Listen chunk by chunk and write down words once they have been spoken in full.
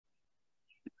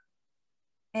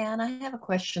And I have a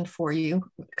question for you,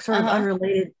 sort of Uh-huh.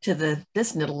 unrelated to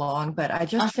this knit along, but I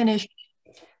just Uh, finished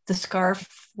the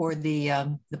scarf for the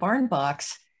barn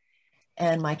box,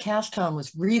 and my cast on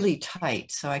was really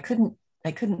tight, so I couldn't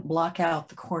block out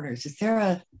the corners. Is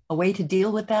there a way to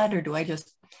deal with that, or do I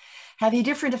just have a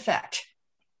different effect?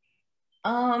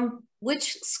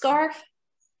 which scarf?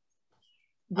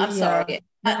 I'm The uh, sorry.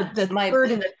 the My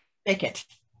third in the thicket.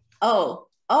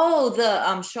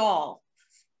 the shawl.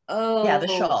 Yeah, the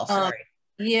Oh, shawl. Sorry.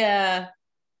 yeah.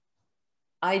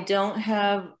 I don't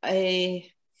have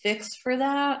a fix for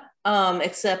that.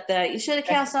 Except that you should have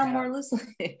Check cast on it more out.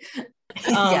 loosely.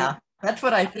 um, Yeah, that's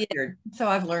what I yeah, figured. So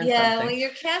I've learned yeah. something. When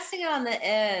you're casting on the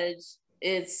edge,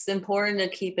 it's important to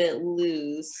keep it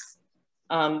loose,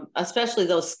 especially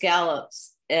those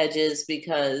scallops edges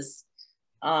because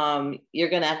you're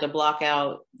going to have to block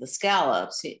out the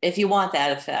scallops if you want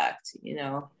that effect.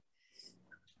 Well,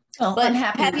 I'm But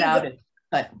happy without it,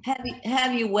 but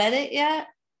have you wet it yet?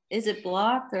 Is it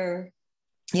blocked or?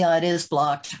 yeah, it is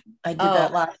blocked. I did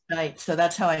that Oh, last night, so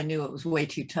that's how I knew it was way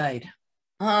too tight.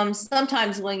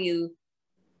 sometimes when you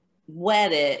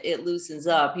wet it, it loosens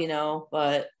up,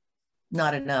 but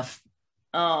Not enough.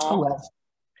 Oh oh, well.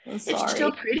 I'm It's still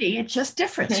sorry. pretty. It's just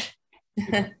different.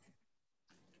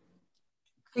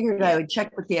 Figured I Yeah. would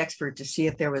check with the expert to see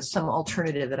if there was some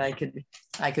alternative that I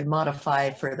could modify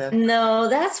for the No,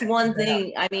 that's one that.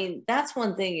 thing. I mean, that's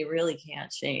one thing you really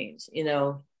can't change,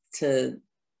 to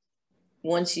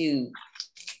once you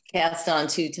cast on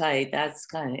too tight, that's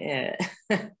kind of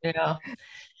it. Yeah.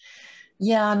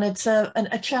 Yeah, and it's a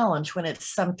challenge when it's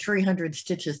some 300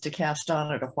 stitches to cast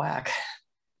on at a whack.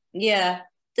 Yeah.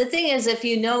 The thing is, if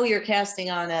you know you're casting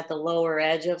on at the lower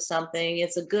edge of something,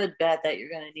 it's a good bet that you're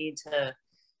going to need to,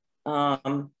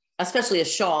 especially a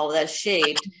shawl that's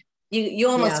shaped. You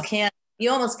almost Yeah,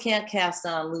 can't cast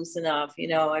on loose enough.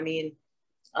 I mean,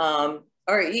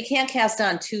 or you can't cast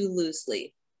on too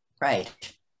loosely. right.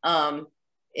 Um,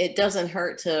 it doesn't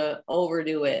hurt to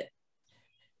overdo it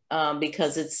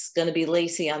because it's going to be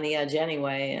lacy on the edge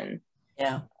anyway. And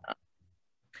Yeah.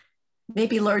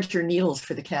 Maybe larger needles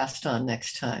for the cast on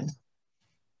next time.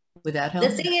 Would that the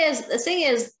help? thing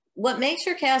is, what makes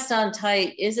your cast on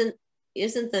tight isn't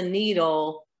the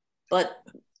needle, but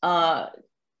uh,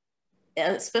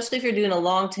 especially if you're doing a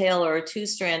long tail or a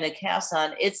two-stranded cast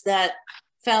on, it's that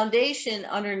foundation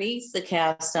underneath the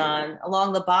cast on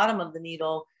along the bottom of the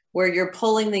needle where you're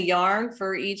pulling the yarn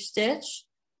for each stitch.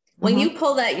 When you Mm-hmm.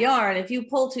 pull that yarn, if you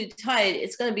pull too tight,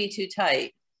 it's going to be too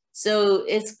tight. So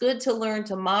it's good to learn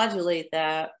to modulate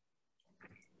that,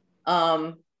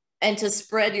 um, and to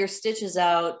spread your stitches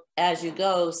out as you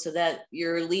go so that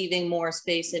you're leaving more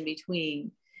space in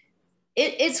between.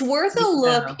 It's worth a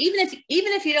look, Yeah.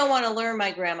 even if you don't want to learn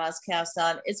my grandma's cast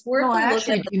on. It's No, worth a I look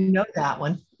at actually do know that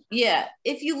one. yeah.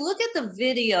 If you look at the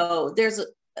video,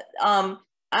 um,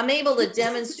 I'm able to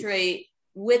demonstrate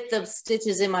with the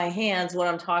stitches in my hands what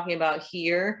I'm talking about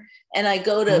here, and I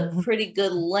go to Mhm. pretty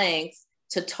good length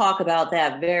to talk about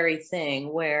that very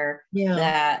thing where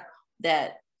Yeah.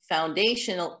 that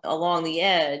foundation along the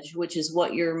edge, which is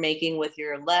what you're making with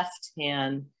your left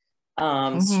hand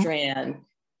Hmm. strand,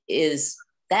 is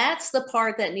that's the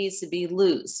part that needs to be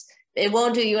loose. It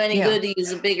won't do you any Yeah. good to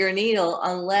use a bigger needle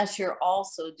unless you're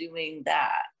also doing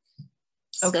that.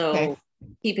 Okay. So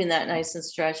keeping that nice and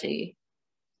stretchy.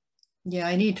 Yeah,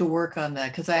 I need to work on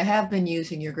that because I have been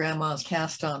using your grandma's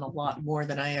cast on a lot more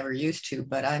than I ever used to.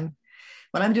 But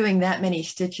when I'm doing that many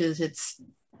stitches, it's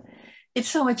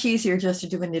so much easier just to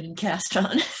do a knitted cast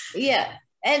on. Yeah.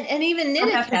 And even Don't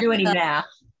knitted have to cast do any on, math.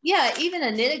 yeah, even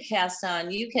a knitted cast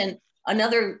on, you can,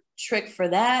 another trick for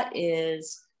that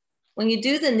is when you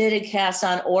do the knitted cast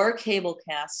on or cable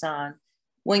cast on,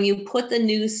 when you put the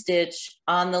new stitch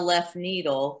on the left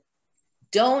needle,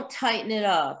 don't tighten it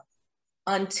up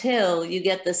until you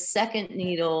get the second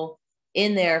needle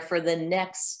in there for the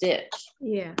next stitch.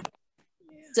 Yeah.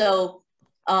 So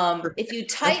if you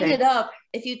tighten Okay. it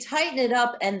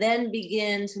up, and then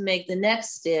begin to make the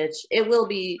next stitch, it will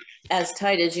be as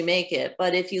tight as you make it.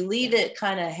 But if you leave it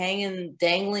kind of hanging,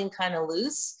 dangling kind of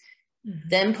loose,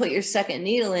 then put your second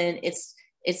needle in,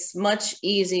 it's much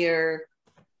easier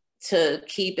to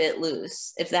keep it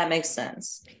loose, if that makes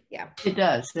sense. Yeah. It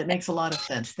does. That makes a lot of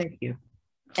sense. Thank you.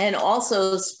 And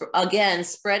also, again,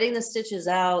 spreading the stitches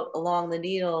out along the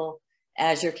needle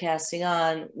as you're casting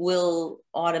on will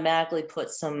automatically put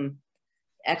some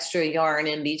extra yarn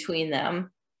in between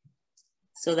them.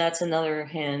 So that's another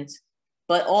hint.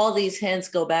 But all these hints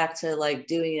go back to like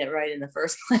doing it right in the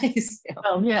first place.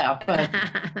 Well, yeah, but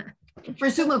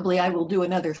Presumably, I will do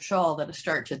another shawl that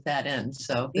starts at that end.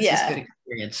 So this is good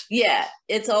experience. Yeah,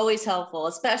 it's always helpful,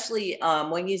 especially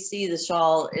when you see the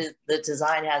shawl, the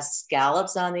design has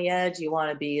scallops on the edge. You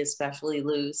want to be especially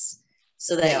loose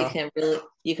so that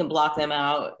you can block them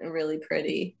out really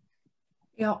pretty.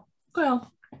 Yeah,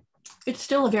 well, it's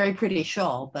still a very pretty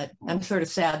shawl, but I'm sort of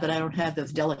sad that I don't have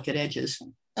those delicate edges.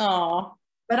 Oh,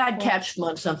 but I'd catch them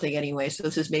on something anyway, so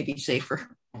this is maybe safer.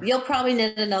 You'll probably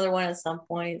knit another one at some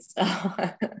point. So.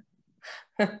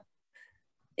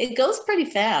 It goes pretty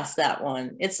fast, that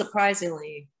one. It's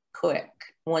surprisingly quick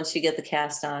once you get the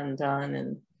cast on done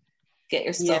and get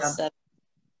your stuff set.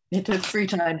 It took 3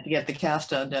 times to get the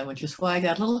cast on done, which is why I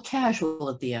got a little casual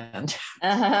at the end.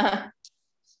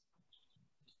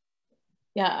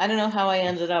 Yeah, I don't know how I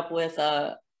ended up with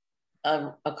a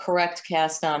correct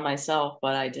cast on myself,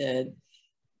 but I did.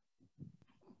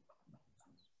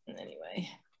 Anyway.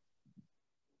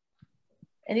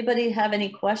 Anybody have any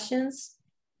questions?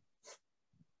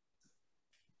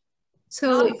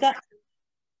 So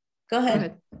go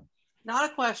ahead. Not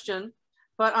a question,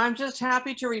 but I'm just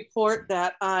happy to report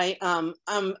that I'm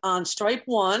on stripe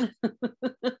 1.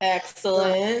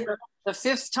 Excellent. The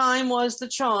 5th time was the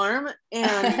charm,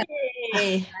 and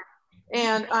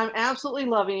and I'm absolutely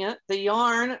loving it. The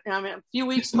yarn, I'm a few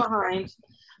weeks behind,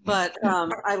 but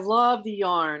I love the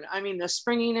yarn. I mean, the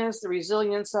springiness, the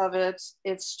resilience of it.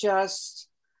 It's just,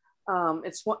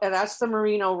 that's the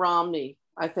Merino Romney,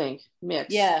 I think,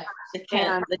 mix. Yeah.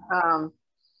 And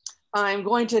I'm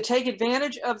going to take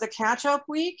advantage of the catch-up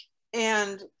week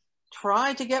and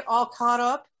try to get all caught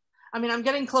up. I mean, I'm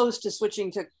getting close to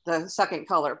switching to the second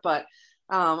color, but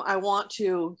I want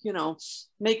to, you know,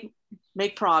 make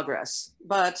progress.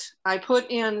 But I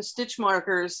put in stitch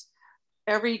markers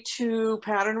every 2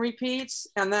 pattern repeats,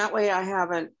 and that way I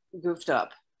haven't goofed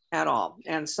up at all.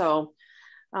 And so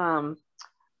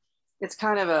it's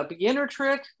kind of a beginner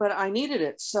trick, but I needed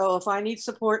it. So if I need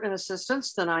support and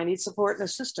assistance, then I need support and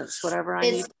assistance, whatever I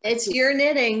need. It's your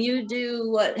knitting. You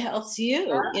do what helps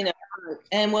you, you know,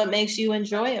 and what makes you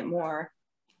enjoy it more.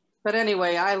 But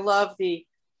anyway, I love the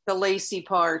lacy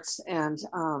parts, and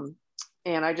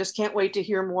I just can't wait to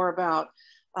hear more about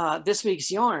this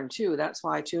week's yarn too. That's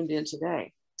why I tuned in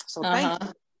today. So thank you.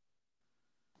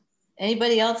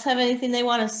 Anybody else have anything they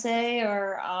want to say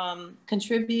or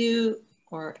contribute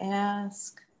or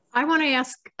ask? I want to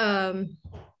ask,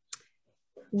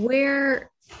 where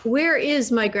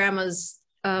is my grandma's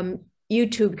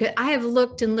YouTube? Because I have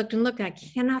looked and looked and looked, and I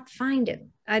cannot find it.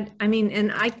 I mean,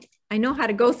 and I know how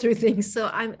to go through things, so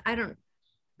I don't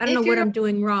know what I'm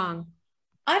doing wrong.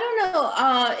 I don't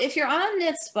know. If you're on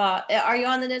KnitSpot, are you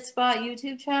on the KnitSpot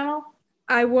YouTube channel?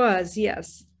 I was,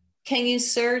 yes. Can you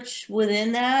search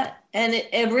within that? And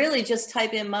it really just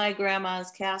type in my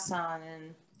grandma's cast on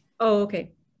and. Oh,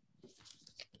 okay.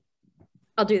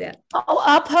 I'll do that. Oh,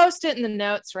 I'll post it in the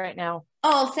notes right now.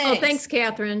 Oh, thanks. Oh, thanks,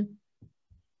 Catherine.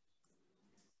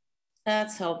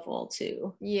 That's helpful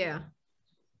too. Yeah.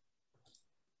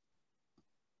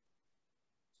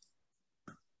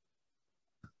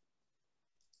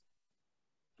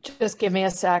 Just give me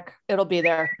a sec. It'll be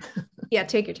there. Yeah,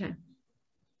 take your time.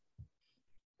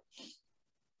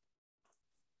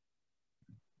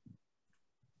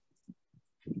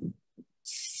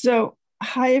 So,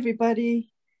 hi,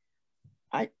 everybody.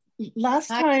 Last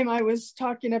time I was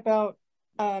talking about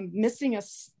missing a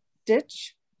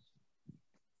stitch,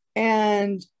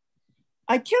 and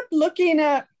I kept looking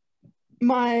at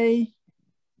my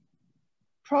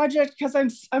project because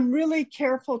I'm really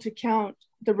careful to count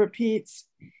the repeats,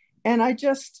 and I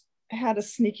just had a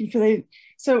sneaking feeling.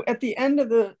 So at the end of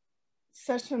the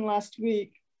session last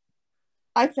week,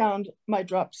 I found my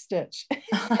dropped stitch,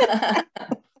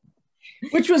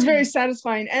 which was very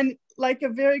satisfying. And like a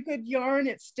very good yarn,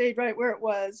 it stayed right where it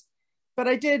was. But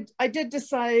I did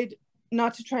decide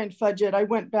not to try and fudge it. I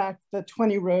went back the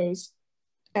 20 rows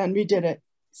and redid it.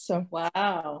 So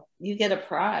wow, you get a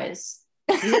prize.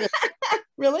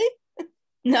 Really?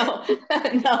 No,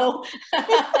 no.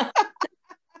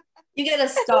 You get a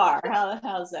star.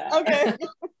 How's that? Okay.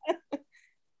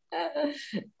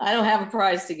 I don't have a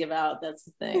prize to give out. That's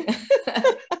the thing.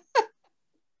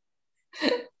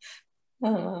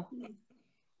 I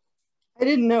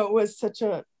didn't know it was such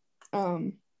a,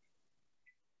 I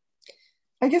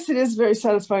guess it is very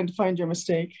satisfying to find your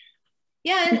mistake.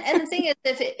 Yeah, and the thing is,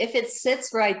 if it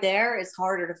sits right there, it's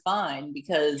harder to find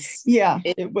because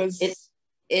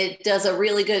it does a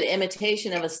really good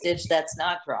imitation of a stitch that's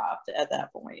not dropped at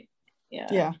that point. Yeah.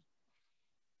 Yeah.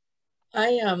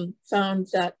 I found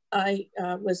that I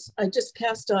just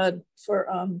cast on for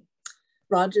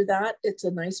Roger That. It's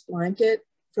a nice blanket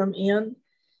from Anne,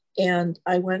 And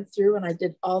I went through and I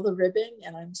did all the ribbing,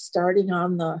 and I'm starting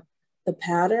on the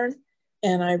pattern,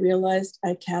 and I realized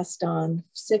I cast on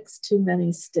 6 too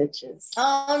many stitches.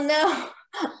 Oh no.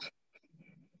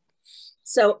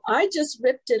 So I just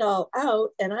ripped it all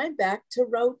out, and I'm back to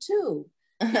row 2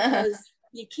 because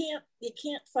you can't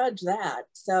fudge that.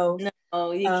 So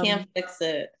no, you can't fix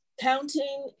it.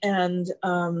 Counting and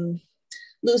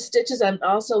loose stitches. I'm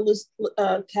also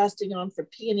casting on for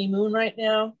Peony Moon right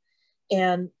now.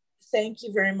 And thank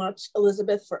you very much,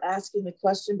 Elizabeth, for asking the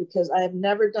question, because I have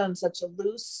never done such a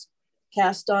loose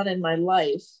cast on in my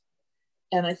life.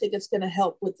 And I think it's going to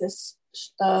help with this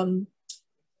stole.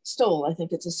 I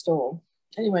think it's a stole.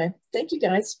 Anyway, thank you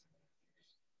guys.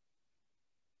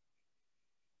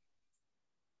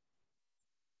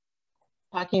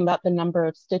 Talking about the number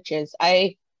of stitches,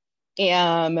 I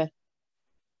am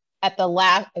at the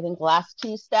last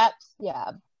 2 steps.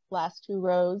 Yeah, last 2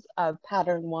 rows of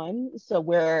pattern 1. So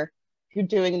where you're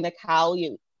doing the cowl,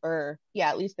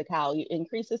 at least the cowl, you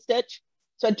increase a stitch.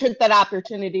 So I took that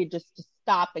opportunity just to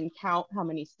stop and count how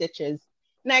many stitches,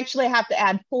 and I actually have to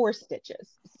add 4 stitches.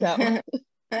 So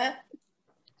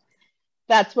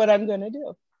that's what I'm going to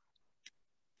do.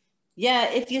 Yeah,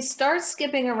 if you start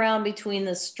skipping around between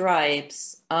the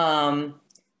stripes,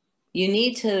 you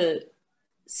need to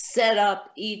set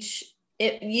up you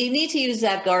need to use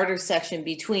that garter section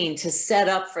between to set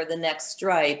up for the next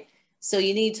stripe. So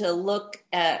you need to look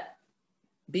at,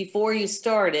 before you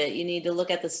start it, you need to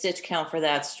look at the stitch count for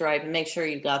that stripe and make sure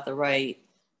you've got the right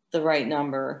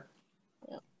number.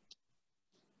 Yeah,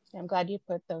 I'm glad you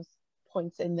put those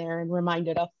points in there and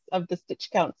reminded us of the stitch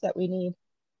counts that we need.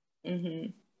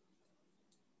 Mm-hmm.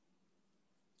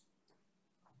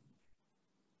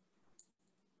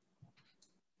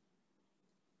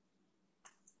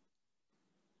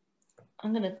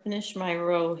 I'm going to finish my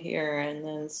row here and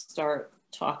then start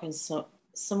talking some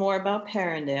more about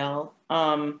Perrindale.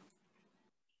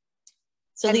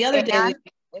 So the other day,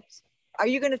 are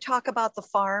you going to talk about the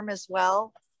farm as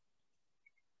well?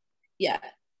 Yeah,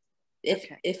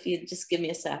 if you just give me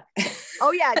a sec.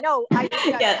 Oh yeah, no,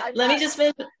 let me just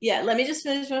finish. Yeah, let me just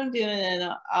finish what I'm doing,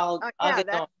 and I'll get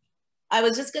going. I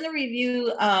was just going to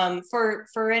review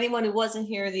for anyone who wasn't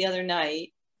here the other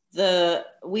night.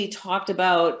 We talked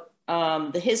about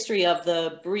the history of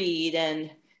the breed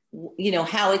and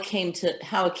how it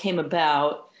came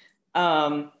about.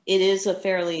 It is a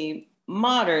fairly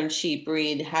modern sheep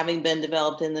breed, having been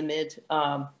developed in the mid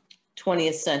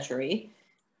 20th century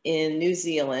in New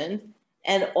Zealand.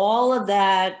 And all of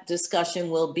that discussion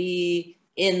will be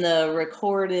in the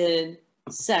recorded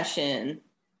session,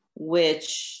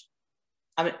 which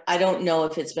I don't know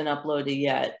if it's been uploaded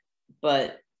yet,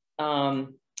 but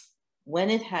when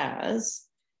it has,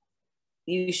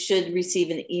 you should receive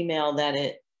an email that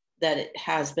it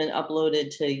has been uploaded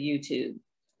to YouTube.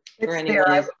 It's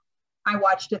there. I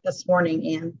watched it this morning,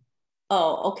 Anne.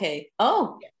 Oh, okay.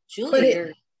 Oh,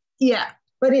 Julie.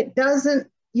 But it doesn't,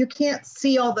 you can't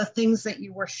see all the things that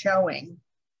you were showing.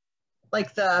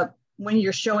 Like when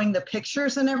you're showing the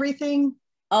pictures and everything.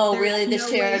 Oh, really?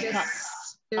 There's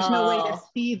no way to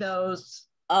see those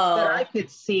that I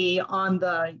could see on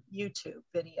the YouTube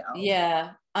video.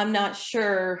 Yeah, I'm not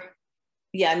sure.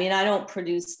 Yeah, I mean, I don't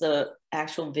produce the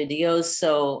actual videos,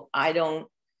 so I don't,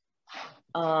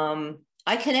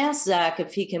 I can ask Zach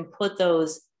if he can put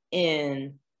those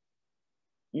in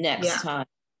next time,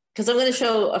 because I'm going to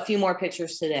show a few more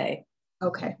pictures today.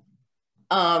 Okay.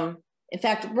 In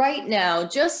fact, right now,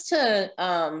 just to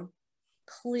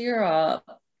clear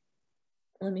up,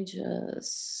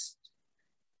 just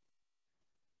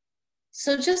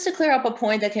to clear up a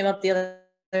point that came up the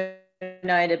other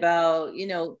night about,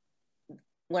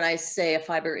 when I say a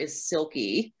fiber is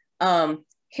silky.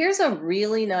 Here's a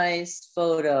really nice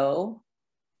photo.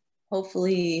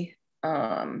 Hopefully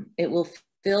it will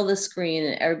fill the screen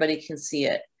and everybody can see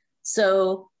it.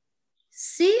 So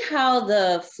see how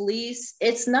the fleece,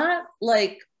 it's not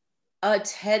like a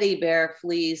teddy bear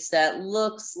fleece that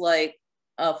looks like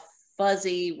a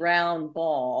fuzzy round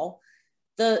ball.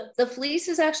 The fleece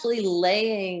is actually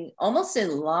laying almost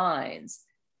in lines,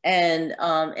 and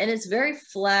it's very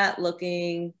flat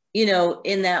looking,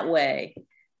 in that way.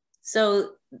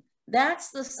 So that's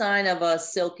the sign of a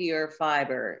silkier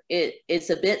fiber. It's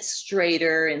a bit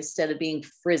straighter instead of being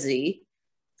frizzy.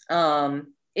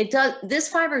 This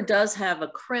fiber does have a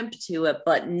crimp to it,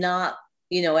 but not,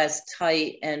 as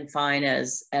tight and fine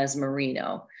as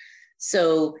merino.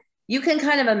 So you can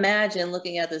kind of imagine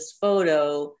looking at this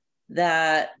photo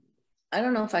that, I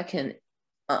don't know if I can,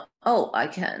 I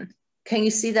can. Can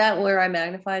you see that where I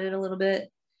magnified it a little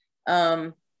bit?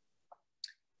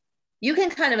 you can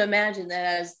kind of imagine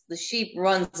that as the sheep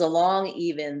runs along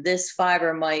even, this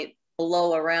fiber might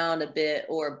blow around a bit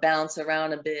or bounce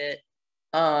around a bit.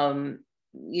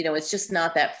 You know, it's just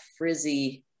not that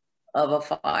frizzy of a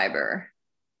fiber.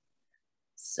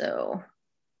 So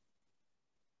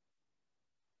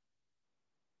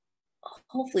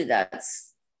hopefully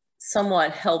that's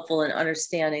somewhat helpful in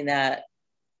understanding that,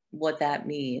 what that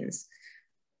means.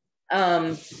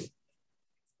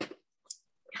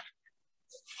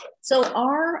 So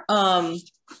our,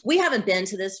 we haven't been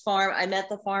to this farm. I met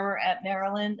the farmer at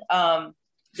Maryland. Our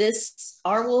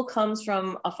wool comes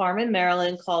from a farm in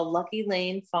Maryland called Lucky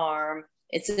Lane Farm.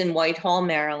 It's in Whitehall,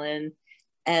 Maryland.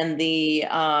 And the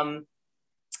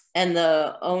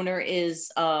owner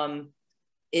is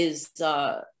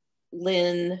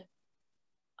Lynn,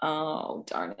 oh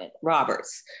darn it,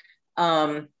 Roberts.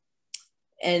 And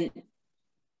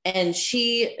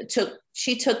she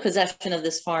took possession of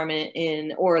this farm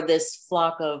or this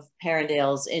flock of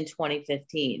Parendales in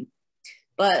 2015.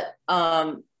 But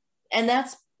and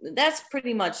that's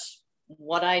pretty much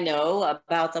what I know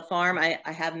about the farm. I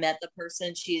have met the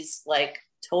person. She's like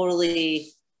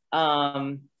totally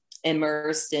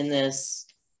immersed in this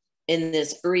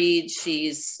breed.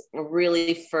 She's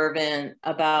really fervent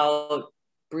about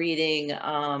breeding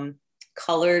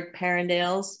colored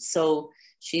Parendales. So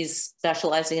she's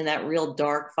specializing in that real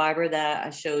dark fiber that I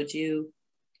showed you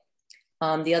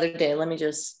the other day. Let me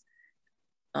just,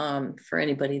 for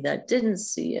anybody that didn't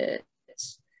see it,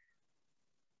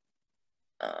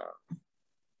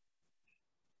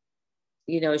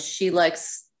 you know, she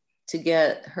likes to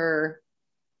get her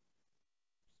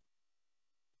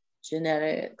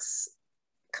genetics.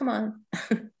 Come on.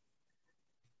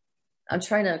 I'm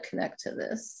trying to connect to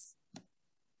this.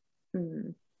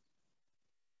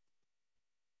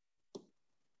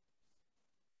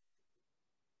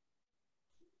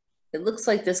 It looks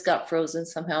like this got frozen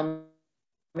somehow.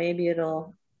 Maybe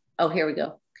it'll, oh, here we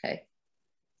go. Okay.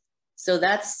 So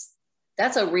that's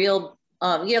a real,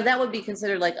 you know, that would be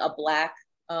considered like a black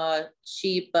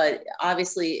sheep, but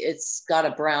obviously it's got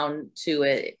a brown to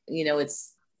it. You know,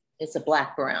 it's a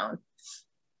black brown.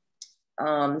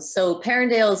 So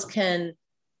Parendales can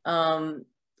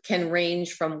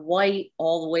range from white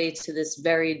all the way to this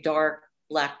very dark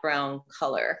black brown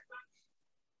color.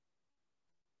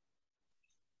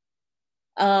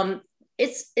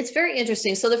 It's very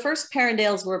interesting. So the first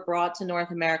Parendales were brought to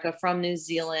North America from New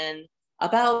Zealand,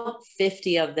 about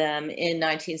 50 of them in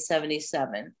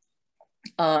 1977.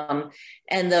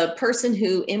 And the person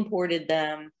who imported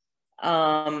them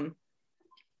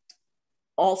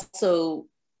also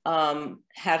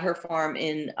had her farm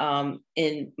in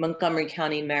Montgomery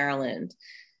County, Maryland.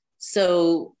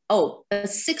 So,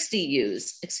 60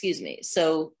 ewes, excuse me.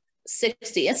 So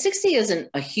 60, and 60 isn't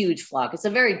a huge flock. It's a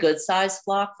very good sized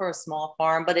flock for a small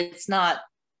farm, but it's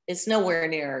nowhere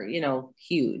near, you know,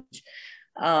 huge.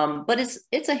 But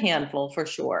it's a handful for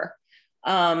sure.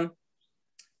 And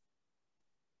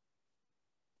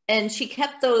she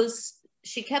kept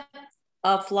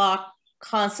a flock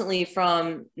constantly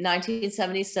from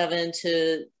 1977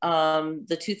 to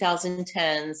the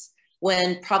 2010s,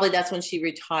 when probably that's when she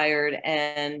retired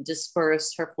and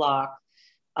dispersed her flock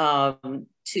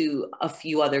to a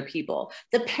few other people.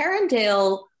 The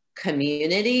Parendale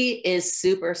community is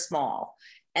super small,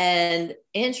 and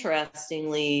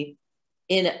interestingly,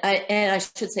 and I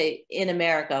should say in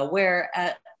America,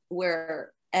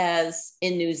 whereas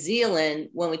in New Zealand,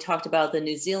 when we talked about the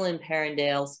New Zealand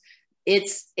Parendales,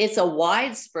 it's a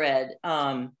widespread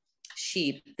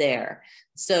sheep there.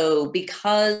 So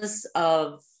because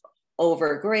of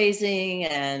overgrazing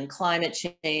and climate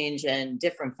change and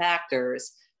different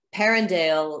factors,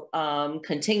 Parendale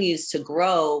continues to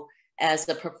grow as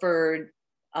the preferred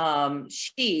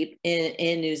sheep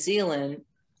in New Zealand,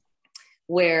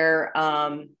 where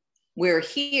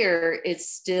here it's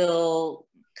still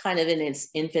kind of in its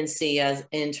infancy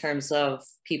in terms of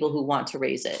people who want to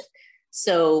raise it.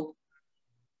 So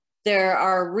there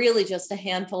are really just a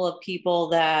handful of people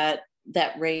that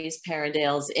raise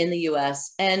Parendales in the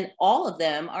US, and all of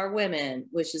them are women,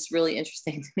 which is really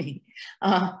interesting to me.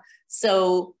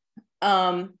 So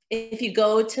if you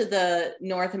go to the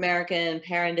North American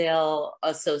Parendale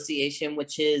Association,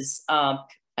 which is, I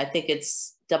think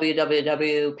it's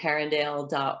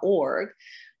www.parendale.org,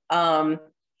 and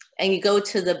you go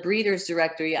to the breeders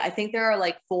directory, I think there are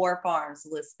like 4 farms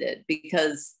listed,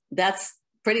 because that's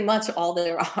pretty much all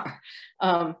there are.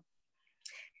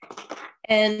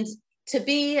 And to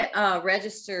be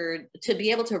registered, to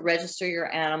be able to register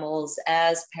your animals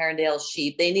as Parendale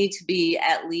sheep, they need to be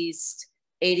at least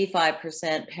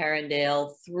 85%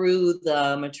 Parendale through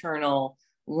the maternal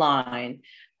line.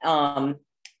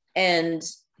 And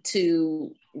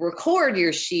to record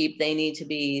your sheep, they need to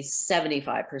be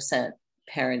 75%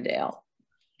 Parendale.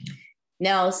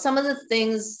 Now, some of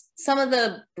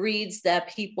the breeds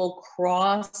that people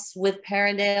cross with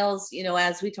Parendales, you know,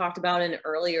 as we talked about in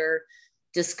earlier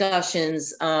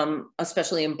discussions,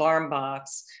 especially in barn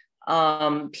box,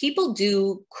 people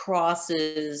do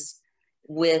crosses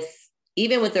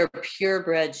even with their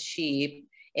purebred sheep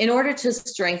in order to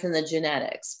strengthen the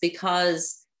genetics,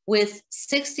 because with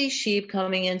 60 sheep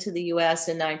coming into the US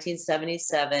in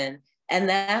 1977, and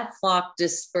that flock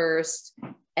dispersed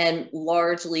and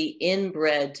largely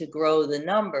inbred to grow the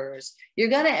numbers, you're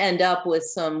going to end up with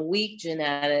some weak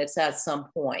genetics at some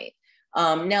point.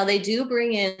 Now, they do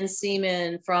bring in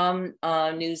semen from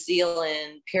New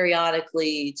Zealand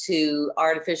periodically to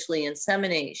artificially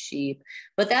inseminate sheep,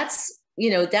 but that's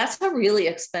a really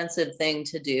expensive thing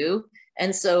to do.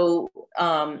 And so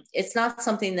it's not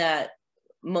something that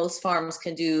most farms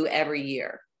can do every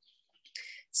year.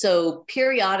 So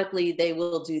periodically they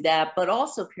will do that, but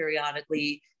also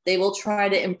periodically they will try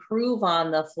to improve on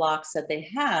the flocks that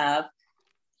they have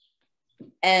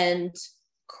and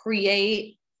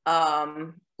create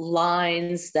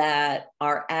lines that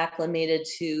are acclimated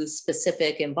to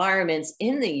specific environments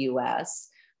in the US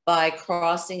by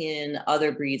crossing in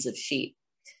other breeds of sheep.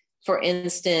 For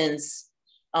instance,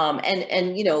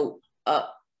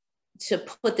 to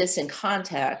put this in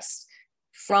context,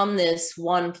 from this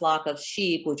one flock of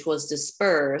sheep, which was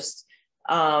dispersed,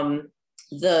 and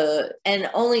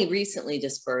only recently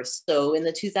dispersed. So in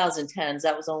the 2010s,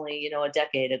 that was only, a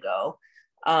decade ago.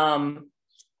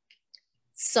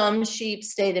 Some sheep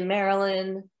stayed in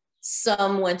Maryland,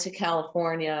 some went to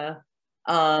California.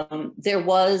 There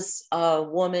was a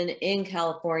woman in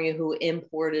California who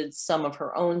imported some of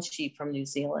her own sheep from New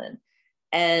Zealand.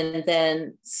 And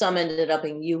then some ended up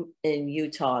in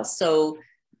Utah. So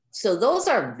those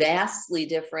are vastly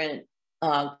different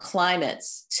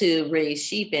climates to raise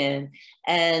sheep in.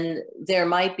 And there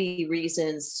might be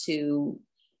reasons to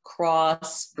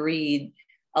crossbreed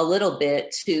a little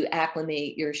bit to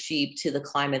acclimate your sheep to the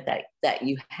climate that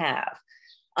you have.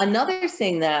 Another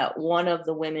thing that one of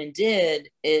the women did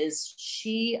is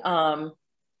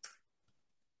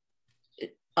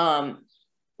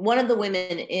one of the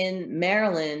women in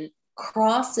Maryland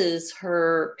crosses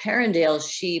her Parendale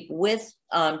sheep with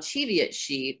Cheviot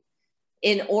sheep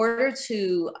in order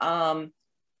to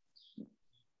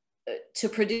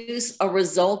produce a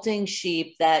resulting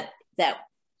sheep that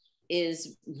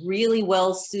is really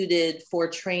well suited for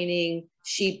training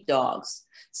sheep dogs.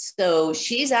 So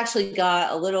she's actually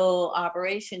got a little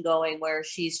operation going where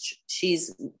she's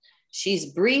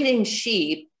breeding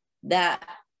sheep that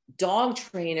dog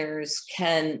trainers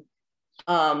can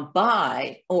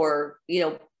buy or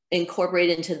incorporate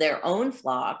into their own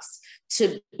flocks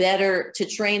to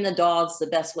train the dogs the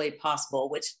best way possible,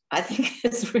 which I think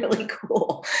is really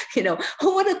cool.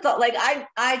 Who would have thought? Like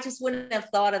I just wouldn't have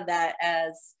thought of that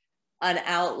as an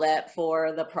outlet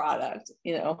for the product.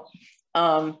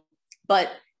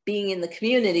 But being in the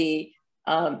community,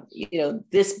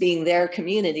 this being their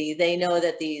community, they know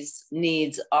that these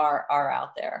needs are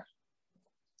out there.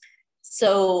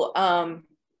 So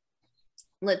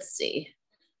let's see.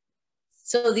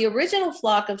 So the original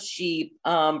flock of sheep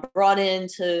brought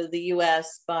into the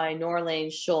US by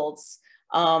Norlane Schultz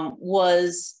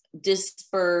was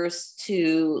dispersed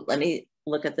to, let me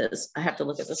look at this. I have to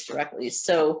look at this directly.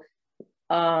 So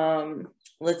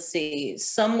let's see.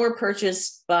 Some were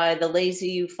purchased by the Lazy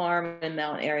U farm in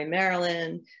Mount Airy,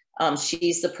 Maryland.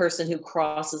 She's the person who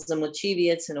crosses them with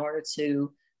Cheviots in order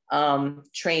to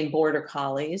train border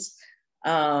collies.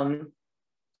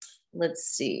 Let's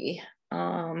see.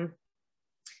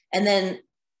 And then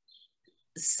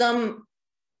some,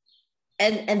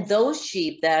 and those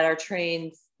sheep that are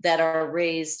trained, that are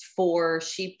raised for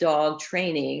sheepdog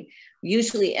training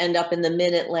usually end up in the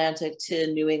mid-Atlantic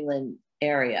to New England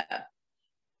area.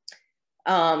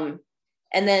 And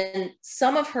then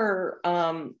some of her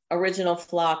original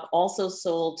flock also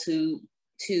sold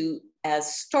to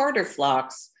as starter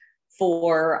flocks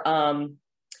for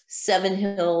Seven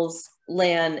Hills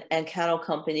Land and Cattle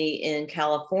Company in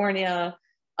California,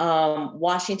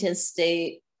 Washington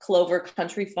State Clover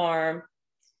Country Farm,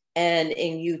 and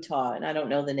in Utah. And I don't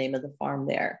know the name of the farm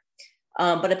there.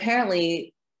 But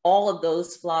apparently all of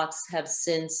those flocks have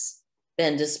since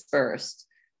been dispersed.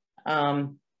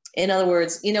 In other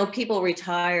words, people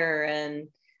retire and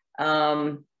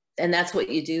that's what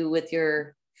you do with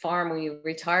your farm when you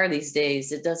retire these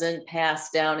days. It doesn't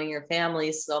pass down in your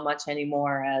family so much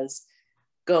anymore as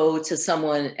go to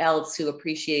someone else who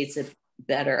appreciates it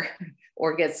better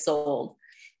or gets sold.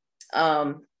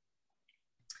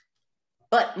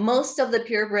 But most of the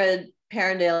purebred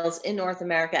Parendales in North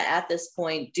America at this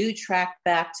point do track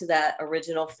back to that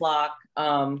original flock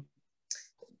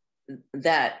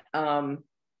that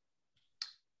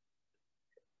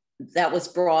was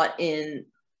brought in,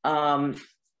 that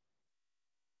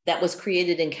was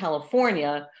created in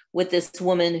California with this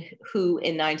woman who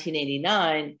in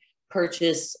 1989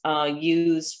 purchased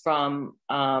ewes from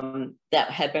that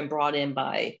had been brought in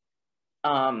by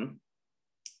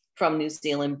from New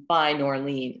Zealand by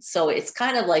Norleen. So it's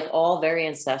kind of like all very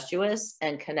incestuous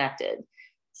and connected.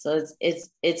 So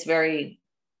it's very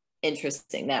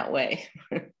interesting that way.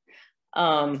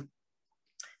 A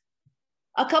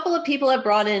couple of people have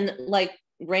brought in like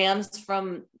rams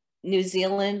from New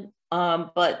Zealand,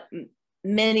 but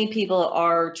many people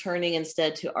are turning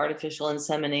instead to artificial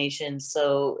insemination.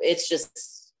 So it's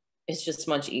just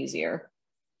much easier.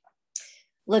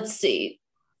 Let's see.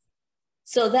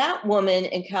 So that woman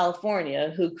in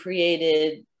California who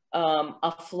created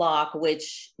a flock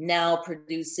which now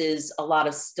produces a lot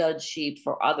of stud sheep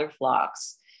for other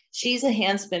flocks, she's a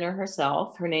hand spinner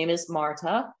herself. Her name is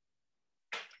Marta.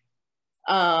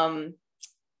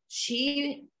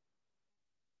 She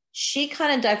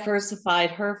kind of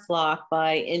diversified her flock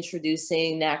by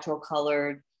introducing natural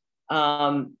colored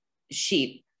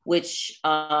sheep, which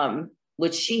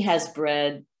she has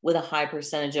bred with a high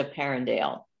percentage of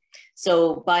Parendale.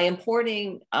 So by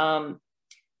importing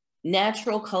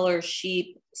natural color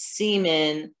sheep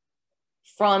semen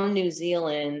from New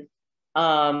Zealand,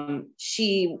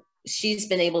 she's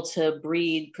been able to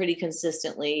breed pretty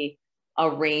consistently a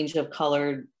range of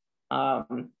colored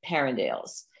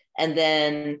Parendales. And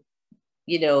then,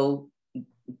 you know,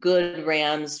 good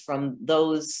rams from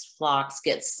those flocks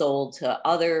get sold to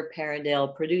other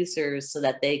Parendale producers so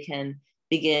that they can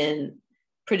begin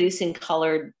producing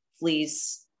colored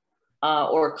fleece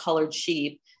or colored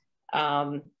sheep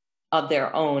of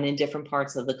their own in different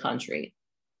parts of the country.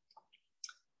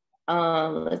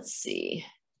 Let's see.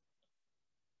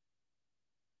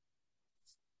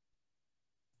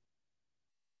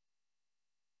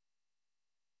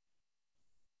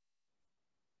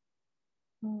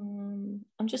 I'm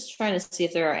just trying to see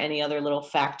if there are any other little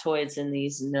factoids in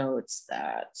these notes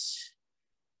that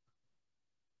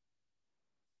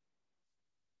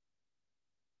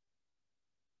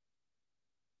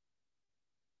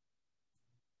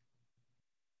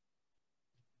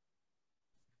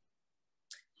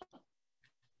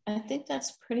I think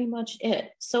that's pretty much it.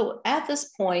 So at this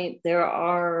point, there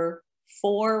are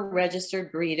 4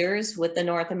 registered breeders with the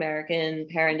North American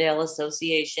Parendale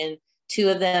Association. 2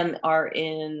 of them are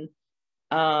in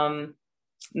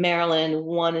Maryland,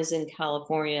 1 is in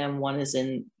California, and 1 is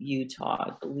in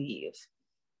Utah, I believe.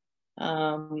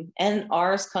 And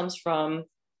ours comes from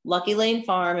Lucky Lane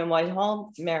Farm in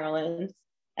Whitehall, Maryland.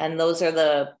 And those are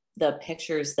the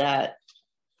pictures that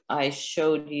I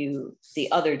showed you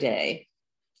the other day.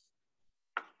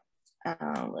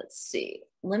 Let's see.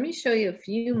 Let me show you a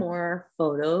few more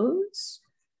photos.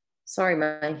 Sorry,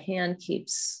 my hand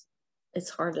keeps, it's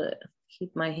hard to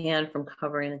keep my hand from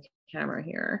covering the camera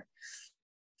here.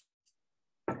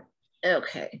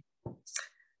 Okay.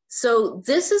 So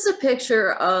this is a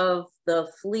picture of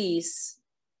the fleece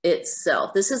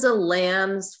itself. This is a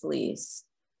lamb's fleece.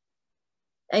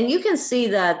 And you can see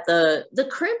that the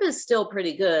crimp is still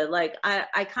pretty good. Like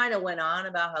I kind of went on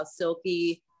about how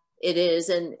silky it is,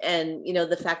 and you know,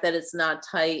 the fact that it's not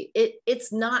tight.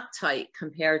 It's not tight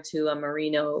compared to a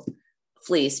merino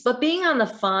fleece, but being on the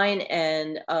fine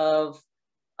end of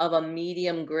a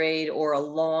medium grade or a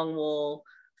long wool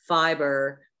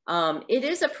fiber, it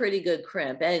is a pretty good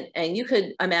crimp. And you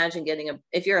could imagine getting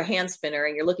if you're a hand spinner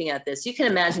and you're looking at this, you can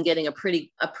imagine getting a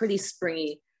pretty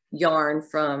springy yarn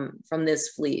from this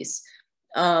fleece.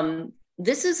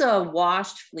 This is a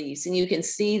washed fleece, and you can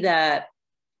see that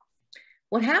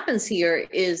what happens here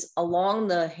is along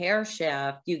the hair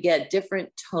shaft, you get different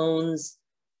tones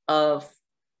of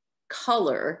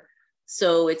color.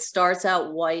 So it starts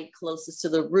out white closest to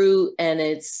the root, and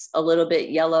it's a little bit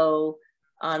yellow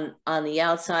on the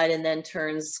outside, and then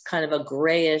turns kind of a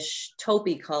grayish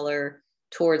taupey color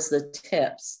towards the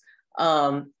tips.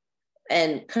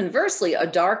 And conversely, a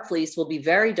dark fleece will be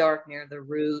very dark near the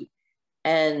root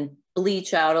and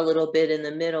bleach out a little bit in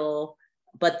the middle,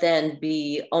 but then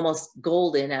be almost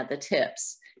golden at the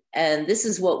tips. And this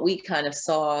is what we kind of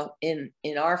saw in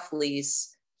our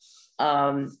fleece.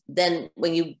 Then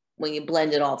when you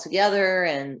blend it all together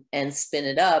and spin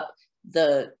it up,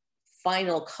 the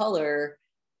final color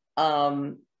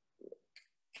can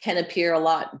appear a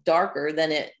lot darker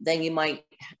than you might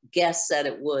guess that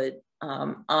it would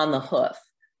on the hoof.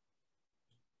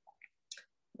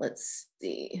 Let's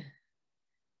see.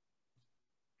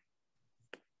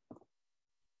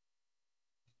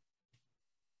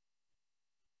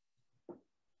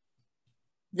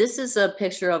 this is a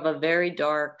picture of a very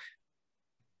dark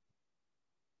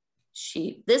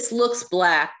sheep. This looks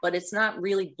black, but it's not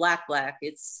really black.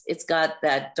 It's got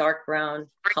that dark brown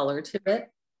color to it.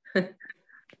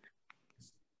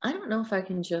 I don't know if I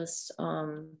can just,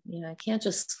 yeah, I can't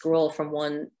just scroll from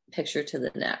one picture to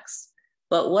the next.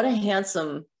 But what a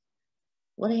handsome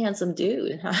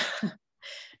dude.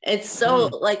 It's so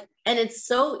like, and it's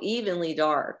so evenly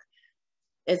dark.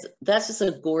 That's just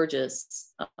a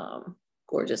gorgeous,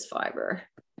 gorgeous fiber.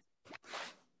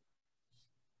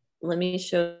 Let me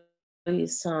show you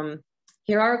some.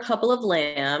 Here are a couple of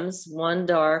lambs, one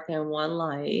dark and one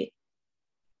light.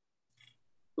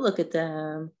 Look at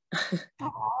them.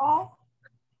 Aww.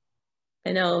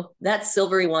 I know that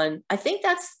silvery one. I think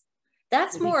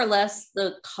that's more or less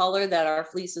the color that our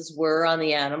fleeces were on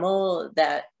the animal,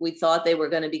 that we thought they were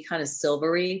going to be kind of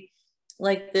silvery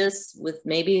like this with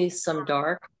maybe some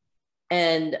dark.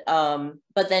 And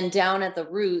but then down at the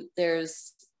root,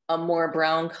 there's a more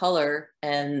brown color,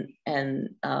 and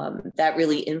that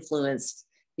really influenced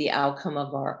the outcome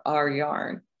of our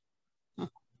yarn.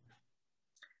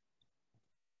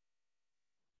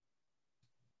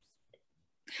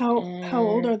 How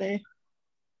old are they?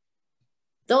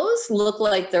 Those look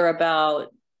like they're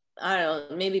about, I don't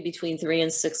know, maybe between 3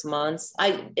 and 6 months.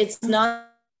 It's not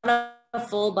a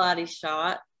full body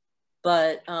shot,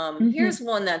 but here's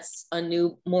one that's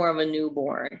more of a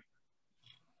newborn.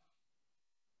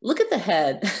 Look at the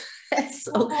head.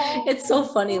 It's so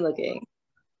funny looking.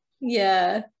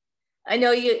 Yeah. I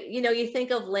know you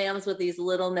think of lambs with these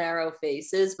little narrow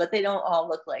faces, but they don't all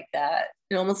look like that.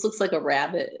 It almost looks like a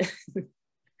rabbit.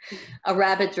 A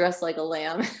rabbit dressed like a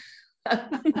lamb.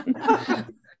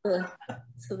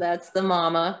 So that's the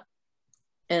mama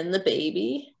and the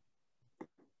baby.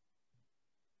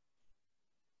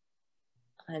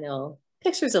 I know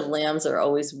pictures of lambs are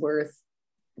always worth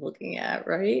looking at,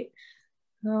 right?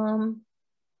 And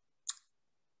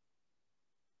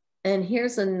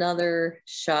here's another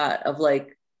shot of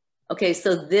like, okay,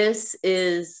 so this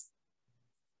is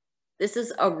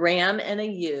a ram and a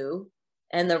ewe,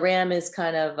 and the ram is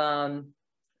kind of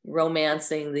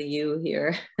romancing the ewe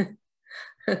here.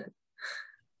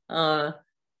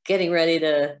 Getting ready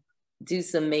to do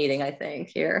some mating, I think,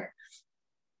 here.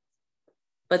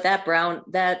 But that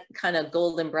kind of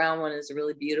golden brown one is a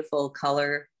really beautiful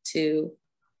color too.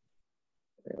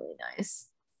 Really nice.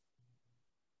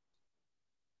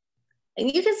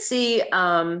 And you can see,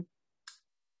 some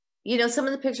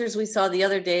of the pictures we saw the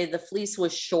other day, the fleece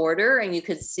was shorter and you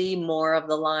could see more of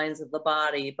the lines of the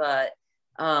body, but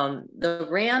the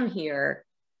ram here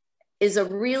is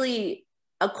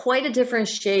quite a different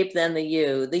shape than the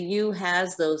ewe. The ewe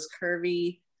has those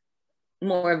curvy,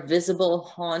 more visible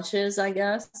haunches, I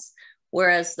guess,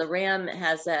 whereas the ram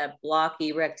has that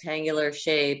blocky rectangular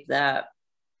shape that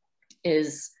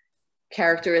is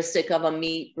characteristic of a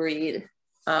meat breed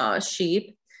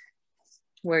sheep,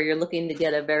 where you're looking to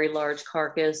get a very large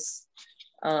carcass,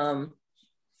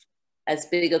 as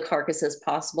big a carcass as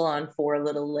possible on 4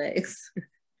 little legs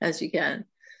as you can.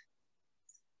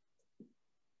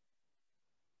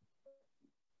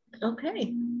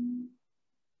 Okay.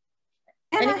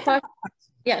 Any questions?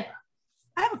 Yeah.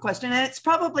 I have a question, and it's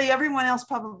probably, everyone else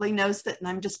probably knows that, and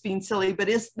I'm just being silly, but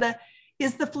is the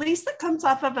fleece that comes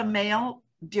off of a male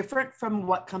different from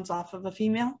what comes off of a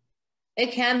female?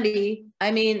 It can be.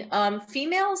 I mean,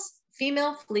 female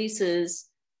fleeces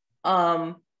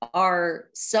are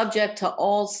subject to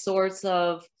all sorts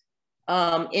of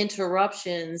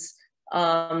interruptions,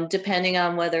 depending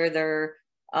on whether they're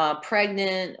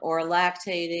pregnant or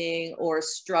lactating or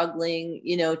struggling,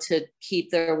 to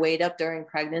keep their weight up during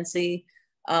pregnancy.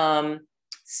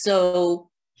 So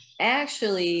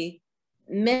actually,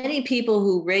 many people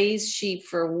who raise sheep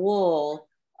for wool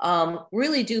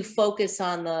really do focus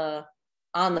on the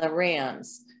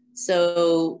rams.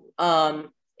 So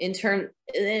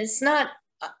it's not,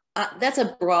 that's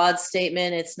a broad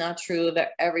statement. It's not true of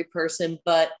every person,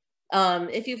 but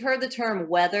if you've heard the term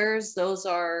wethers, those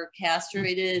are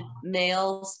castrated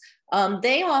males.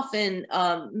 They often,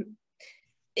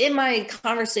 in my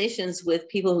conversations with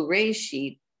people who raise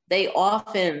sheep, they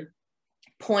often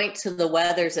point to the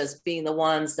wethers as being the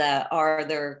ones that are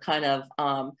their kind of,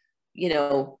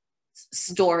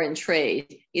 store and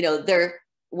trade. Their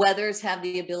wethers have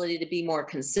the ability to be more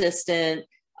consistent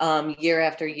year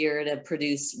after year to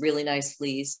produce really nice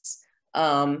fleece.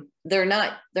 They're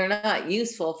not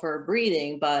useful for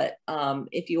breeding, but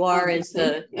if you are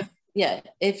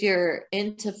if you're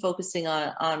into focusing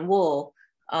on wool,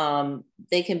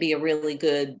 they can be a really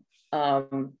good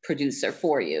producer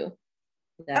for you.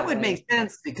 That would way. make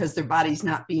sense because their body's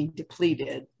not being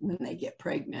depleted when they get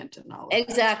pregnant and all of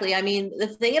Exactly. that. I mean, the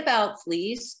thing about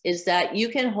fleece is that you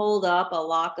can hold up a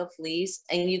lock of fleece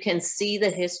and you can see the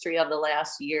history of the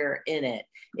last year in it.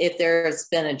 If there's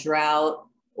been a drought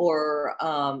or,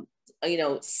 you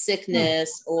know,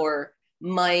 sickness or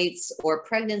mites or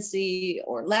pregnancy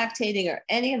or lactating or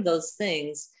any of those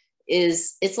things,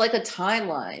 it's like a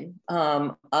timeline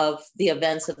of the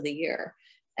events of the year.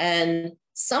 And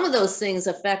some of those things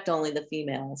affect only the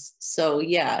females. So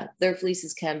yeah, their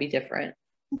fleeces can be different.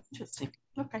 Interesting.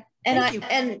 Okay.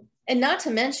 And not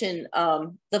to mention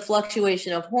the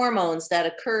fluctuation of hormones that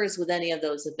occurs with any of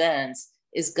those events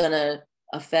is gonna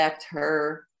affect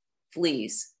her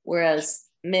fleece. Whereas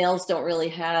males don't really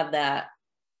have that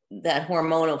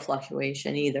hormonal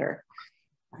fluctuation either.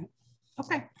 Right.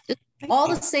 Okay. All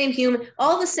the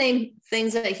same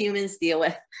things that humans deal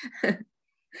with.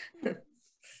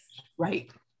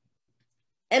 Right.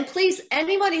 And please,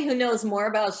 anybody who knows more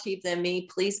about sheep than me,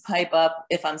 please pipe up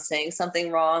if I'm saying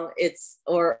something wrong.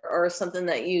 Or something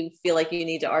that you feel like you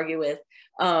need to argue with.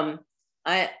 I'm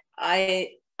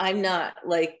not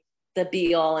like the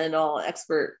be all and all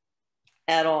expert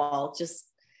at all. Just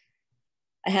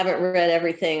I haven't read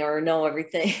everything or know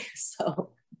everything.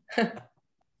 So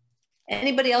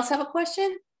anybody else have a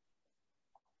question?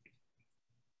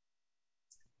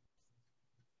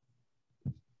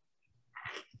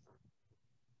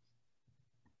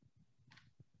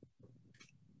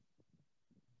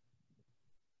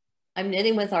 I'm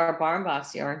knitting with our barn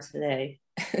box yarn today.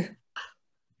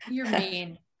 You're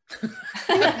mean.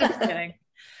 I'm just kidding.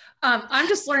 I'm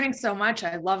just learning so much.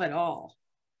 I love it all.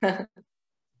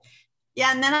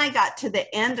 Yeah, and then I got to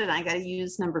the end and I got to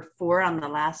use number 4 on the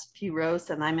last few rows,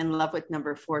 and I'm in love with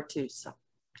number 4 too. So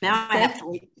now I have to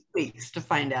wait weeks to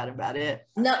find out about it.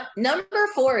 No, number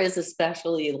 4 is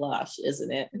especially lush,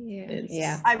 isn't it?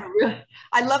 Yeah.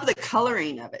 I love the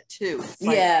coloring of it too. It's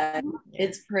like, yeah,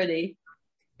 it's pretty.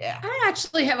 Yeah. I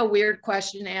actually have a weird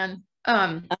question, Anne,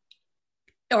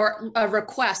 or a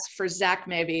request for Zach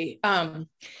maybe.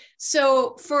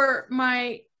 So for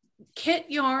my kit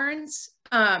yarns,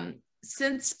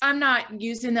 since I'm not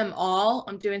using them all,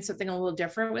 I'm doing something a little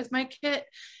different with my kit.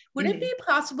 Would it be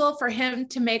possible for him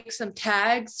to make some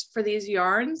tags for these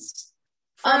yarns?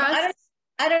 I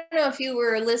don't know if you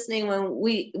were listening when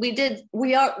we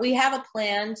have a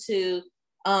plan to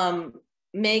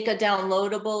make a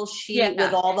downloadable sheet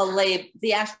with all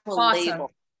the actual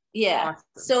label. Yeah. Awesome.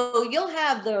 So you'll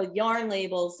have the yarn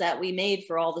labels that we made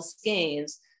for all the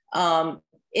skeins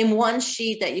in one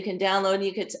sheet that you can download, and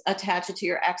you could attach it to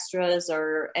your extras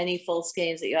or any full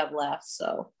skeins that you have left.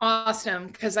 So awesome,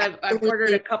 because I've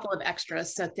ordered a couple of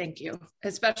extras, so thank you.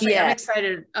 Especially I'm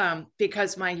excited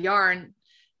because my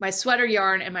sweater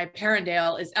yarn and my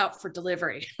Parendale is out for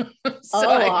delivery. So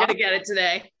I'm gonna get it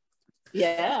today.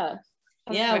 Yeah.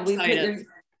 Yeah,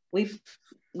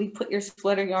 we put your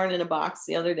sweater yarn in a box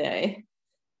the other day.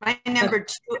 My number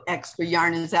 2 extra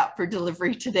yarn is out for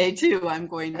delivery today too. I'm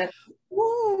going,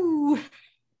 woo.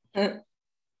 And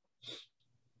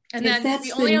then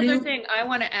the only other thing I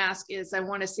want to ask is I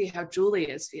want to see how Julie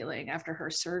is feeling after her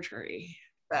surgery.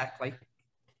 Exactly.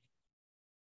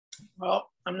 Well,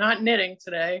 I'm not knitting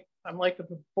today. I'm like a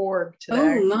Borg today.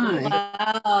 Oh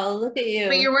my. Wow, look at you.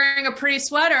 But you're wearing a pretty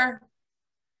sweater.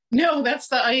 No, that's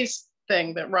the ice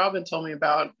thing that Robin told me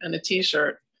about, and a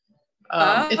t-shirt.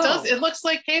 It looks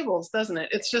like cables, doesn't it?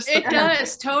 It's just it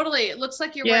does totally. It looks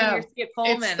like you're wearing your Thea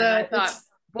Coleman. And I thought,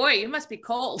 boy, you must be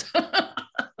cold.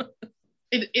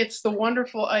 It's the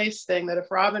wonderful ice thing that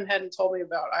if Robin hadn't told me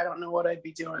about, I don't know what I'd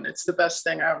be doing. It's the best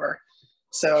thing ever.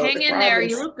 So hang in there,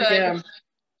 you look good. Yeah.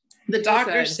 The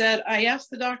doctor said, I asked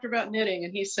the doctor about knitting,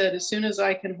 and he said, as soon as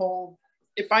I can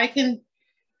if I can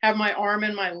have my arm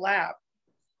in my lap,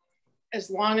 as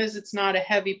long as it's not a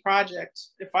heavy project,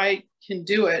 if I can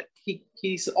do it,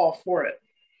 he's all for it.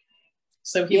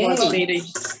 So he wants me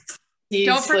to.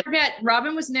 Don't forget,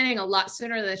 Robin was knitting a lot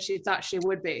sooner than she thought she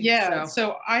would be. Yeah.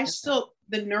 So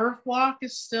the nerve block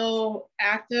is still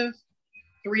active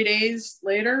 3 days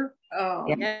later.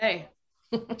 Yay.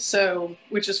 So,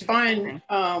 which is fine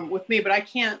with me, but I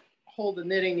can't hold the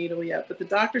knitting needle yet. But the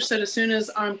doctor said as soon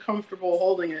as I'm comfortable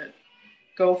holding it,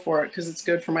 go for it, because it's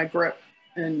good for my grip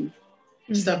and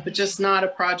stuff, but just not a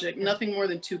project, nothing more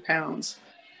than 2 pounds.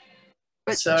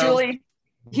 But so, Julie,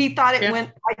 he thought it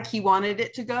went like he wanted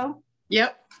it to go?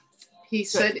 Yep. He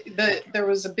said that there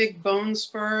was a big bone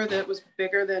spur that was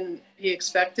bigger than he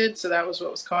expected. So that was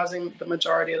what was causing the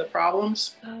majority of the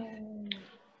problems.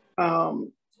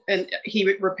 And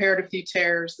he repaired a few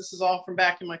tears. This is all from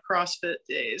back in my CrossFit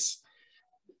days.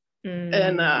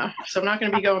 And so I'm not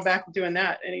going to be going back and doing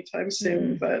that anytime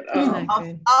soon, but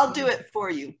I'll do it for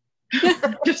you.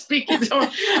 just because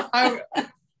I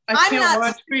can't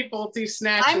watch people do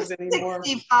snatches anymore. I'm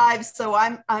 65, so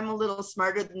I'm a little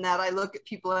smarter than that. I look at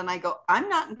people and I go, I'm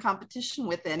not in competition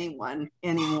with anyone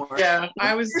anymore. Yeah,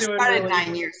 I was doing started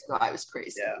 9 years ago. I was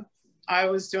crazy. Yeah, I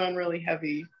was doing really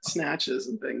heavy snatches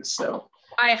and things. So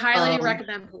I highly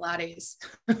recommend Pilates.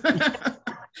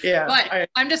 Yeah, but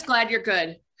I'm just glad you're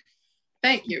good.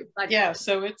 Thank you. Yeah,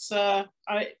 so it's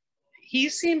he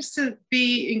seems to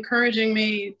be encouraging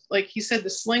me. Like he said, the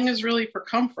sling is really for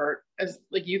comfort, as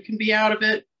like you can be out of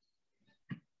it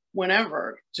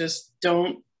whenever. Just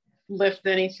don't lift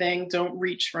anything, don't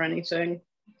reach for anything,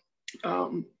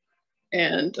 and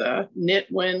knit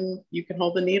when you can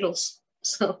hold the needles.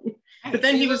 So, but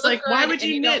then he was like, "Why would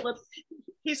you knit?"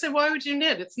 He said, "Why would you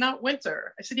knit? It's not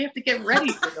winter." I said, "You have to get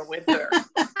ready for the winter."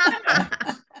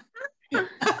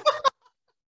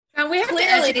 And we have to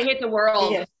educate the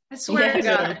world. Yeah. I swear to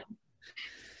God.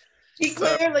 He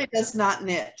clearly does not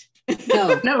knit.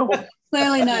 No, no,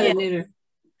 clearly not a knitter.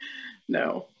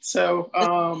 No. So,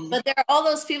 but there are all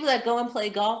those people that go and play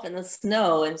golf in the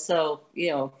snow, and so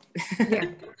go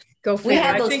for we it.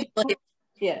 have those people.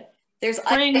 Yeah, there's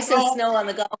ice and snow on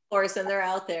the golf course, and they're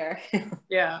out there.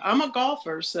 Yeah, I'm a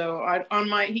golfer, so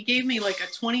he gave me like a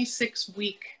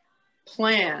 26-week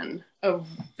plan of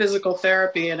physical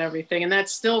therapy and everything, and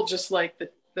that's still just like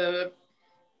the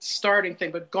starting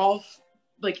thing. But golf,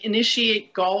 like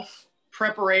initiate golf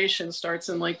preparation starts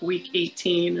in like week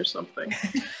 18 or something.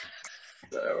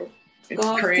 So it's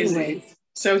Golf crazy.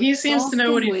 So he seems to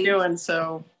know what he's doing.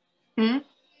 So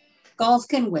golf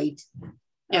can wait.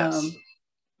 Yes.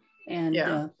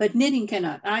 But knitting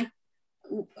cannot. I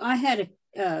had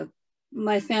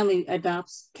my family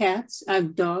adopts cats. I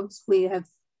have dogs. We have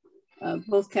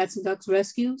both cats and dogs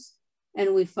rescues,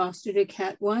 and we fostered a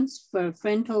cat once. For a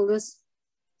friend told us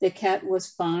the cat was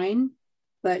fine,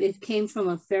 but it came from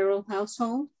a feral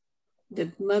household.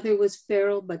 The mother was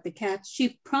feral, but the cats,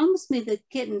 she promised me the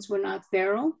kittens were not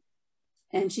feral.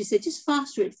 And she said, just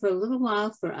foster it for a little while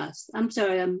for us. I'm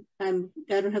sorry, I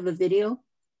don't have a video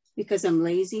because I'm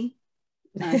lazy.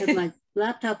 I have my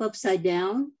laptop upside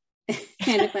down.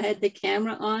 And if I had the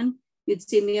camera on, you'd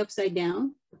see me upside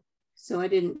down. So I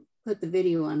didn't put the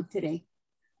video on today.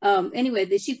 Anyway,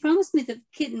 she promised me the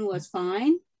kitten was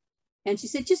fine. And she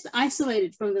said, just isolate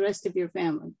it from the rest of your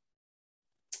family.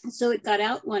 So it got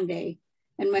out one day,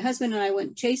 and my husband and I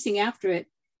went chasing after it,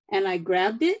 and I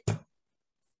grabbed it,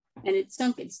 and it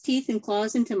sunk its teeth and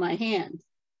claws into my hand.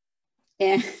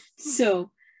 And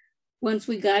so once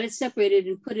we got it separated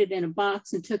and put it in a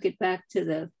box and took it back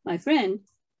to my friend,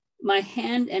 my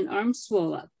hand and arm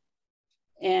swelled up.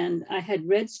 And I had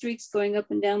red streaks going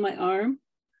up and down my arm.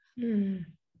 And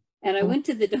I went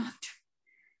to the doctor,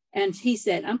 and he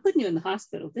said, I'm putting you in the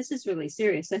hospital. This is really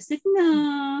serious. I said,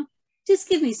 no, just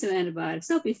give me some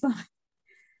antibiotics. I'll be fine.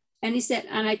 And he said,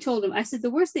 and I told him, I said, the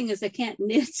worst thing is I can't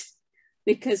knit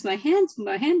because my hand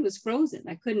was frozen.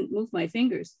 I couldn't move my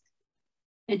fingers.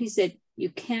 And he said, you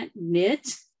can't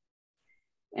knit?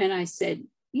 And I said,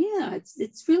 yeah,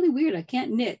 it's really weird. I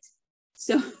can't knit.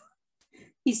 So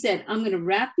he said, I'm going to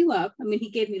wrap you up. I mean,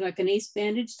 he gave me like an ace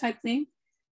bandage type thing.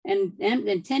 And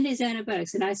then 10 days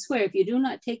antibiotics. And I swear, if you do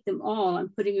not take them all, I'm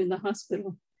putting you in the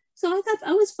hospital. So I thought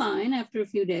I was fine after a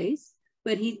few days.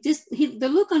 But the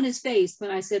look on his face when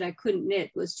I said I couldn't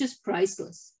knit was just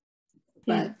priceless.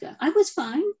 But I was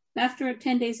fine after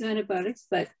 10 days of antibiotics.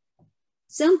 But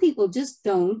some people just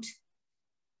don't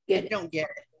get it. Don't get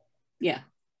it. Yeah.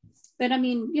 But I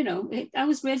mean, I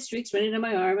was red streaks running on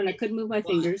my arm, and I couldn't move my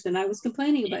fingers, and I was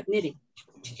complaining about knitting.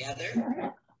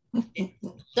 Together.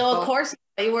 So of course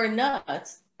you were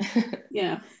nuts.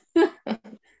 Yeah.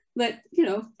 But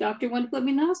doctor wanted to put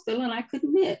me in the hospital, and I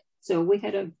couldn't knit. So we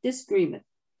had a disagreement.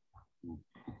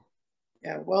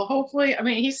 Yeah, well, hopefully, I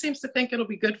mean, he seems to think it'll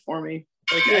be good for me.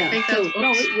 Like, yeah, I think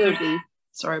that's it will be.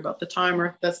 Sorry about the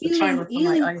timer. That's the timer for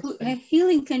my ice.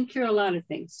 Healing can cure a lot of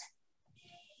things.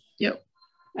 Yep.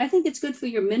 I think it's good for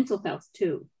your mental health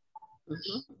too.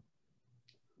 Mm-hmm.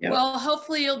 Yep. Well,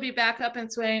 hopefully you'll be back up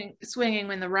and swinging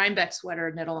when the Rhinebeck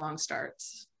sweater knit along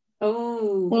starts.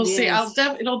 Oh, we'll see.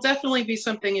 It'll definitely be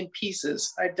something in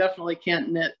pieces. I definitely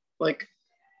can't knit like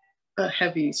a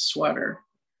heavy sweater.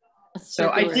 So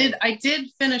I did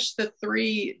finish the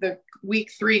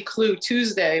week 3 clue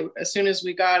Tuesday. As soon as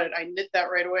we got it, I knit that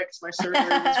right away because my surgery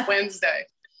was Wednesday.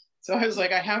 So I was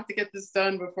like, I have to get this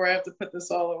done before I have to put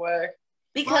this all away.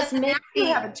 Because maybe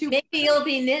you'll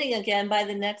be knitting again by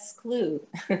the next clue.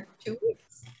 2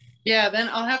 weeks. Yeah, then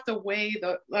I'll have to weigh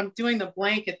I'm doing the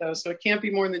blanket though, so it can't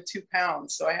be more than 2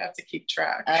 pounds. So I have to keep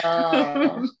track.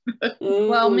 Oh.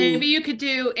 Well, maybe you could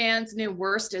do Anne's new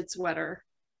worsted sweater.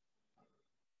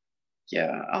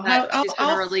 Yeah, she's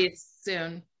gonna release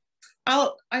soon.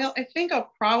 I think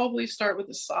I'll probably start with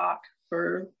a sock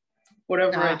for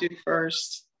whatever I do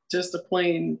first. Just a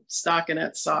plain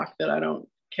stockinette sock that I don't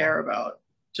care about,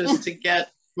 just to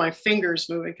get my fingers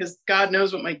moving, because God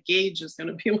knows what my gauge is going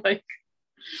to be like.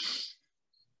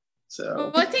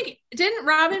 So well, I think, didn't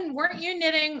Robin, weren't you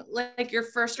knitting like your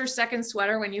first or second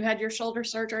sweater when you had your shoulder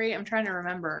surgery? I'm trying to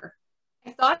remember.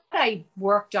 I thought I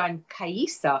worked on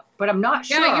Kaisa, but I'm not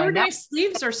sure. Yeah, you were doing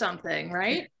sleeves or something,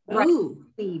 right? Right. Ooh,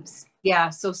 sleeves.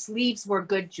 Yeah, so sleeves were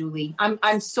good, Julie.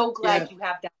 I'm so glad you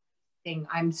have that thing.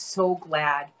 I'm so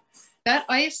glad. That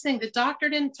ice thing, the doctor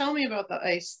didn't tell me about the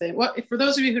ice thing. What, for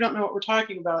those of you who don't know what we're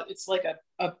talking about, it's like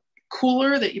a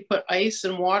cooler that you put ice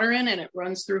and water in, and it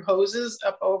runs through hoses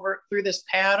up over through this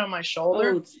pad on my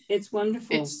shoulder. Oh, it's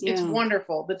wonderful. It's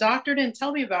wonderful. The doctor didn't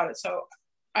tell me about it, so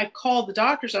I called the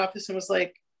doctor's office and was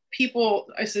like,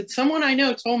 I said, someone I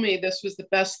know told me this was the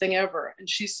best thing ever. And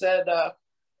she said,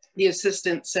 the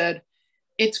assistant said,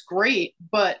 it's great,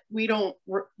 but we don't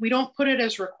put it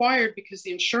as required because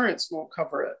the insurance won't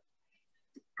cover it,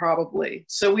 probably.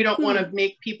 So we don't want to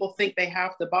make people think they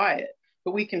have to buy it,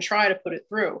 but we can try to put it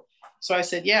through. So I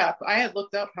said, yeah, I had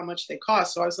looked up how much they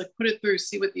cost. So I was like, put it through,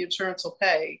 see what the insurance will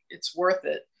pay. It's worth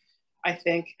it, I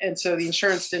think. And so the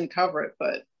insurance didn't cover it,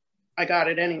 but I got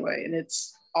it anyway. And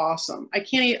it's awesome. I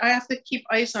have to keep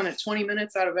ice on it 20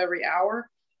 minutes out of every hour.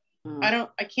 I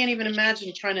can't even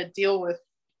imagine trying to deal with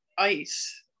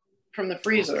ice from the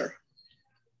freezer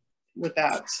with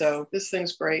that. So this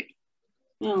thing's great.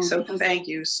 So thank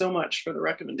you so much for the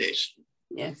recommendation.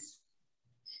 Yes.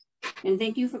 And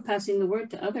thank you for passing the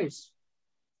word to others.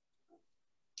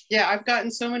 Yeah, I've gotten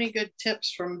so many good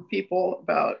tips from people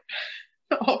about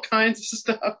all kinds of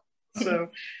stuff. So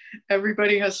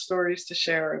everybody has stories to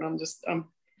share, and I'm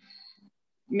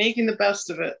making the best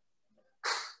of it.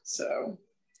 So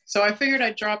I figured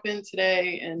I'd drop in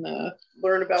today and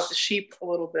learn about the sheep a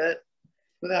little bit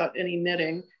without any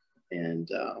knitting. And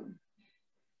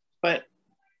but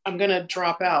I'm gonna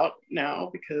drop out now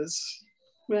because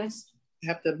rest. I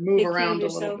have to move around a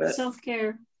little bit.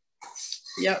 Self-care.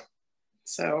 Yep.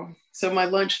 So my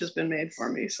lunch has been made for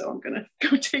me, so I'm gonna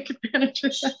go take advantage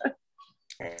of that.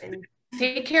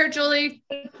 Take care, Julie.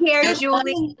 Take care,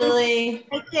 Julie.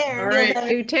 Take care. All right.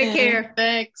 You take care.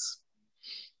 Thanks.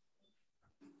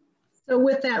 So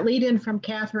with that lead in from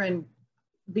Catherine,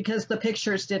 because the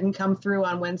pictures didn't come through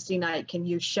on Wednesday night, can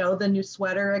you show the new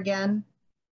sweater again?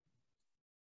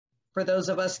 For those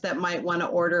of us that might want to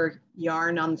order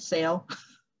yarn on sale.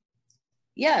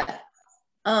 Yeah.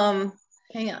 Hang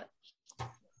on.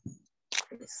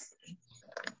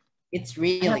 It's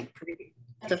really pretty.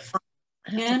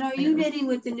 And are you knitting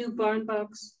with the new barn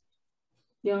box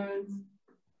yarn?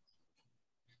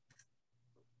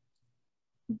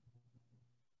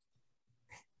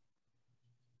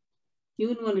 You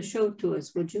wouldn't want to show it to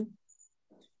us, would you?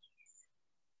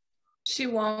 She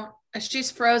won't.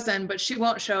 She's frozen, but she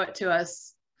won't show it to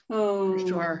us. Oh, for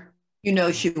sure. You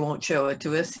know she won't show it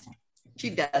to us. She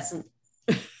doesn't.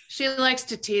 She likes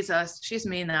to tease us. She's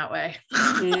mean that way.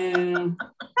 Yeah. Some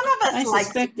of us like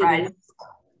surprises.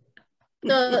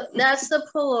 So that's the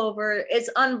pullover. It's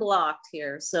unblocked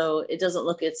here, so it doesn't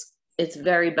look its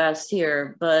very best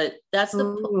here. But that's the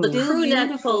crew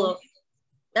neck pullover.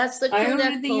 That's the crew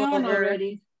neck pullover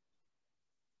already.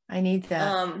 I need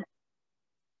that.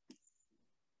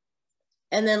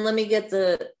 And then let me get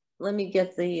the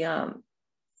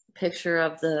picture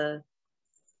of the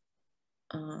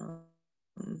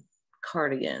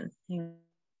cardigan.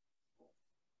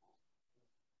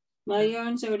 My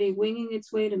yarn's already winging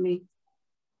its way to me.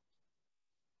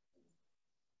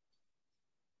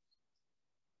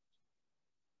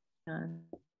 I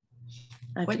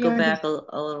have to go back a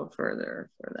little further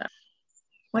for that.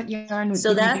 What yarn would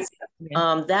so that's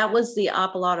that was the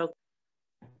Apollo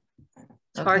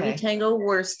Targhee Tango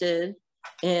worsted,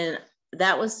 and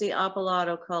that was the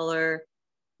Apollo color.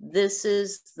 This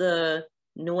is the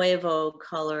Nuevo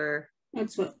color.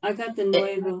 That's what I got, the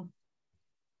Nuevo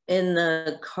in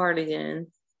the cardigan.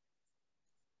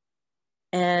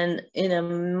 And in a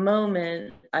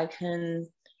moment I can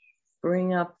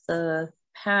bring up the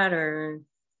pattern.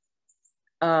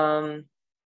 And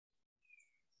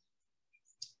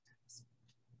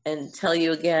tell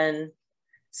you again.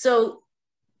 So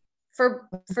for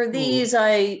these,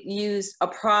 I use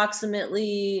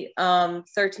approximately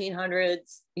 1,300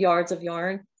 yards of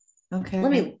yarn. Okay.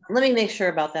 Let me make sure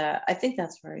about that. I think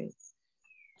that's right.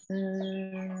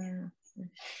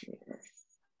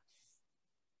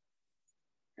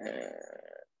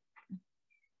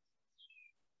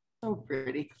 So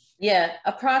pretty. Yeah,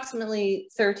 approximately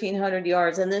 1,300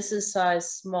 yards. And this is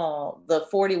size small, the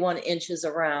 41 inches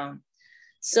around.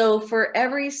 So for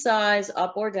every size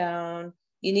up or down,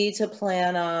 you need to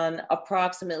plan on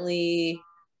approximately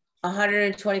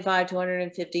 125 to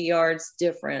 150 yards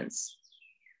difference.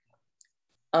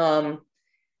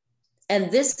 And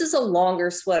this is a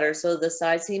longer sweater. So the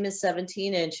side seam is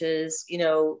 17 inches. You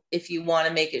know, if you want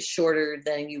to make it shorter,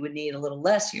 then you would need a little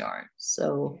less yarn.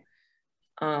 So,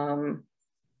 and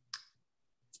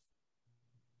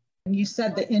you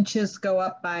said the inches go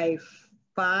up by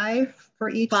 5 for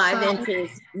each 5 size? inches,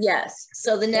 yes.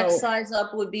 So the next size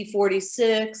up would be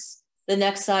 46. The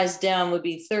next size down would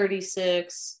be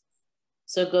 36.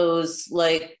 So it goes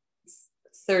like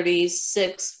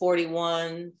 36,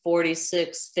 41,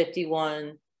 46,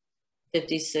 51,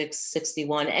 56,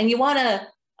 61. And you want to,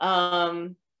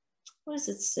 what does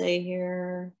it say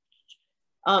here?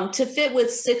 To fit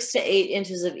with 6 to 8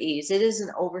 inches of ease. It is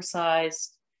an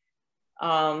oversized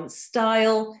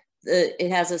style.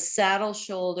 It has a saddle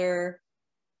shoulder,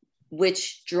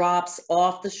 which drops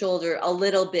off the shoulder a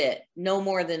little bit, no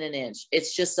more than an inch.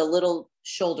 It's just a little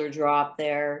shoulder drop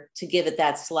there to give it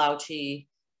that slouchy,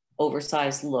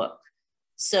 oversized look.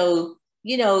 So,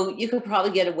 you know, you could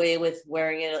probably get away with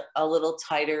wearing it a little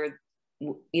tighter,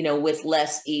 you know, with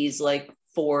less ease, like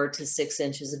 4 to 6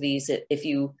 inches of ease, if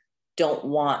you don't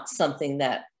want something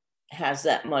that has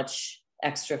that much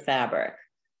extra fabric.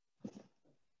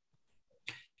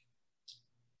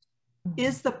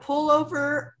 Is the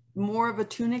pullover more of a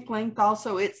tunic length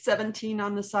also? It's 17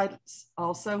 on the sides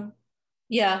also?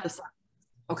 Yeah.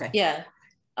 Okay. Yeah.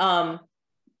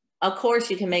 Of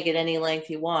course you can make it any length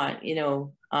you want, you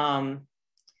know. I'm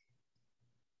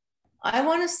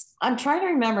trying to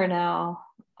remember now.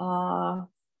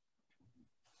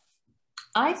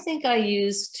 I think I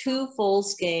used 2 full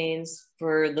skeins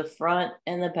for the front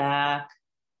and the back.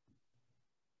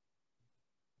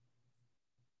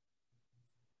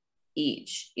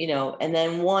 Each, you know, and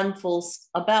then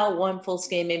about one full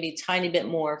skein, maybe a tiny bit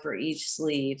more for each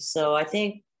sleeve. So I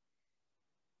think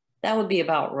that would be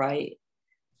about right.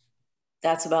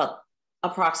 That's about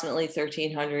approximately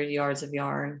 1,300 yards of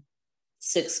yarn,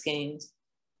 6 skeins.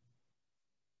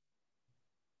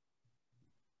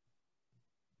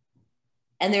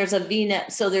 And there's a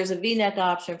V-neck, so there's a V-neck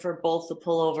option for both the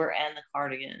pullover and the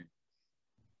cardigan.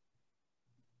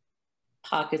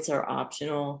 Pockets are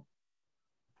optional.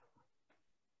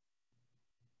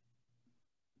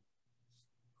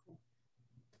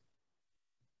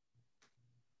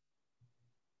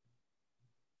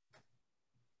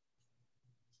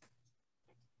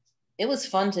 It was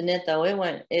fun to knit though.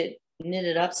 It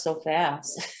knitted up so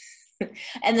fast.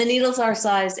 And the needles are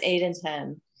size 8 and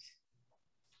 10.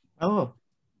 Oh.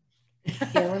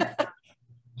 Yeah,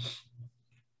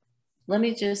 let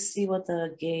me just see what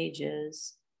the gauge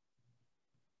is.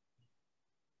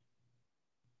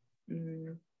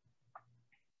 The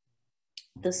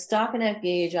stockinette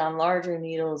gauge on larger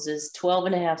needles is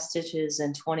 12.5 stitches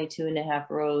and 22.5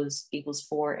 rows equals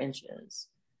 4 inches.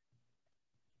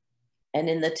 And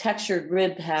in the textured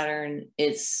rib pattern,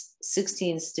 it's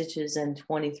 16 stitches and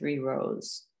 23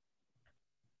 rows.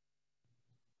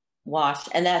 Washed,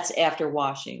 and that's after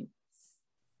washing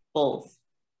both.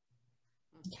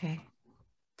 Okay.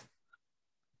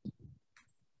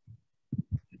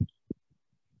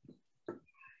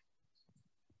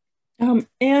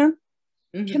 Anne,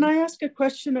 can I ask a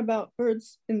question about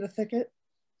birds in the thicket?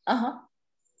 Uh-huh.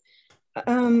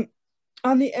 On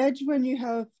the edge, when you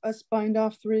have us bind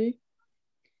off 3,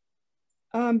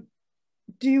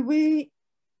 do we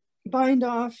bind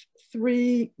off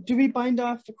 3? Do we bind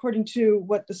off according to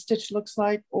what the stitch looks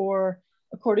like, or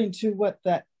according to what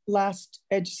that last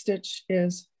edge stitch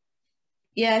is?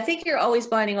 Yeah, I think you're always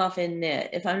binding off in knit,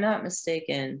 if I'm not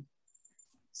mistaken.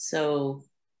 So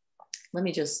let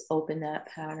me just open that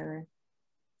pattern.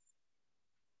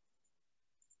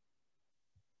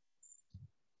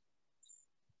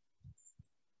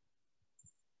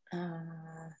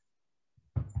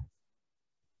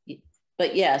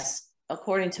 But yes,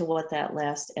 according to what that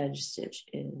last edge stitch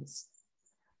is.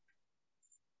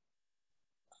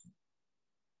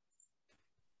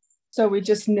 So we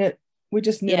just knit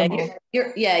Yeah, them all.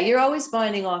 you're always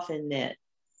binding off in knit.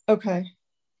 Okay.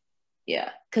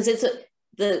 Yeah, because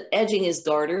the edging is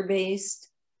garter based.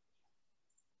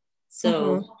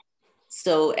 So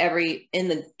so every in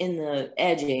the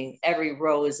edging, every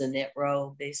row is a knit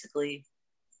row basically.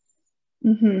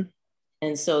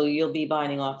 And so you'll be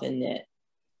binding off in knit.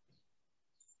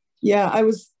 Yeah, I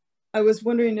was I was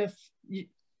wondering if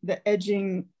the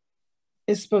edging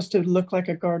is supposed to look like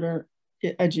a garter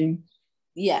edging.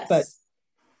 Yes. But,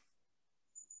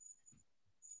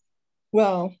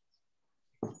 well,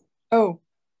 oh,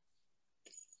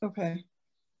 okay.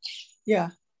 Yeah.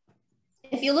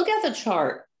 If you look at the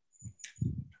chart,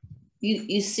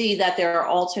 you see that there are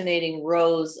alternating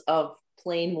rows of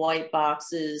plain white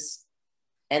boxes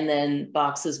and then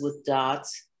boxes with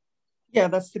dots. Yeah,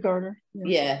 that's the garter.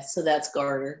 Yeah, so that's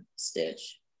garter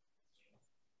stitch.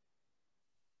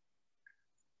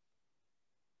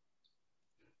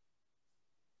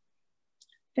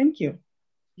 Thank you.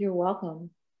 You're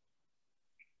welcome.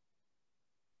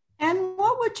 And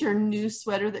what would your new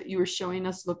sweater that you were showing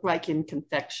us look like in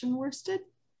confection worsted?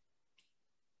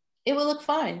 It would look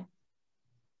fine.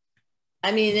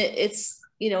 I mean, it's,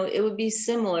 you know, it would be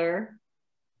similar.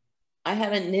 I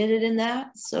haven't knitted in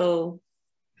that, so.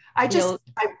 I've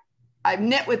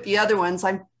knit with the other ones.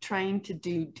 I'm trying to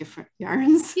do different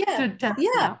yarns. Yeah,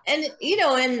 yeah, and you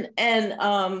know,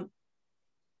 and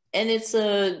it's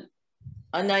a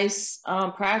nice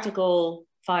practical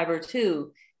fiber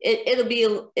too. It'll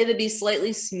be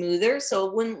slightly smoother, so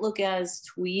it wouldn't look as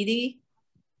tweedy.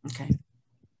 Okay.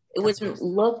 It wouldn't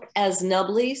look as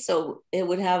nubbly, so it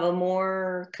would have a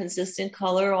more consistent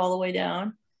color all the way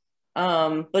down.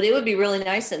 But it would be really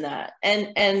nice in that.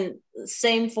 And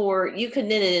same for, you could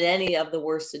knit it in any of the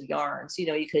worsted yarns. You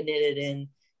know, you could knit it in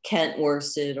Kent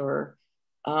worsted or,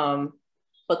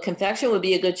 but confection would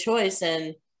be a good choice.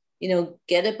 And, you know,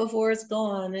 get it before it's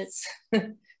gone. It's,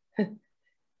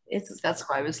 that's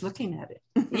why I was looking at it.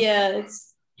 Yeah,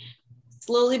 it's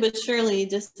slowly but surely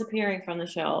disappearing from the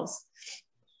shelves.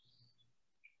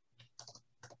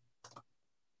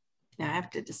 Now I have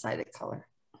to decide a color.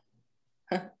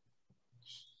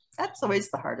 That's always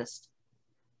the hardest.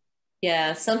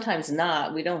 Yeah, sometimes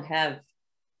not. We don't have,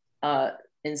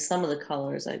 in some of the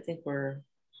colors, I think we're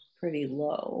pretty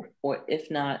low, or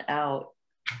if not out.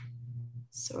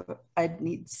 So I'd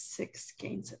need 6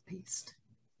 skeins at least.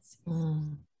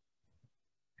 Mm.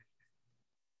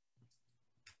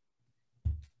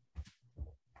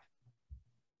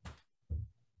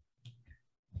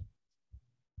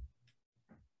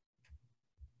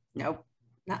 Nope,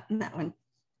 not in that one.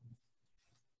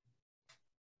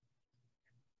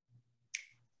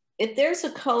 If there's a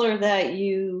color that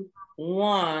you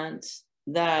want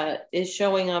that is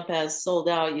showing up as sold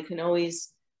out, you can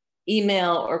always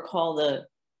email or call the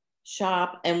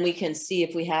shop and we can see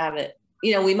if we have it.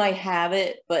 You know, we might have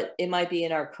it, but it might be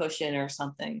in our cushion or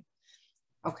something.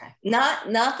 Okay. Not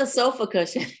the sofa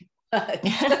cushion.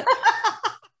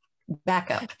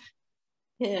 Backup.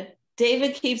 Yeah.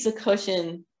 David keeps a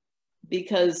cushion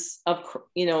because of,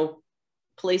 you know,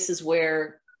 places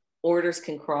where orders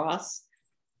can cross.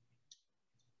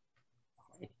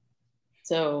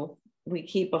 So we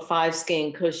keep a 5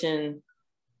 skein cushion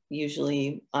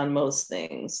usually on most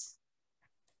things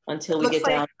until we get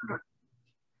down.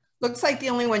 Looks like the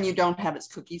only one you don't have is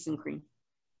cookies and cream.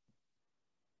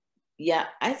 Yeah,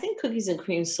 I think cookies and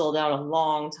cream sold out a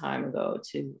long time ago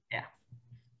too. Yeah,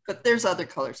 but there's other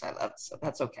colors I love, so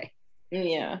that's okay.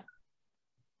 Yeah.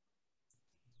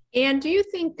 And do you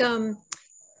think the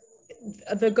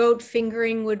goat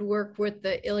fingering would work with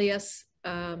the Ilias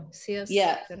CS?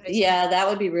 Yeah, yeah, that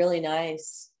would be really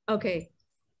nice. Okay.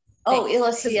 Oh,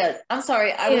 Ilias CS. I'm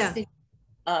sorry, I was thinking,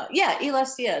 yeah,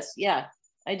 Ilias CS. Yeah,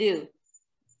 I do.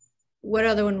 What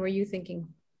other one were you thinking?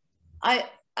 I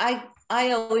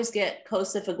always get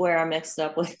Costa Figuera mixed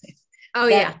up with it. Oh,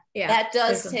 yeah. That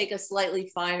does take a slightly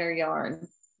finer yarn.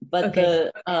 But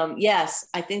the yes,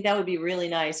 I think that would be really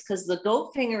nice because the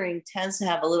goat fingering tends to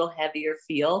have a little heavier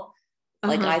feel.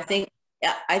 Like I think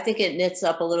it knits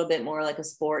up a little bit more like a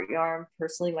sport yarn,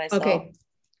 personally myself. Okay.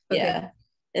 Yeah,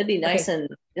 it'd be nice and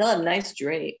it'll have a nice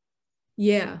drape.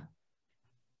 Yeah.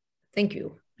 Thank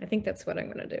you. I think that's what I'm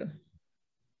gonna do.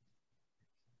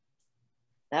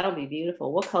 That'll be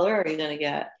beautiful. What color are you gonna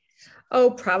get?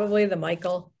 Oh, probably the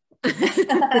Michael.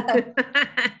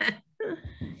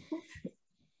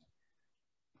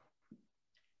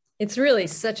 It's really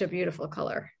such a beautiful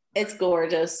color. It's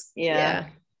gorgeous. Yeah.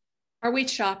 Are we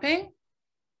shopping?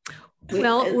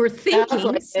 Well, we're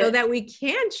thinking so that we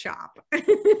can shop. There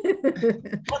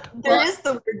is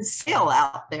the word sale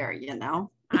out there, you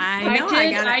know. I know.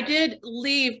 I did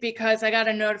leave because I got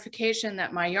a notification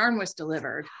that my yarn was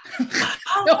delivered. So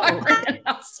I ran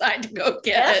outside to go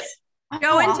get it.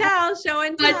 Show and tell, show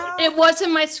and tell. But it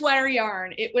wasn't my sweater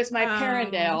yarn. It was my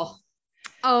Perindale.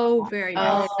 Oh, very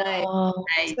nice.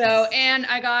 Nice. So, and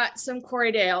I got some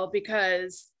Corriedale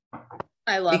because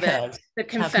I love it. The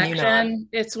confection,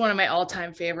 it's one of my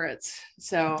all-time favorites.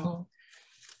 So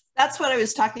That's what I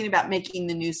was talking about, making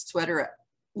the new sweater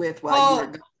with while you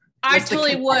were gone. I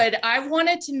totally would. I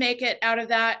wanted to make it out of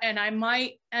that, and I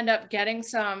might end up getting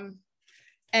some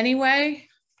anyway.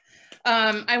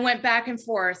 I went back and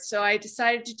forth. So I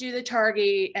decided to do the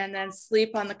Targhee and then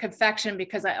sleep on the confection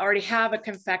because I already have a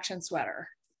confection sweater.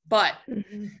 But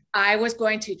I was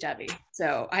going to, Debbie.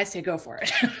 So I say go for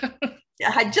it.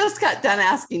 Yeah, I just got done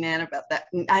asking Ann about that.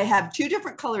 I have 2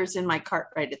 different colors in my cart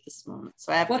right at this moment.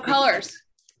 So I have what colors?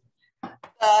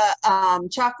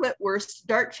 Chocolate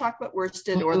dark chocolate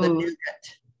worsted or the nougat.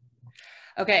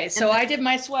 Okay, so I did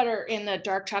my sweater in the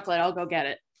dark chocolate. I'll go get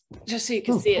it just so you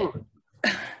can see it.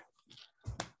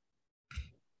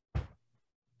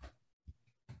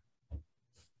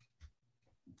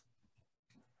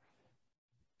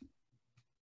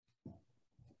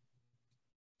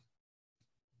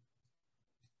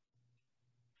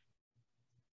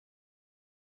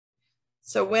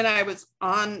 So when I was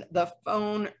on the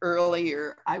phone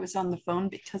earlier, I was on the phone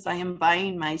because I am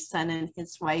buying my son and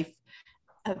his wife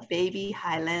a baby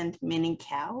Highland mini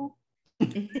cow.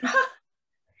 And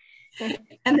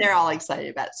they're all excited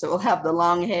about it. So we'll have the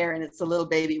long hair and it's a little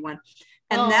baby one.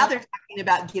 And now they're talking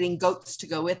about getting goats to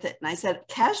go with it. And I said,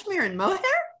 cashmere and mohair?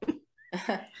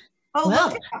 Oh, well,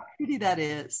 look at how pretty that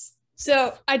is.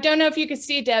 So I don't know if you can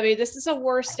see, Debbie, this is a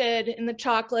worsted in the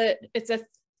chocolate. It's a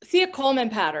Thea Coleman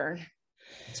pattern.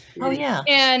 Oh yeah.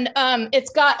 And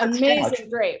it's got amazing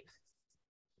drape.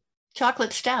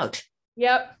 Chocolate stout.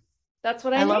 Yep. That's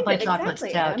what I love my chocolate exactly,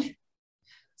 stout. Ann.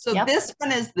 So this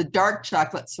one is the dark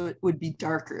chocolate, so it would be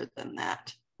darker than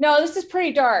that. No, this is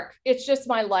pretty dark. It's just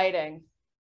my lighting.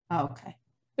 Oh, okay.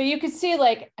 But you can see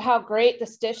like how great the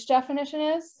stitch definition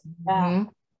is. Mm-hmm.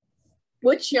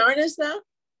 Which yarn is that?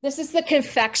 This is the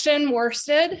confection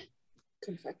worsted.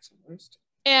 Confection worsted.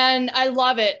 And I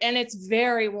love it. And it's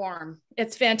very warm.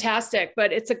 It's fantastic,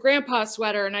 but it's a grandpa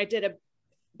sweater and I did a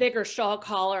bigger shawl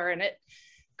collar and it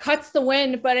cuts the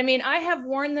wind. But I mean, I have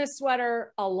worn this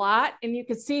sweater a lot and you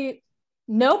can see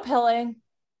no pilling,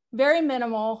 very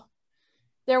minimal.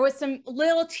 There was some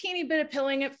little teeny bit of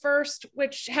pilling at first,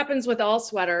 which happens with all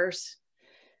sweaters,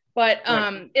 but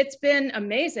it's been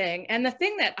amazing. And the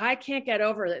thing that I can't get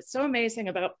over that's so amazing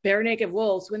about Bare Naked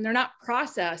Wools, when they're not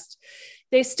processed,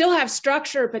 they still have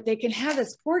structure, but they can have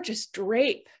this gorgeous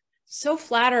drape. So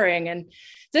flattering. And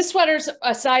this sweater's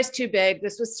a size too big.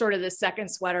 This was sort of the second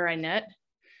sweater I knit.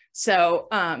 So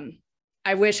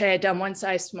I wish I had done one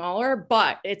size smaller,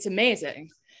 but it's amazing.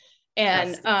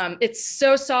 And it's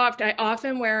so soft. I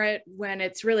often wear it when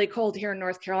it's really cold here in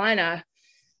North Carolina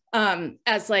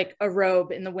as like a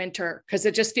robe in the winter, because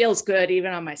it just feels good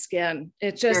even on my skin.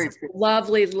 It's just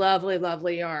lovely, lovely,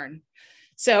 lovely yarn.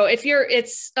 So if you're,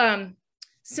 it's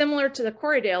similar to the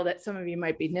Corriedale that some of you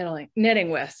might be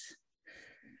knitting with.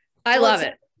 I love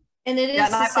it. And it is. Yeah,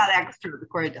 and I bought extra the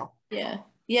Corriedale. Yeah.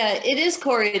 Yeah, it is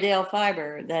Corriedale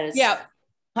fiber. That is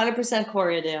 100%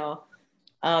 Corriedale.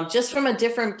 Just from a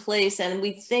different place. And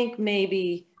we think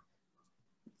maybe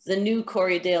the new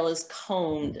Corriedale is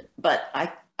combed, but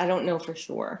I don't know for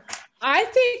sure. I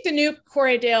think the new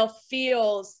Corriedale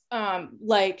feels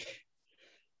like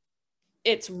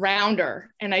it's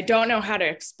rounder, and I don't know how to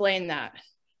explain that.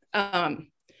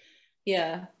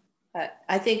 Yeah,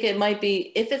 I think it might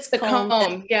be, if it's the combed,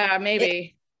 comb. Yeah,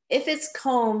 maybe. If it's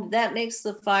combed, that makes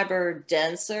the fiber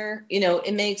denser. You know,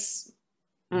 it makes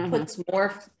puts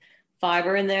more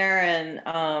fiber in there,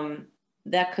 and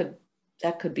that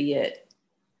could be it.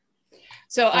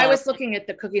 So I was looking at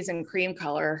the cookies and cream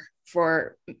color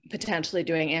for potentially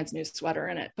doing Ann's new sweater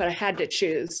in it, but I had to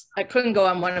choose. I couldn't go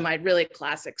on one of my really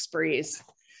classic sprees.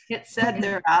 It said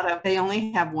they're out of, they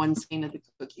only have one skein of the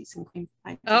cookies and cream.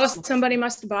 Oh, somebody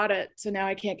must have bought it, so now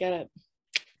I can't get it.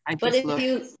 If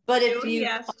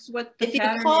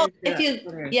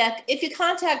you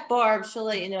contact Barb, she'll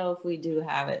let you know if we do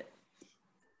have it.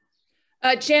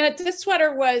 Janet, this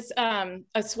sweater was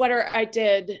a sweater I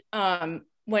did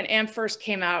when Ann first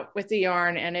came out with the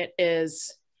yarn, and it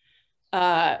is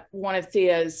one of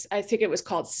Thea's, I think it was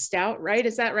called Stout, right?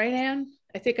 Is that right, Ann?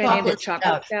 I think I named it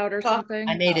Chocolate Stout or something.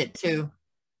 I made it too.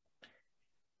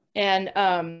 And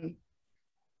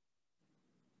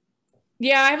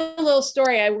yeah, I have a little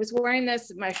story. I was wearing this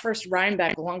at my first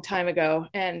Rhinebeck a long time ago,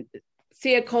 and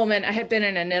Thea Coleman, I had been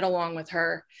in a knit along with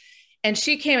her, and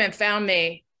she came and found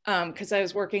me because I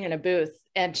was working in a booth,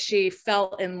 and she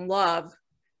fell in love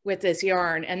with this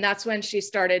yarn. And that's when she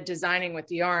started designing with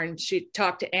the yarn. She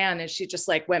talked to Ann and she just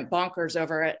like went bonkers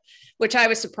over it, which I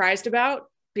was surprised about,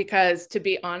 because to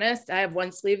be honest, I have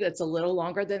one sleeve that's a little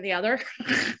longer than the other.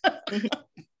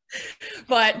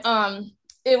 But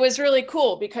it was really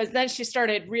cool because then she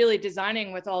started really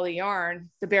designing with all the yarn,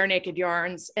 the Bare Naked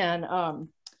yarns. And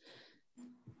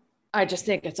I just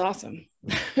think it's awesome.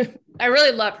 I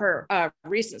really love her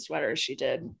recent sweaters she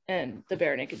did and the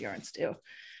Bare Naked yarns too.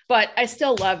 But I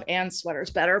still love Anne's sweaters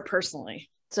better personally.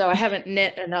 So I haven't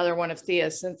knit another one of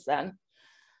Thea's since then.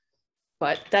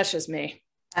 But that's just me.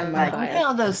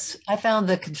 I found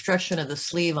the construction of the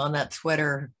sleeve on that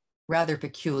sweater rather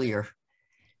peculiar.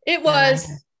 It was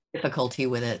difficulty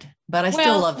with it, but I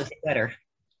still love the sweater.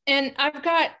 And I've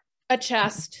got a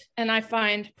chest, and I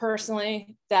find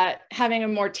personally that having a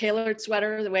more tailored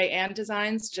sweater, the way Anne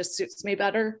designs, just suits me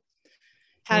better.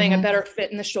 Having a better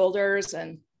fit in the shoulders,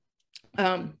 and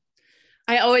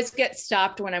I always get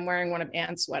stopped when I'm wearing one of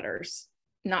Anne's sweaters,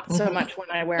 not so much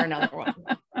when I wear another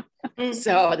one.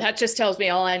 So that just tells me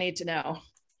all I need to know.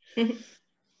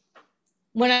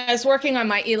 When I was working on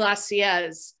my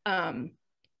Elastiez,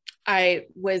 I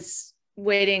was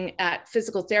waiting at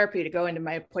physical therapy to go into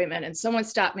my appointment, and someone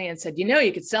stopped me and said, you know,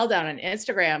 you could sell that on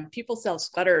Instagram. People sell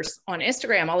sweaters on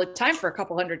Instagram all the time for a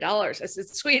couple $100s. I said,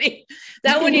 sweetie,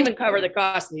 that wouldn't even cover the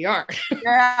cost of the yarn.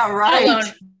 Yeah,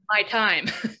 right. My time.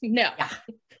 No,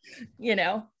 you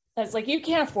know, I was like, you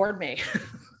can't afford me.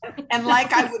 And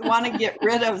like I would want to get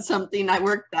rid of something I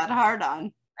worked that hard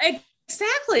on.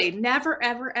 Exactly. Never,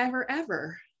 ever, ever,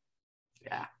 ever.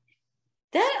 Yeah.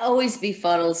 That always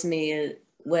befuddles me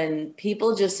when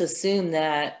people just assume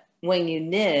that when you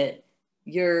knit,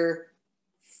 your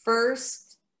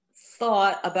first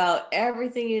thought about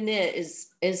everything you knit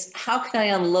is how can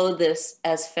I unload this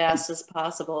as fast as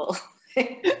possible?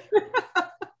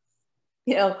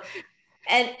 You know,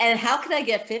 and how can I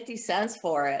get 50 cents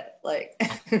for it? Like,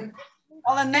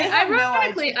 well, and they have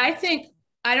ironically, I think,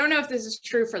 I don't know if this is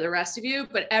true for the rest of you,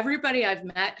 but everybody I've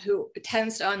met who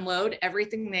tends to unload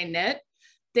everything they knit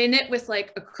with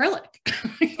like acrylic.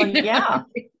 Yeah.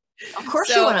 Of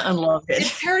course you want to unload it.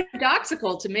 It's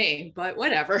paradoxical to me, but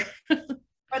whatever.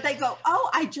 Or they go, oh,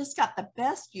 I just got the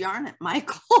best yarn at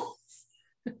Michael's.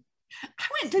 I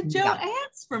went to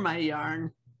Joann's for my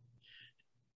yarn.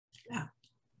 Yeah.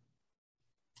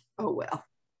 Oh, well.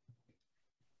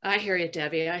 I hear you,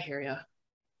 Debbie. I hear you.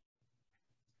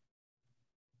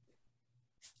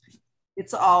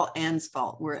 It's all Anne's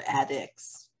fault. We're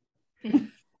addicts.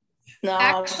 No,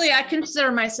 actually, I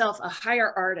consider myself a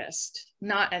higher artist,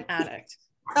 not an addict.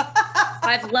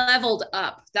 I've leveled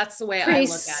up. That's the way I look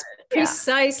at it.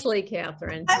 Precisely,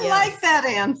 Catherine. I like that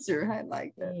answer. I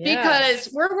like that. Because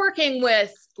we're working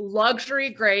with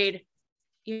luxury grade,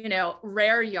 you know,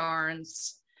 rare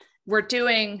yarns. We're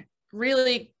doing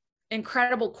really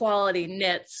incredible quality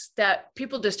knits that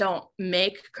people just don't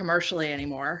make commercially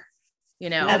anymore. You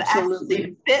know, that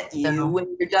absolutely fit you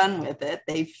when you're done with it.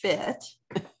 They fit.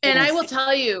 And I will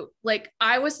tell you, like,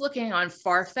 I was looking on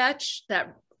Farfetch,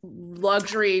 that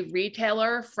luxury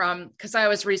retailer because I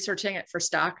was researching it for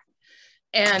stock.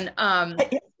 And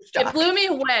it blew me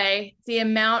away the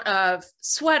amount of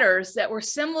sweaters that were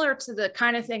similar to the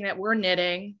kind of thing that we're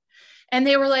knitting. And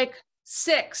they were like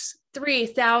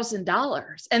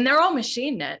 $3,000. And they're all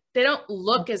machine knit. They don't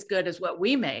look as good as what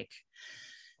we make.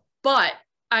 But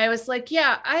I was like,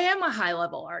 yeah, I am a high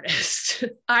level artist.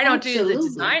 I don't do the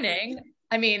designing.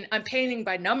 I mean, I'm painting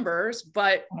by numbers,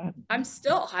 but I'm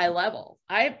still high level.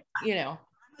 I'm a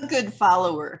good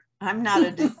follower. I'm not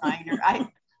a designer. I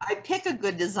pick a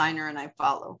good designer and I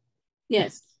follow.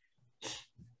 Yes.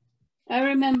 I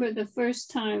remember the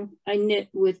first time I knit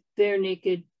with Bare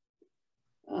Naked.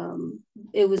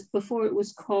 It was before it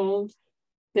was called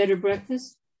Better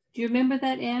Breakfast. Do you remember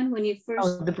that, Anne, when you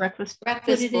first the breakfast put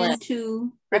it blend.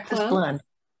 into breakfast blend?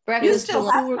 Breakfast it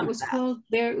was before it was called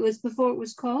It was before it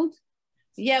was called.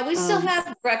 Yeah, we still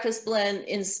have breakfast blend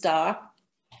in stock.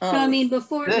 No, I mean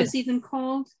before it was even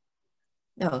called.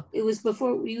 No, it was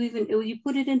before you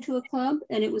put it into a club,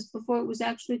 and it was before it was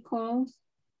actually called.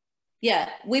 Yeah,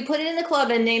 we put it in the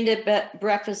club and named it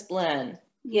Breakfast Blend.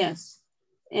 Yes,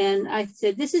 and I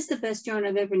said this is the best yarn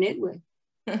I've ever knit with.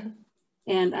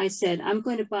 And I said, I'm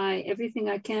going to buy everything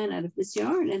I can out of this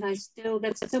yarn. And that's still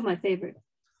my favorite.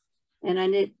 And I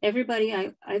knit everybody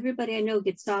I know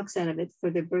gets socks out of it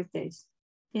for their birthdays.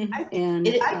 And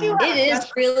it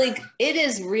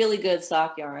is really good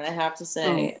sock yarn, I have to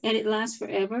say. And it lasts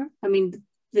forever. I mean,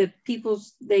 the people,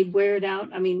 they wear it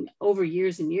out, I mean, over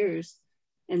years and years.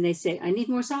 And they say, I need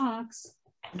more socks.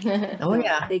 Oh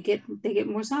yeah. They get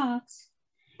more socks.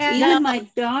 And even my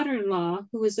daughter-in-law,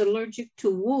 who is allergic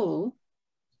to wool,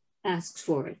 asks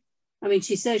for it. I mean,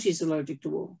 she says she's allergic to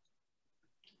wool.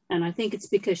 And I think it's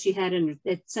because she had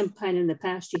at some point in the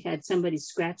past, she had somebody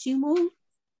scratching wool.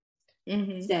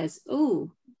 Says,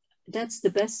 oh, that's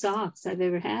the best socks I've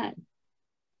ever had.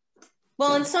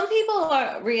 Well, and some people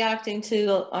are reacting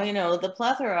to, you know, the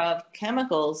plethora of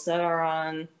chemicals that are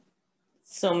on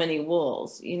so many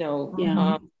wools, you know.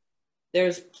 Yeah.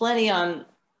 There's plenty on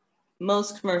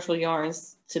most commercial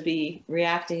yarns to be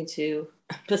reacting to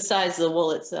besides the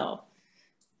wool itself.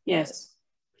 Yes.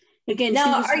 Again,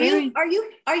 now, are you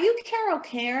Carol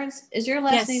Cairns? Is your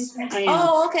last name? I am.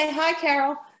 Oh, okay. Hi,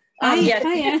 Carol. Yes,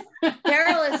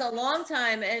 Carol is a long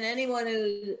time, and anyone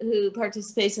who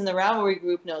participates in the Ravelry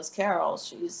group knows Carol.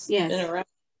 She's been around.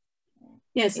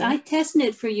 Yes, I test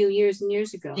knit for you years and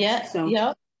years ago. Yeah. So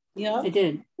yep. I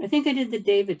did. I think I did the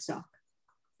David sock.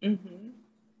 Mm-hmm.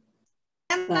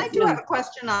 And but I do have a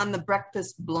question on the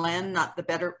breakfast blend, not the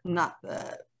better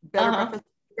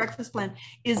breakfast blend.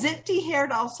 Is it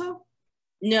de-haired also?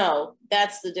 No,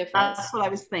 that's the difference. That's what I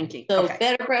was thinking. So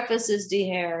Better Breakfast is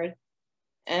de-haired,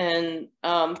 and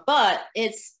but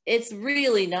it's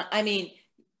really not. I mean,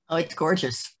 oh, it's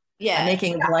gorgeous. Yeah, I'm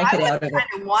making a blanket out of it. I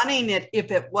was wanting it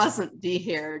if it wasn't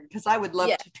de-haired, because I would love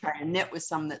to try and knit with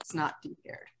some that's not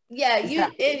de-haired. Yeah,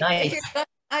 nice.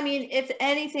 I mean, if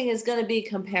anything is going to be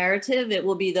comparative, it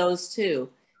will be those two,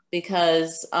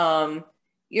 because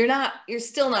you're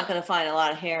still not going to find a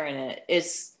lot of hair in it.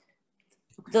 It's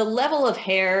the level of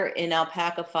hair in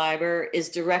alpaca fiber is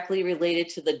directly related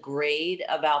to the grade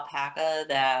of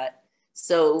alpaca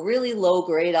so really low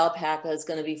grade alpaca is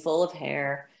going to be full of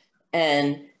hair,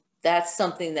 and that's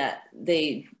something that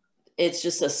it's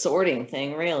just a sorting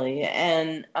thing really.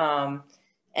 And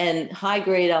high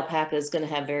grade alpaca is going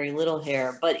to have very little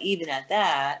hair, but even at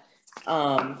that,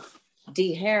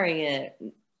 de-hairing it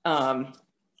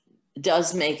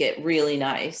does make it really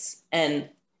nice and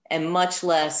much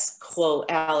less, quote,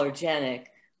 allergenic,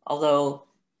 although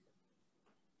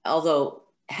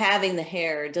having the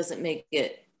hair doesn't make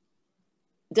it,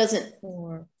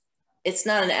 it's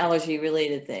not an allergy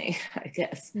related thing, I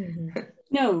guess. Mm-hmm.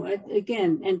 No,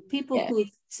 again, and people who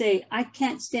say, I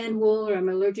can't stand wool or I'm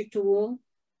allergic to wool,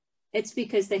 it's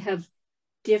because they have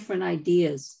different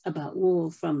ideas about wool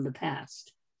from the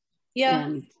past. Yeah.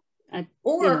 And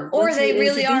or they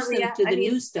really are reacting to the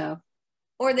new stuff.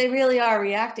 Or they really are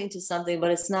reacting to something,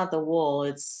 but it's not the wool.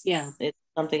 It's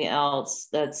something else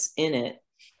that's in it.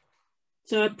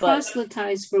 So I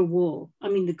proselytize for wool. I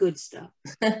mean, the good stuff.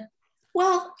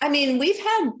 Well, I mean, we've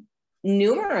had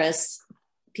numerous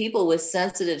people with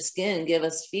sensitive skin give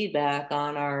us feedback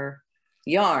on our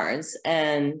yarns,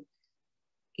 and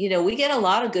you know, we get a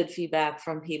lot of good feedback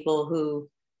from people who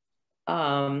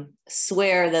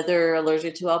swear that they're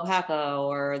allergic to alpaca,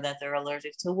 or that they're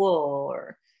allergic to wool,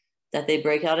 or that they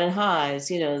break out in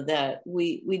hives. You know, that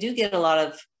we do get a lot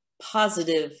of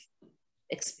positive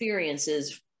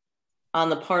experiences on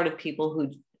the part of people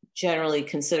who generally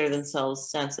consider themselves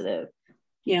sensitive.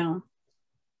 Yeah.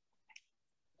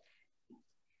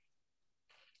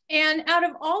 And out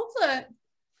of all the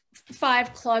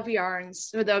 5 club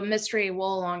yarns, or the mystery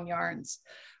wool long yarns,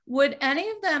 would any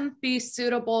of them be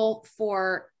suitable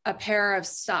for a pair of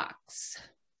socks?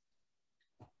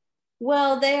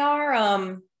 Well, they are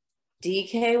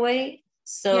DK weight,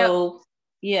 so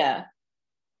yeah.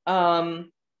 I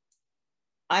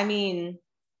mean,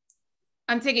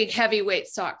 I'm thinking heavyweight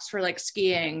socks for like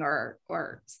skiing or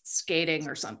skating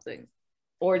or something,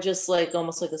 or just like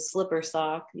almost like a slipper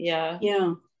sock. Yeah.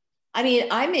 Yeah. I mean,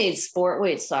 I made sport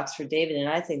weight socks for David, and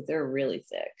I think they're really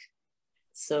thick.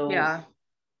 So yeah,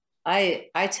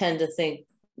 I tend to think,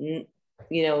 you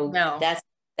know,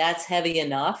 that's heavy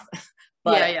enough.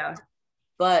 But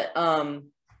but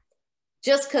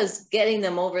just because getting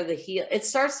them over the heel, it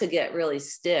starts to get really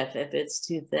stiff if it's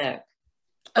too thick.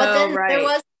 But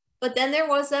then there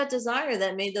was that designer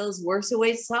that made those worst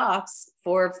weight socks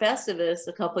for Festivus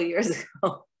a couple years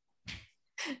ago,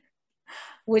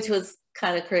 which was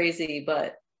kind of crazy.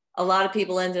 But a lot of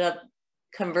people ended up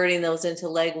converting those into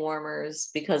leg warmers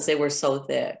because they were so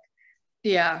thick.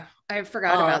 Yeah, I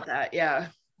forgot about that. Yeah.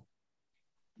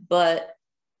 But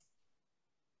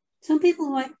some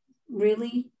people like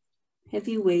really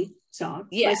heavyweight socks.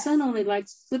 Yeah. My son only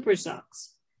likes slipper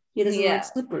socks. He doesn't like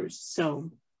slippers.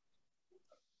 So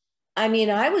I mean,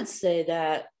 I would say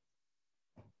that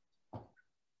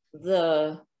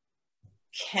the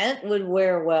Kent would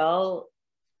wear well,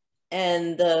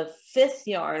 and the 5th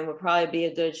yarn would probably be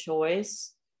a good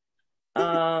choice.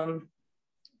 But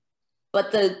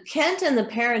the Kent and the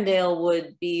Perendale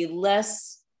would be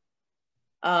less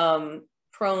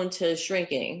prone to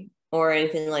shrinking or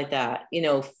anything like that, you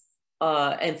know,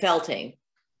 and felting.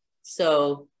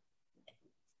 So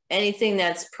anything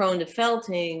that's prone to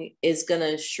felting is going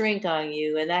to shrink on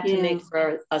you, and that can make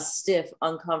for a stiff,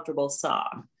 uncomfortable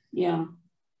sock. Yeah.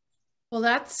 Well,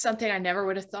 that's something I never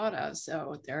would have thought of.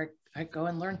 So there, I go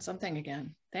and learn something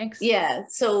again. Thanks. Yeah.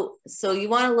 So you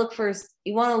want to look for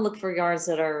yarns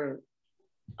that are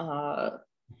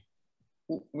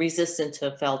resistant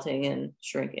to felting and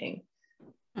shrinking.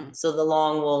 So the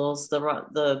long wools,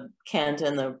 the Kent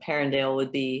and the Perrindale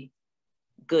would be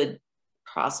good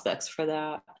prospects for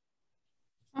that.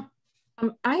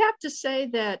 I have to say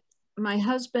that my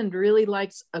husband really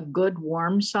likes a good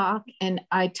warm sock, and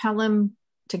I tell him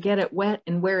to get it wet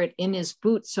and wear it in his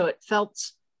boot so it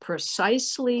felts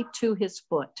precisely to his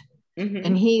foot.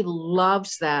 And he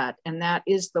loves that. And that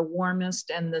is the warmest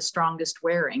and the strongest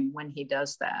wearing when he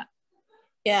does that.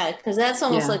 Yeah, because that's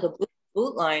almost like a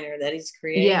boot liner that he's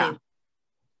creating.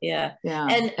 Yeah.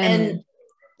 And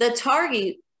the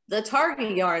Targhee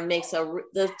yarn makes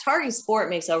the Targhee Sport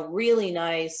makes a really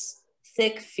nice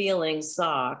thick feeling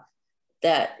sock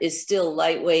that is still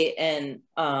lightweight and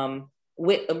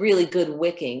really good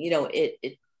wicking. You know,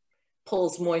 it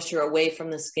pulls moisture away from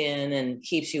the skin and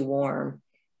keeps you warm.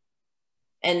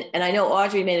 And I know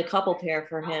Audrey made a couple pair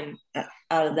for him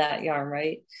out of that yarn,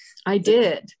 right? I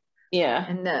did. Yeah.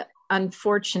 And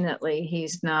unfortunately,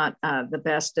 he's not the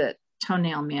best at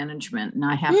toenail management, and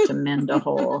I have to mend a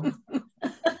hole.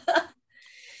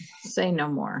 Say no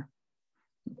more.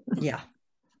 Yeah.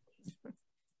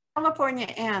 California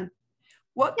Ann,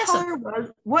 what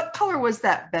color was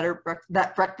that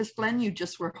breakfast blend you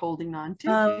just were holding on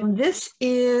to? This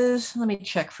is, let me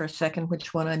check for a second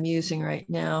which one I'm using right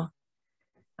now.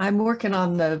 I'm working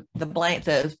on the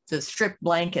strip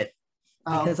blanket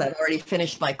because I've already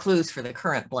finished my clues for the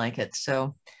current blanket.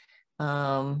 So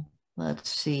let's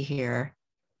see here.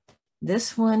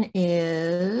 This one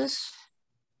is,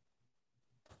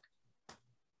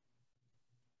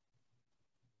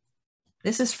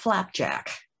 this is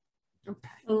Flapjack. Okay.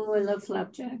 Oh, I love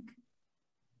Flapjack.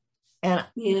 And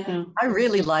yeah, I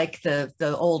really like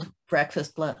the old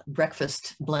breakfast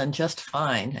blend just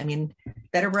fine. I mean,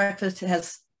 Better Breakfast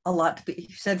has a lot to be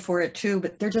said for it too,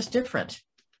 but they're just different.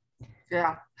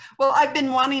 Yeah. Well, I've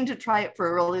been wanting to try it for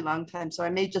a really long time, so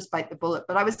I may just bite the bullet.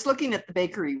 But I was looking at the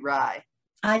Bakery Rye.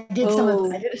 I did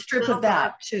I did a strip of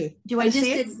that too. Do you want to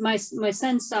see it? My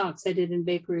son's socks I did in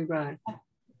Bakery Rye.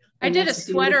 I did a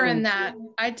sweater in that.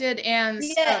 I did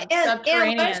Anne's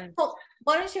Subterranean.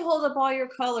 Why don't you hold up all your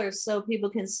colors so people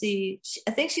can see?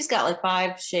 I think she's got like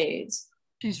 5 shades.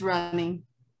 She's running.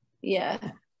 Yeah.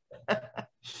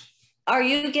 Are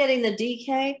you getting the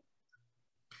DK?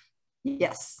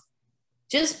 Yes.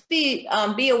 Just be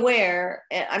aware.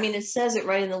 I mean, it says it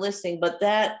right in the listing, but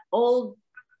that old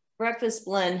breakfast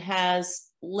blend has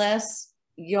less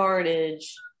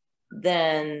yardage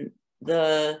than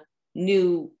the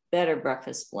new Better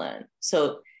Breakfast blend.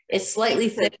 So it's slightly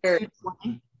thicker.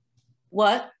 220?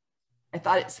 What? I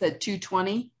thought it said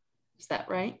 220. Is that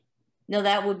right? No,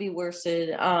 that would be worsted.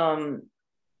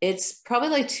 It's probably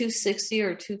like 260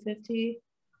 or 250.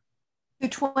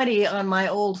 220 on my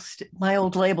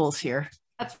old labels here.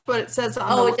 That's what it says on.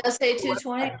 Oh, it does say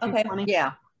 220. Okay.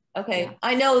 Yeah. Okay. Yeah.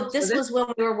 I know this was when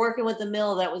we were working with the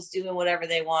mill that was doing whatever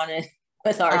they wanted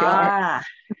with our yarn.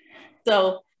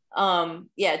 So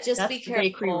yeah, just be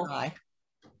careful.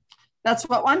 That's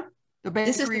what one? The Bakery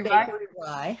This is the Bakery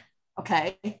Rye.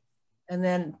 Okay. And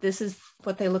then this is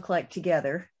what they look like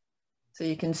together. So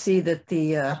you can see that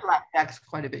the Flapjack's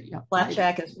quite a bit young.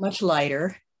 Flapjack is much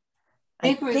lighter.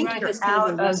 Bakery I think you're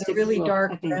out of the really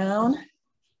dark brown.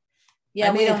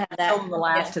 Yeah, we don't have that. The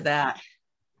last of that.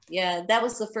 Yeah, that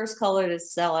was the first color to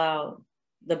sell out.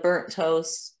 The burnt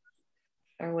toast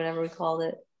or whatever we called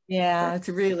it. Yeah, it's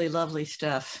really lovely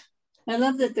stuff. I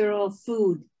love that they're all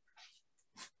food.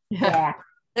 Yeah.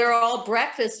 They're all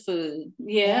breakfast food.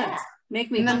 Yeah.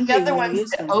 Make me and then the other one's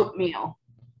the oatmeal,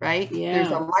 right? Yeah.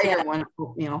 There's a lighter one,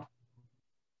 oatmeal.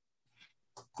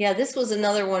 Yeah, this was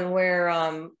another one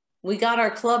where we got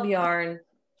our club yarn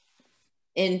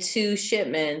in 2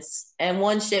 shipments, and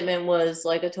one shipment was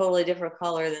like a totally different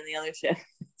color than the other shipment.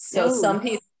 So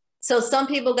some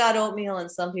people got oatmeal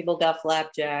and some people got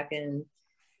flapjack and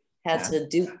had to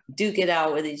duke it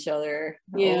out with each other.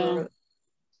 Yeah.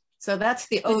 So that's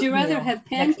the oatmeal. Would you rather have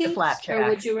pancakes flapjack, or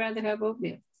would you rather have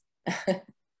oatmeal?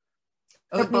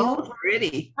 They're both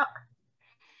pretty.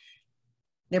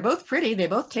 They're both pretty. They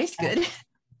both taste good.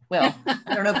 Well,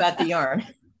 I don't know about the yarn.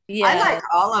 Yeah, I like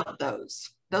all of those.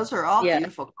 Those are all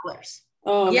beautiful colors.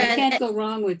 Oh, yeah, I can't go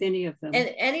wrong with any of them.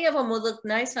 And any of them would look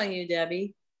nice on you,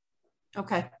 Debbie.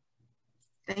 Okay.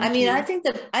 I mean, I think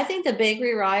the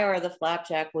Bakery Rye or the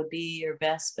Flapjack would be your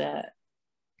best bet.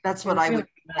 That's what I would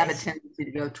have a tendency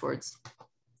to go towards.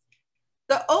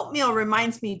 The oatmeal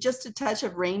reminds me just a touch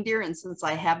of reindeer, and since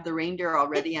I have the reindeer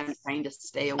already, I'm trying to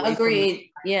stay away.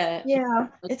 Agreed. Yeah. Yeah,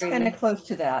 it's kind of close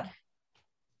to that.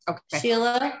 Okay.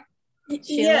 Sheila?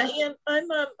 Yeah, and I'm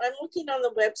looking on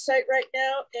the website right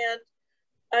now, and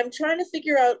I'm trying to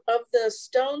figure out, of the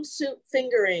stone soup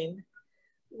fingering,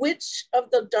 which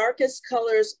of the darkest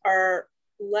colors are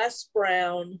less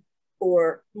brown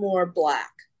or more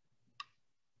black?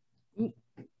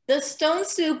 The stone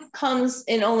soup comes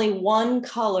in only one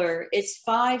color. It's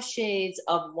 5 shades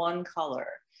of one color.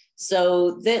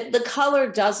 So the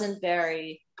color doesn't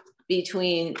vary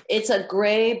between, it's a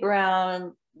gray,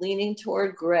 brown, leaning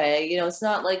toward gray. You know, it's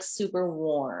not like super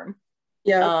warm.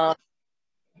 Yeah.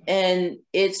 And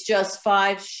it's just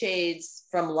 5 shades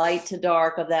from light to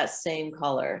dark of that same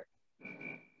color.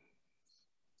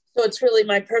 So it's really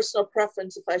my personal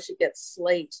preference if I should get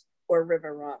slate or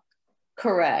river rock.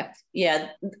 Correct. Yeah.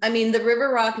 I mean, the river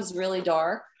rock is really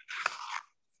dark.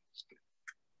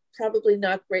 Probably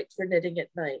not great for knitting at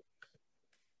night.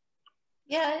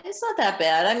 Yeah, it's not that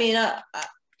bad. I mean,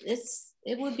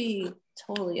 it would be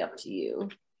totally up to you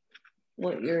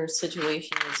what your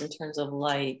situation is in terms of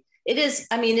light. It is,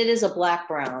 I mean, it is a black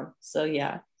brown. So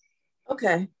yeah.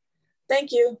 Okay.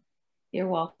 Thank you. You're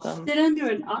welcome. Sit under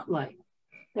an OT light.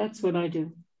 That's what I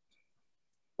do.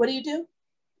 What do you do?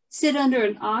 Sit under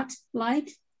an OT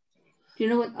light. Do you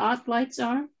know what OT lights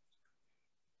are?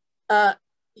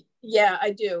 Yeah,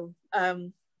 I do. I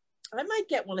might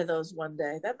get one of those one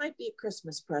day. That might be a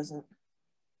Christmas present.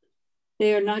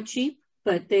 They are not cheap,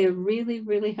 but they are really,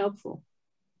 really helpful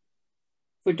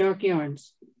for dark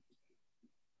yarns.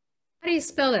 How do you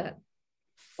spell that?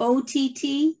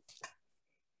 OTT.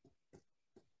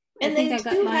 And I think I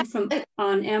got mine from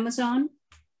on Amazon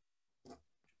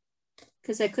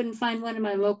because I couldn't find one in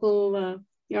my local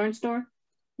yarn store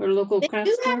or local craft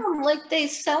store. Them, like they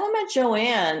sell them at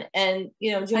Joann, and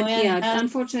you know Joann. Yeah,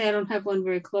 unfortunately, I don't have one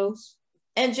very close.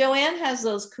 And Joann has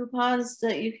those coupons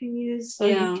that you can use. So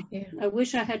yeah, I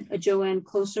wish I had a Joann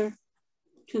closer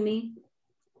to me,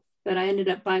 but I ended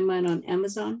up buying mine on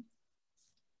Amazon.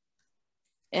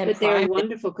 And but they're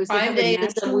wonderful because they have a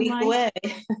natural light.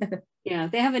 Yeah,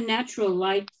 they have a natural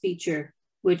light feature,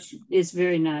 which is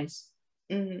very nice.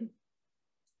 Mm-hmm.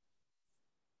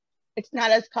 It's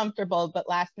not as comfortable, but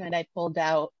last night I pulled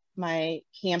out my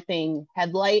camping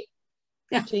headlight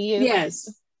to use.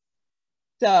 Yes.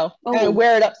 So I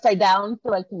wear it upside down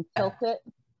so I can tilt it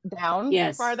down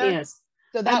farther. Yes.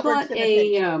 So that I bought works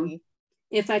in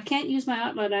if I can't use my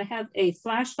outlet, I have a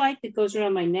flashlight that goes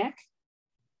around my neck.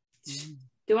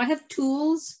 Do I have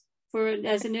tools for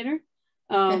as a knitter?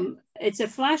 It's a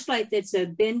flashlight that's a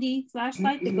bendy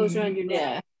flashlight that goes around your neck.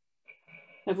 Yeah.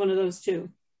 I have one of those too.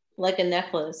 Like a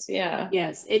necklace, yeah.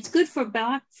 Yes, it's good for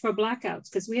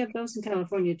blackouts because we have those in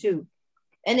California too.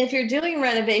 And if you're doing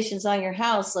renovations on your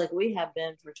house, like we have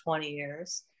been for 20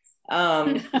 years,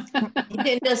 you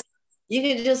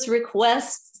can just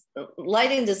request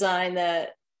lighting design that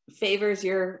favors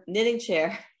your knitting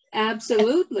chair.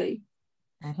 Absolutely.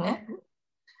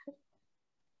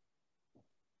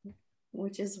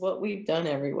 Which is what we've done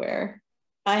everywhere.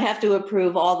 I have to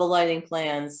approve all the lighting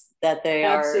plans that they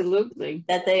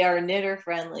are knitter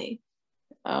friendly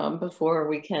before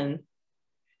we can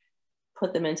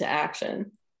put them into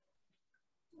action.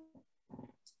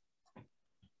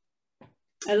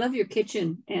 I love your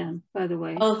kitchen, Anne, by the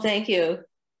way. Oh, thank you.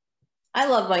 I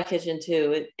love my kitchen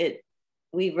too.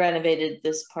 We renovated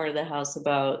this part of the house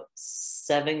about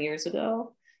 7 years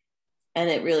ago, and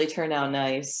it really turned out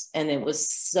nice. And it was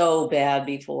so bad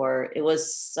before. It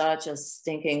was such a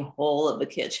stinking hole of a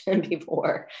kitchen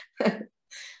before.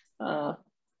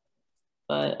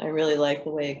 But I really like the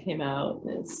way it came out.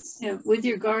 Yeah, with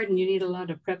your garden, you need a lot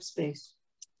of prep space.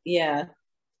 Yeah.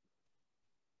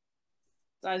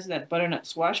 The size of that butternut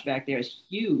swash back there is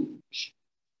huge.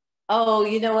 Oh,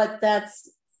 you know what?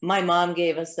 My mom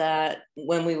gave us that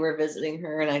when we were visiting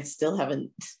her, and I still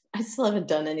haven't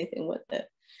done anything with it.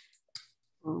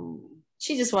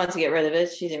 She just wanted to get rid of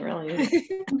it. She didn't really use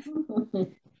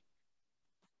it.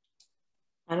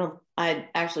 I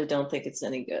actually don't think it's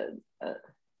any good.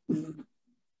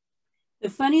 The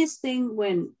funniest thing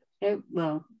there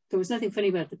was nothing funny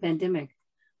about the pandemic,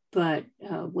 but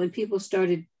when people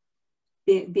started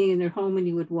being in their home and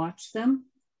you would watch them,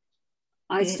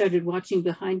 I started watching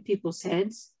behind people's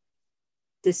heads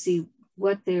to see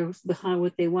what they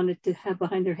wanted to have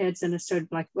behind their heads. And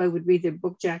I would read their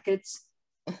book jackets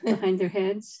behind their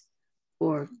heads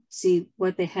or see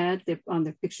what they had on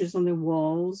their pictures on their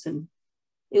walls. And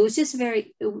it was just a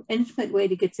very intimate way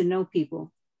to get to know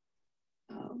people.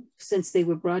 since they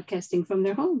were broadcasting from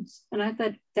their homes. And I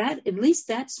thought that, at least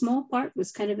that small part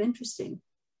was kind of interesting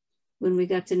when we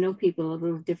got to know people a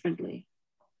little differently.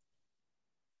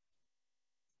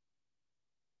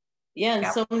 Yeah, and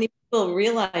so many people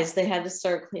realized they had to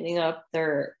start cleaning up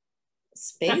their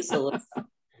space a little.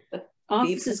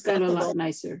 Offices got a lot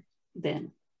nicer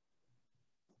then.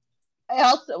 I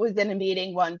also was in a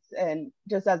meeting once, and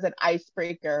just as an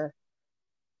icebreaker,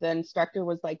 the instructor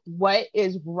was like, what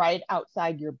is right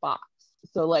outside your box?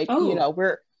 So like, you know,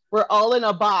 we're all in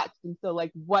a box. And so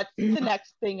like, what's the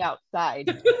next thing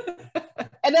outside?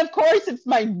 And of course it's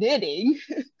my knitting.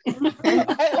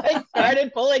 I like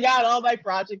started pulling out all my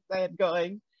projects I had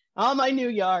going, all my new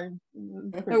yarns.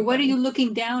 Or what are you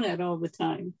looking down at all the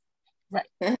time?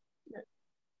 Right.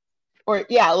 Or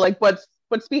yeah, like what's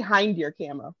behind your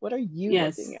camera? What are you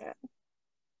looking at?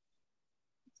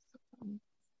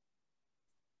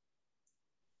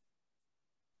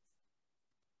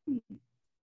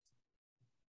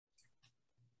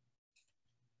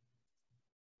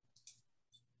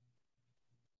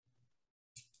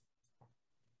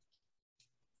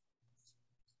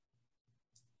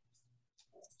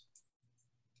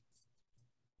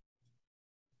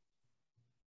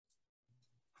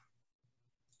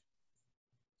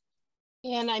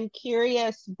 And I'm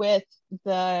curious, with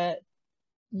the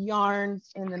yarns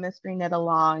in the Mystery Knit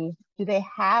Along, do they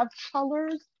have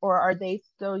colors, or are they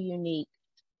so unique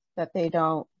that they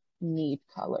don't need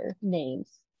color names?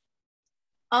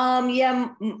 Yeah,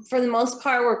 for the most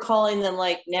part, we're calling them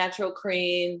like natural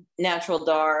cream, natural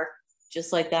dark,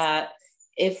 just like that.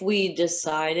 If we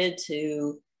decided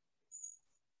to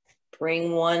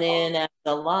bring one in as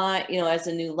a line, you know, as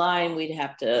a new line, we'd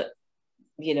have to,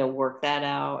 you know, work that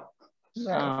out.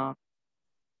 Right.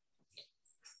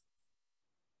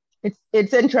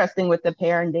 It's interesting with the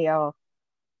Perrindale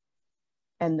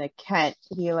and the Kent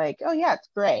to be like, oh yeah, it's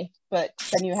gray, but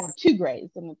then you have two grays,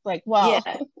 and it's like, well,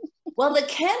 yeah. Well, the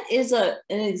Kent is an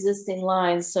existing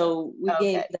line, so we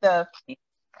gave the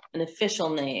an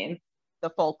official name, the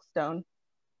Folkstone.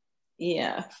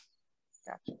 Yeah.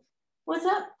 Gotcha. What's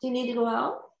up? Do you need to go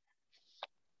out?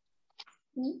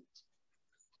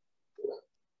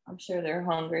 I'm sure they're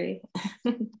hungry.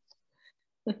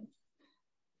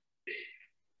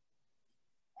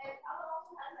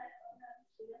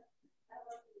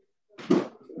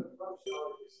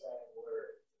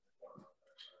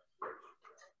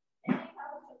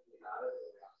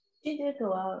 She did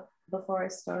go out before I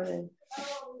started.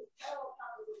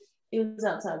 He was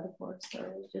outside before I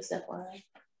started, just FYI.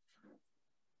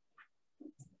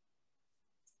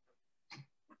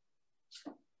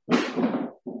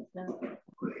 No.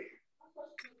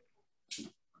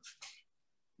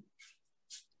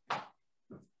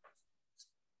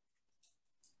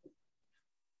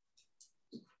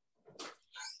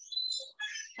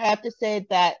 I have to say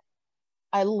that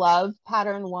I love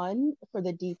pattern 1 for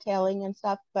the detailing and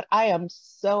stuff, but I am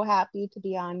so happy to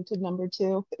be on to number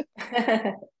 2.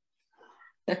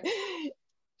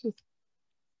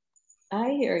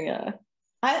 I hear ya.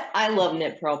 I love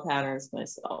knit purl patterns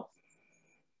myself.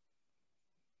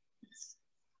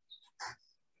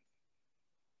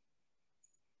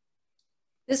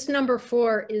 This number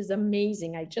 4 is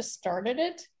amazing. I just started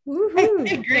it. Woohoo!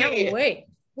 I can't wait.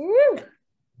 Woo!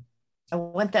 I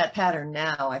want that pattern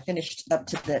now. I finished up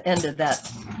to the end of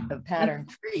that of pattern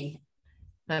 3.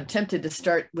 I'm tempted to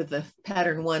start with the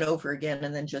pattern 1 over again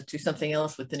and then just do something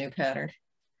else with the new pattern.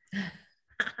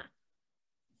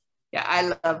 Yeah,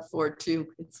 I love 4 too.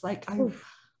 It's like I don't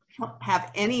have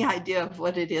any idea of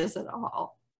what it is at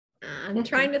all. I'm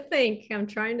trying to think. I'm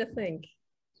trying to think.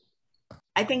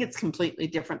 I think it's completely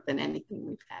different than anything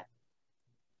we've had.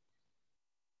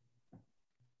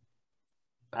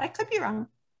 But I could be wrong.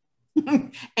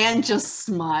 And just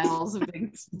smiles, a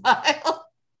big smile.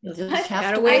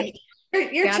 Gotta wait.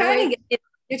 You're trying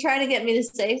to get me to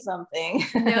say something.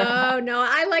 No,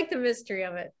 I like the mystery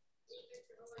of it.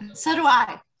 So do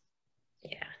I.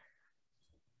 Yeah.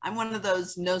 I'm one of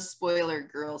those no spoiler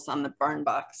girls on the barn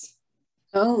box.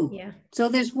 Oh, yeah. So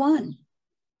there's one.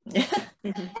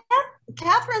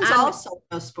 Catherine's also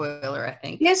no spoiler, I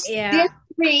think. Yes, yeah. There's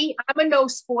 3. I'm a no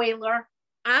spoiler.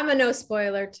 I'm a no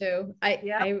spoiler too.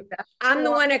 I'm the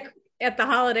one at the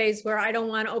holidays where I don't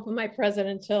want to open my present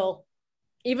until,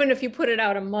 even if you put it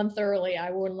out a month early, I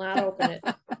will not open it.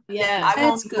 Yeah,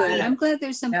 that's good. I'm glad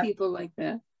there's some people like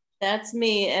that. That's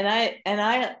me. And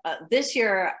I this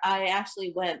year I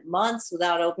actually went months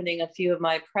without opening a few of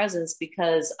my presents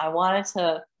because I wanted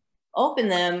to open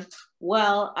them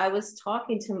while I was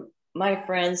talking to my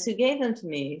friends who gave them to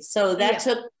me. So that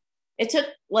it took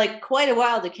like quite a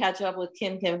while to catch up with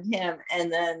Kim,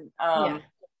 and then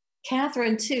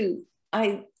Catherine too,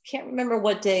 I can't remember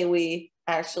what day we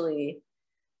actually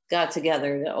got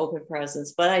together to open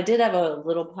presents, but I did have a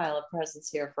little pile of presents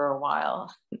here for a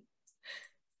while.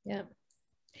 Yeah,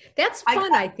 that's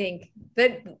fun. I think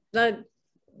that the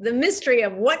mystery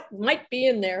of what might be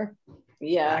in there.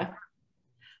 Yeah.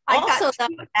 I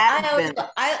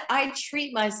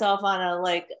treat myself on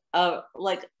a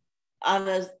on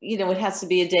a, you know, it has to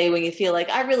be a day when you feel like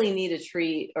I really need a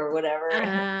treat or whatever.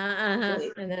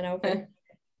 And then open.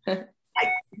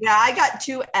 I got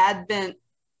 2 Advent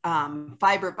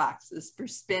fiber boxes for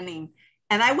spinning,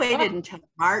 and I waited until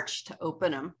March to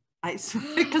open them.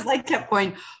 Because I kept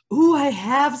going, ooh, I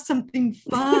have something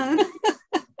fun.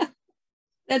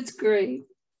 That's great.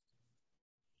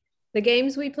 The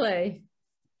games we play.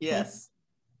 Yes.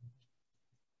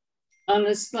 On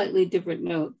a slightly different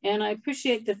note, and I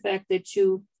appreciate the fact that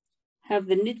you have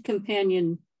the Knit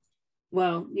Companion.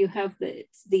 Well, you have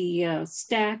the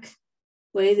stack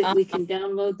way that we can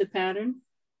download the pattern,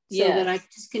 so that I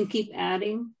just can keep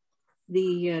adding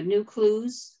the new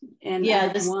clues, and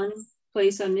add one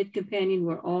place on Knit Companion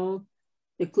where all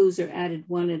the clues are added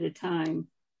one at a time.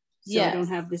 So I don't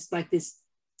have this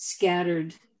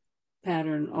scattered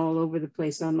pattern all over the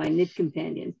place on my Knit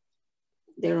Companion.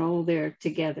 They're all there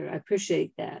together. I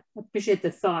appreciate that. I appreciate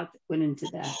the thought that went into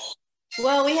that.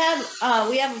 Well, we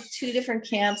have 2 different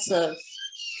camps of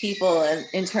people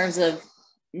in terms of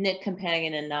Knit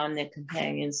Companion and non-Knit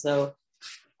Companion. So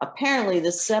apparently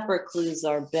the separate clues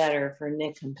are better for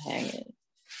Knit Companion,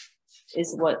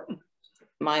 is what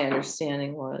my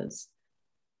understanding was.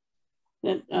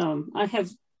 And I have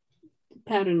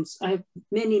patterns. I have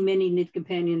many Knit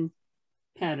Companion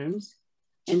patterns,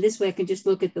 and this way I can just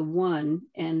look at the one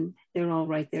and they're all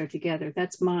right there together.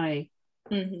 That's my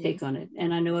take on it,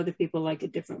 and I know other people like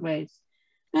it different ways.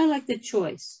 I like the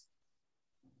choice.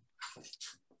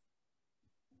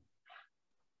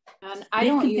 And I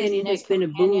don't use Knit has been a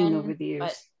boon over the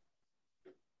years.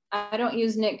 I don't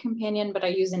use Knit Companion, but I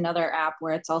use another app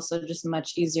where it's also just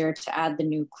much easier to add the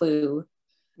new clue.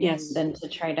 Yes. Than to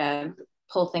try to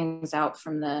pull things out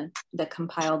from the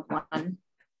compiled one.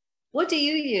 What do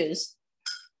you use?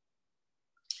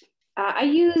 I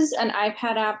use an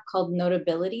iPad app called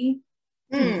Notability.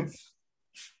 And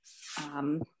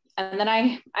then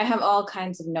I have all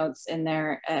kinds of notes in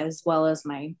there, as well as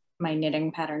my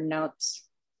knitting pattern notes.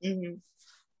 Interesting.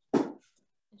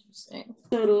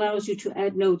 So it allows you to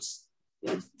add notes,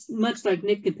 much like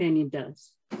Knit Companion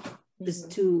does,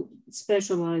 just to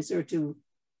specialize or to,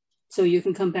 so you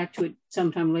can come back to it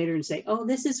sometime later and say, oh,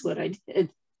 this is what I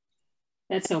did.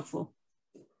 That's helpful.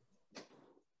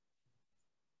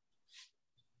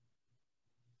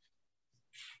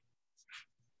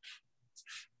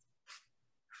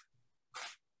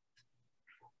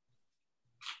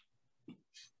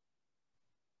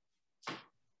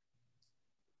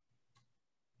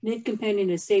 Knit Companion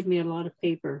has saved me a lot of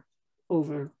paper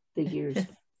over the years.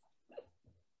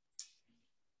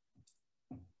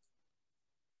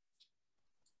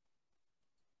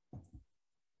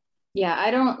 Yeah, I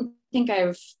don't think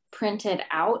I've printed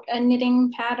out a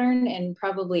knitting pattern in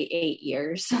probably 8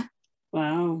 years.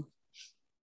 Wow.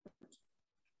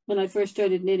 When I first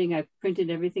started knitting, I printed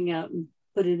everything out and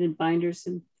put it in binders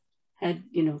and had,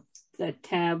 you know, the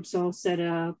tabs all set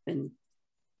up, and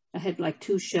I had like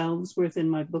 2 shelves worth in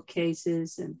my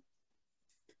bookcases, and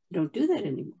I don't do that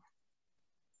anymore.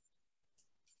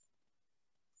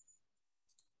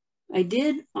 I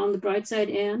did, on the bright side,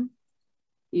 Anne,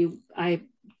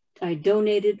 I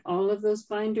donated all of those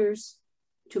binders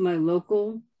to my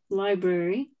local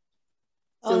library,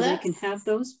 so they can have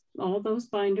all those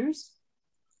binders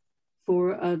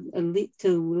for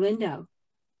to lend out.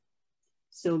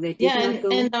 So they did not go.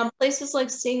 And places like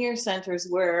senior centers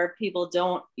where people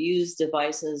don't use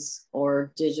devices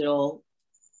or digital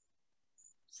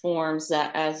forms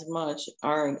that as much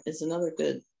is another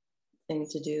good thing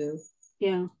to do.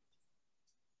 Yeah.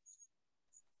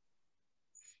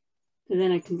 And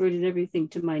then I converted everything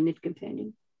to my Knit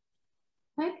Companion.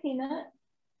 Hi, Peanut.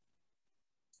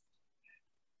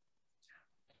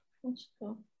 Where'd she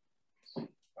go?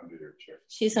 Under your chair.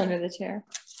 She's under the chair.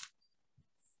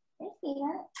 Hey,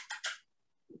 Peanut.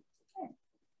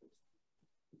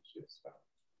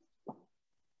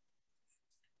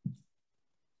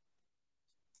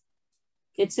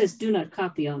 It says do not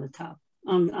copy on the top,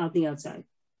 on the outside.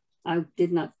 I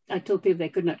told people they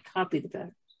could not copy the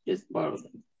patterns, just borrow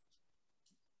them.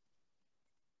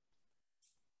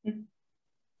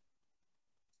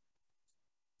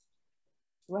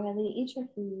 Riley, eat your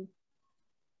food.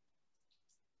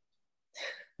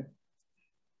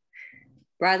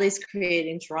 Riley's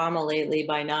creating drama lately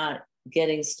by not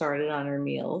getting started on her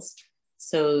meals.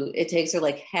 So it takes her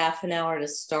like half an hour to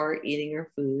start eating her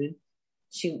food.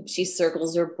 She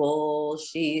circles her bowl.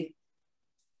 She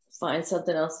finds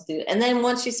something else to do. And then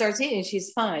once she starts eating,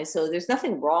 she's fine. So there's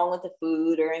nothing wrong with the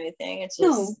food or anything. It's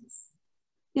just...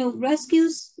 No,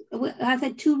 rescues, I've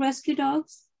had 2 rescue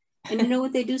dogs. And you know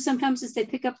what they do sometimes is they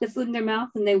pick up the food in their mouth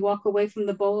and they walk away from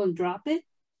the bowl and drop it.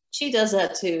 She does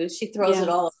that too. She throws it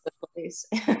all over the place.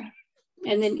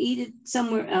 And then eat it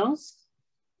somewhere else.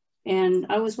 And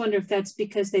I always wonder if that's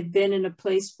because they've been in a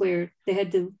place where they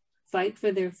had to fight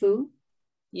for their food.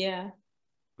 Yeah.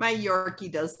 My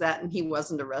Yorkie does that, and he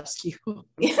wasn't a rescue.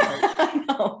 Yeah, I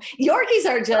know. Yorkies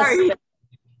are just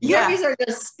Yorkies are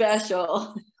just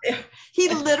special. He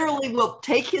literally will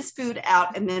take his food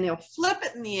out and then he'll flip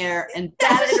it in the air and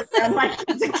bat it around like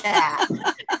it's a cat.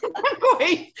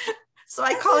 So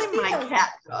I call him my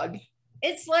cat dog.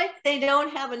 It's like they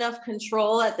don't have enough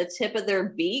control at the tip of their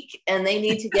beak and they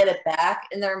need to get it back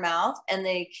in their mouth, and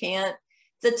they can't.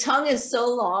 The tongue is so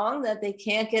long that they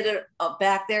can't get it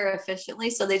back there efficiently,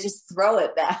 so they just throw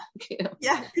it back.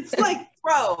 Yeah, it's like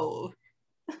throw.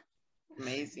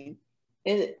 Amazing.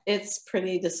 It's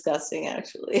pretty disgusting,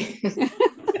 actually. and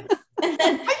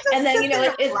then you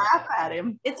know, it laugh at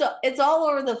him. It's all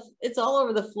over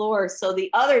the floor. So the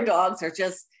other dogs are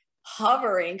just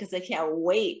hovering because they can't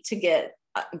wait to get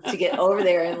over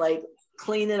there and like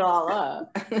clean it all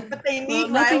up. But they need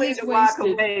Riley to walk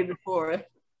away before.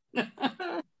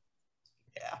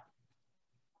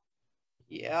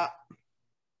 Yeah.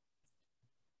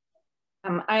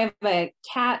 I have a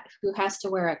cat who has to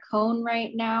wear a cone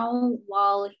right now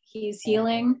while he's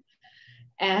healing.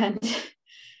 And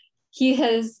he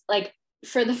has, like,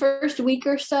 for the first week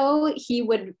or so, he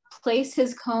would place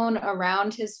his cone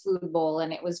around his food bowl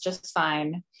and it was just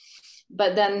fine.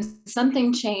 But then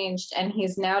something changed and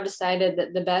he's now decided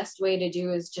that the best way to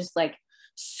do is just like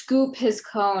scoop his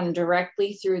cone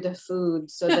directly through the food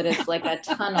so that it's like a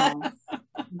tunnel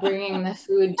bringing the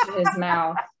food to his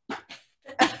mouth.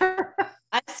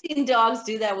 I've seen dogs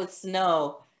do that with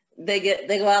snow. They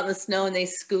go out in the snow and they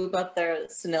scoop up their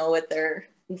snow with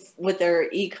their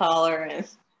e-collar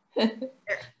and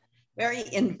very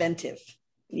inventive.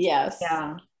 Yes.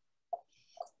 Yeah.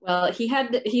 Well,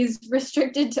 he's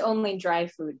restricted to only dry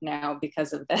food now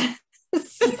because of this.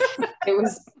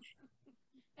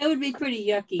 That would be pretty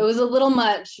yucky. It was a little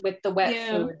much with the wet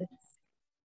food.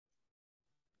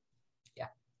 Yeah.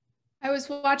 I was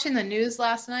watching the news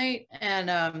last night and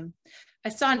I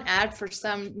saw an ad for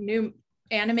some new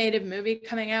animated movie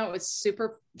coming out with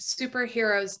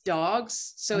superheroes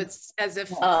dogs. So it's as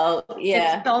if it's all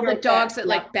the dogs that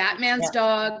like Batman's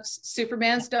dogs,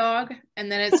 Superman's dog,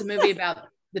 and then it's a movie about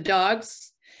the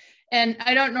dogs. And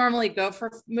I don't normally go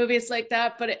for movies like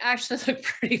that, but it actually looked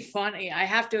pretty funny, I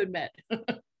have to admit.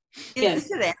 Is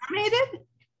it animated?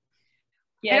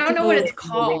 Yeah, I don't know what it's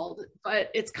called, but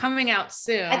it's coming out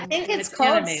soon. I think it's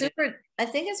called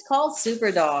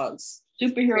Super Dogs.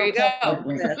 Superhero. There you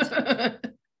go.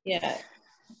 Yeah.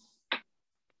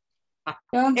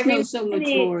 Dogs know so much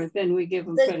more than we give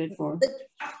them credit for.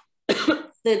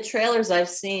 The trailers I've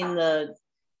seen, the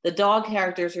dog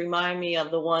characters remind me of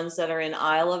the ones that are in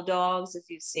Isle of Dogs, if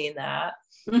you've seen that.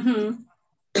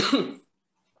 Mm-hmm.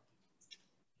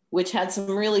 Which had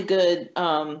some really good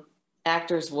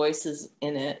actors' voices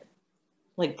in it.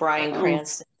 Like Bryan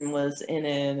Cranston was in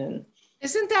it. And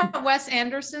isn't that Wes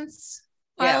Anderson's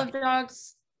Isle of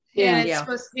Dogs? Yeah, and it's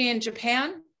supposed to be in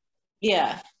Japan?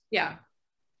 Yeah. Yeah.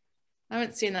 I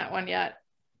haven't seen that one yet.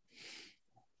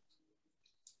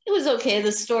 It was okay.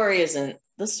 The story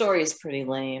is pretty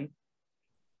lame.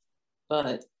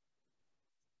 But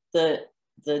the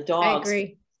dogs, I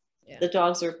agree. Yeah. The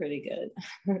dogs are pretty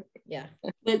good. Yeah.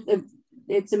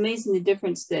 It's amazing the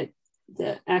difference that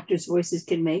the actors' voices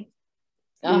can make.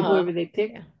 Whoever they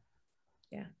pick.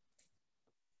 Yeah.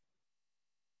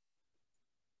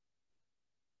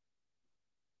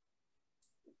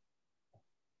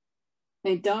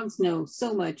 My dogs know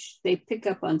so much. They pick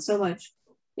up on so much.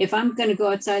 If I'm going to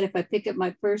go outside, if I pick up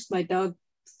my purse, my dog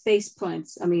face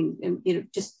plants. I mean,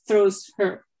 just throws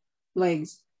her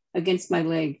legs against my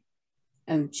leg.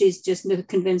 And she's just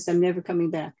convinced I'm never coming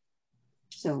back.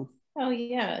 So. Oh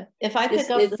yeah. If I pick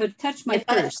up touch my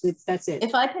purse, that's it.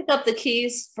 If I pick up the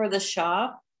keys for the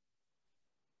shop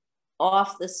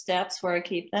off the steps where I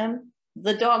keep them,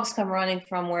 the dogs come running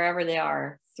from wherever they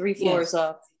are, 3 floors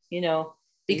up,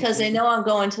 because they know I'm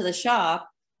going to the shop,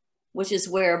 which is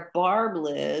where Barb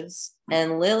lives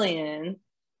and Lillian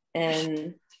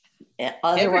and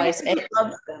otherwise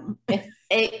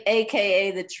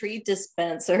AKA the treat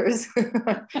dispensers.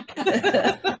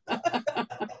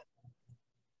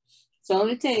 That's all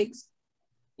it takes.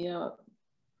 Yeah.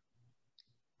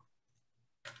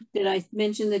 Did I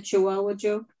mention the Chihuahua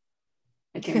joke?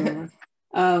 I can't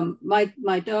remember.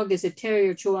 My dog is a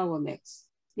Terrier Chihuahua mix,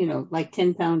 you know, like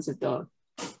 10 pounds of dog.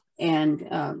 And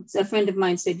so a friend of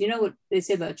mine said, you know what they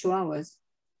say about Chihuahuas?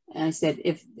 And I said,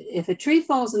 if a tree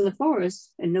falls in the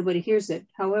forest and nobody hears it,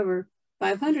 however,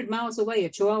 500 miles away, a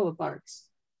Chihuahua barks.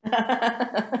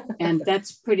 And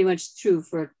that's pretty much true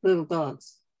for little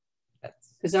dogs.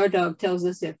 Because our dog tells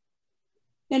us if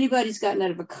anybody's gotten out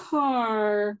of a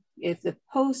car, if the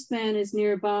postman is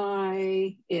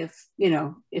nearby, if, you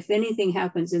know, if anything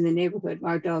happens in the neighborhood,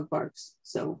 our dog barks.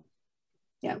 So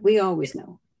yeah, we always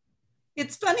know.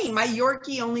 It's funny, my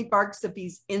Yorkie only barks if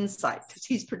he's inside because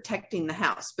he's protecting the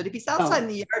house. But if he's outside in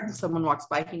the yard and someone walks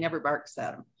by, he never barks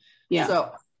at him. Yeah.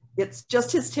 So it's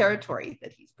just his territory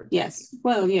that he's protecting. Yes,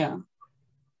 well, yeah.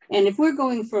 And if we're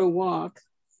going for a walk,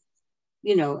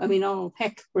 you know, I mean, all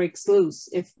heck breaks loose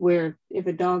if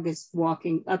a dog is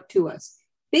walking up to us.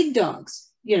 Big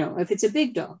dogs, you know, if it's a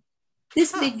big dog,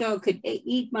 this big dog could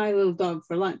eat my little dog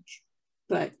for lunch,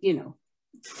 but, you know,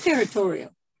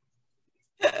 territorial.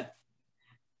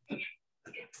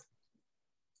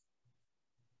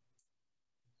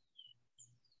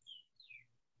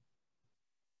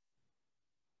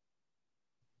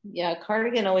 Yeah,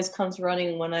 Cardigan always comes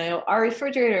running when our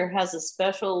refrigerator has a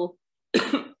special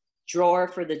drawer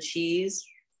for the cheese.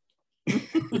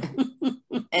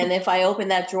 And if I open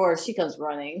that drawer, she comes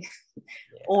running.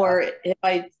 Or if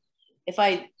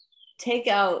I take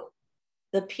out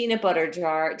the peanut butter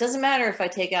jar, it doesn't matter if I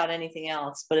take out anything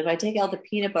else, but if I take out the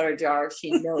peanut butter jar,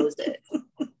 she knows it.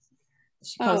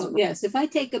 Oh, yes. If I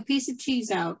take a piece of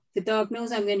cheese out, the dog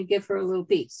knows I'm going to give her a little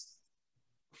piece.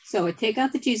 So I take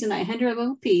out the cheese and I hand her a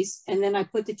little piece, and then I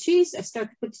start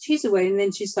to put the cheese away, and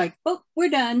then she's like, oh, we're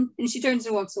done. And she turns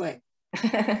and walks away.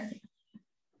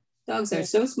 Dogs are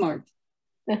so smart.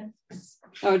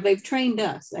 Or they've trained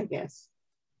us, I guess.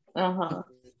 Uh-huh.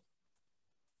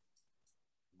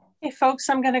 Hey, folks,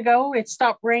 I'm going to go. It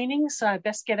stopped raining, so I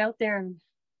best get out there and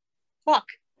walk.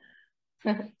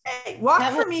 Hey, walk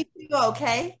for me too,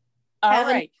 okay? All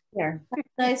right. Here.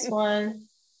 Nice one.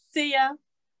 See ya.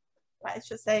 I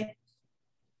should say.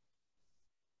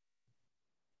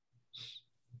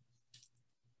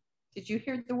 Did you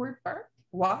hear the word bark?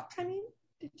 Walk, I mean?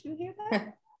 Did you hear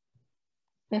that?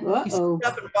 Uh-oh. He stood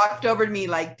up and walked over to me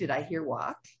like, did I hear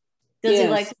walk? Does he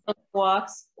like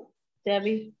walks,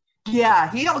 Debbie?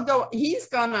 Yeah, he's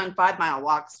gone on 5-mile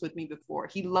walks with me before.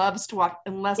 He loves to walk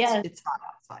unless it's hot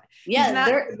outside. Yeah,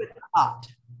 they're hot.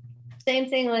 Same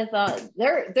thing with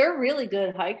they're really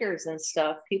good hikers and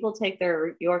stuff. People take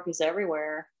their Yorkies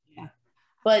everywhere. Yeah.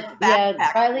 But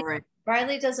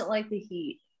Riley doesn't like the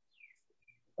heat.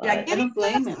 Yeah, Gibby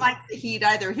doesn't like the heat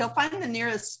either. He'll find the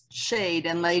nearest shade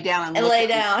and lay down and lay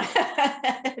down.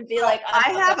 And be like,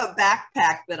 I have a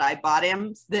backpack that I bought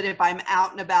him that if I'm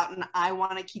out and about and I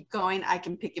want to keep going, I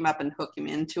can pick him up and hook him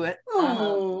into it.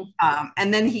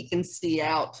 And then he can see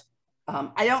out.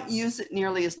 I don't use it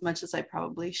nearly as much as I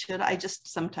probably should. I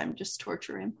just sometimes just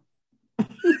torture him.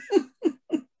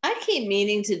 I keep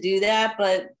meaning to do that,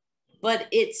 but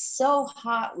it's so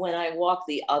hot when I walk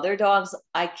the other dogs.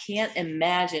 I can't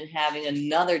imagine having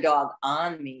another dog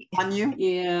on me. On you?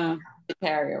 Yeah. To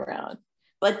carry around.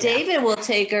 But David will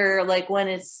take her like when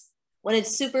it's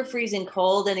super freezing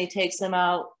cold, and he takes them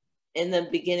out in the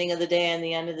beginning of the day and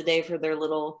the end of the day for their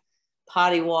little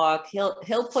potty walk.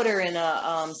 He'll put her in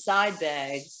a side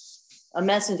bag, a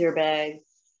messenger bag,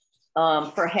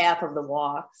 for half of the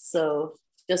walk. So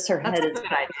just her head is.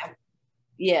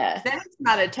 Yeah. Then it's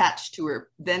not attached to her.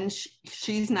 Then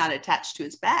she's not attached to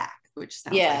his back, which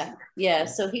sounds like yeah.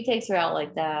 So he takes her out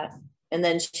like that, and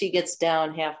then she gets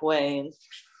down halfway, and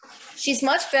she's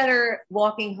much better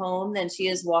walking home than she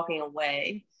is walking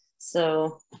away.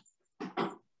 So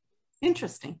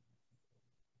interesting.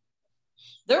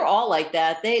 They're all like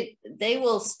that. They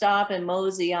will stop and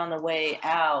mosey on the way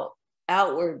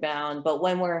outward bound, but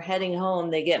when we're heading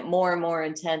home, they get more and more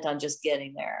intent on just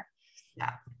getting there.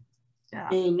 Yeah.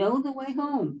 They know the way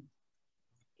home.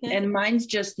 Yeah. And mine's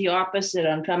just the opposite.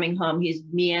 On coming home, he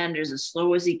meanders as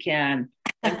slow as he can.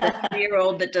 Like the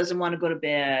 3-year-old that doesn't want to go to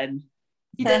bed.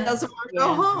 He doesn't want to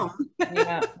go home.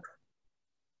 Yeah.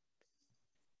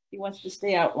 He wants to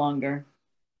stay out longer.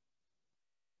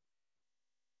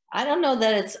 I don't know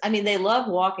that they love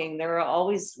walking. They're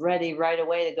always ready right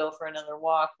away to go for another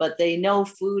walk, but they know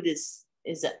food is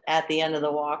at the end of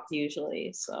the walk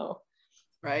usually. So,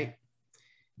 right.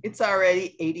 It's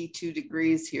already 82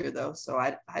 degrees here though. So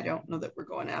I don't know that we're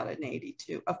going out at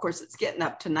 82. Of course it's getting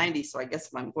up to 90. So I guess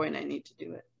if I'm going, I need to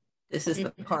do it. This is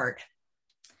the part.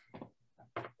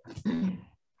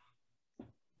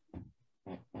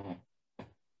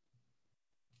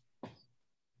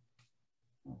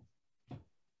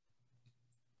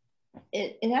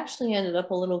 it actually ended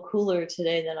up a little cooler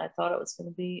today than I thought it was going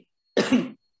to be.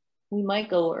 We might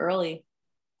go early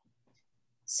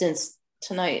since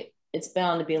tonight it's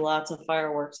bound to be lots of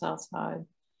fireworks outside.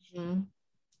 Mm-hmm.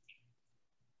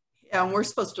 Yeah, and we're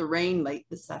supposed to rain late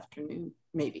this afternoon,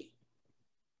 maybe.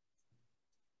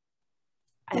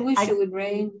 I wish it would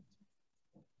rain.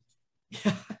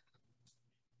 Yeah.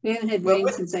 We haven't had rain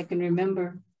since I can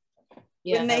remember.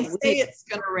 When they say it's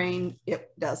going to rain, it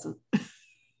doesn't.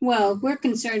 Well, we're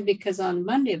concerned because on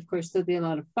Monday, of course, there'll be a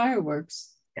lot of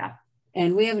fireworks. Yeah.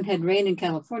 And we haven't had rain in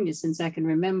California since I can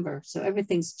remember. So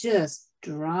everything's just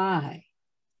dry.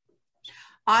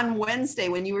 On Wednesday,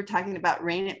 when you were talking about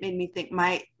rain, it made me think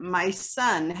my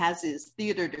son has his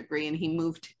theater degree and he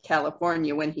moved to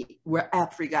California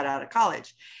after he got out of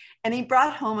college. And he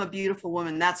brought home a beautiful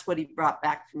woman. That's what he brought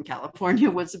back from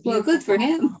California, was a beautiful Well, good for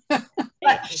him.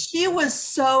 But she was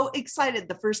so excited.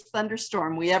 The first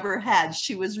thunderstorm we ever had,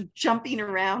 she was jumping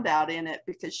around out in it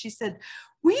because she said,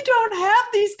 we don't have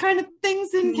these kind of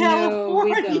things in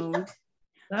California. No, we don't.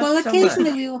 Well,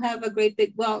 occasionally we will have a great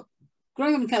big, well,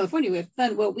 growing up in California, we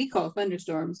have what we call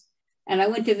thunderstorms. And I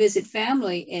went to visit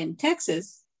family in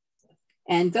Texas,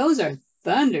 and those are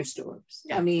thunderstorms.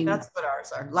 Yeah, I mean, that's what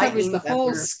ours are. Covers the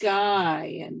whole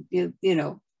sky, and you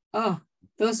know, oh,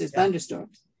 those are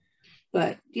thunderstorms.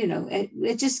 But you know,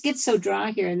 it just gets so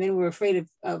dry here, and then we're afraid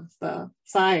of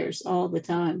fires all the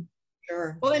time.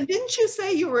 Sure. Well, and didn't you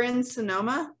say you were in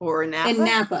Sonoma or Napa?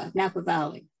 In Napa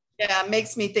Valley. Yeah, it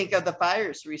makes me think of the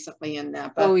fires recently in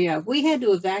Napa. Oh yeah, we had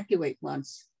to evacuate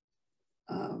once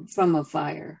from a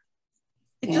fire.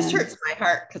 It just hurts my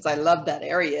heart because I love that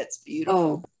area. It's beautiful.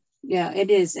 Oh yeah, it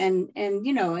is, and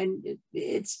you know, and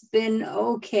it's been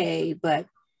okay, but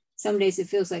some days it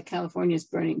feels like California is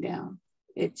burning down.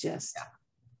 It just,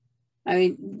 I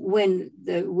mean, when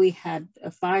we had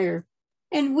a fire,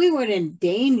 and we weren't in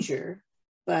danger,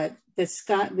 but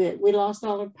we lost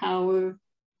all our power,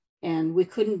 and we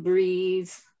couldn't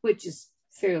breathe, which is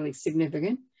fairly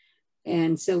significant,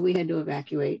 and so we had to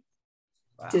evacuate.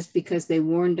 Wow. Just because they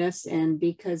warned us, and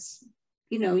because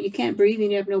you know you can't breathe and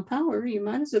you have no power, you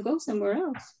might as well go somewhere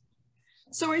else.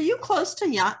 So, are you close to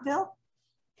Yountville?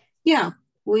 Yeah,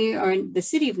 we are in the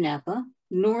city of Napa.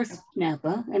 North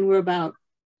Napa, and we're about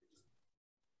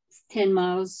 10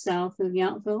 miles south of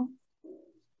Yountville.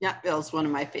 Yountville is one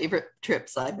of my favorite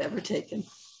trips I've ever taken.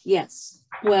 Yes.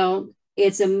 Well,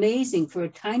 it's amazing for a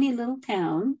tiny little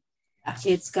town.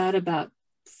 It's got about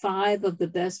 5 of the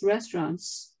best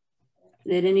restaurants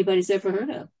that anybody's ever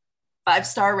heard of.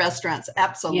 5-star restaurants,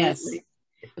 absolutely.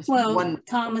 Yes. Well,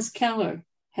 Thomas Keller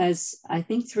has, I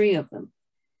think, 3 of them.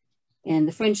 And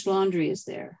the French Laundry is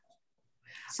there.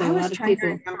 So I was trying to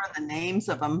remember the names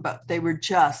of them, but they were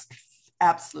just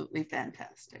absolutely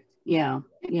fantastic. Yeah,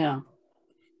 yeah.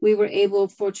 We were able,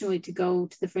 fortunately, to go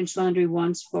to the French Laundry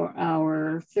once for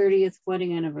our 30th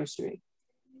wedding anniversary.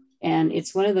 And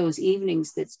it's one of those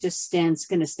evenings that's just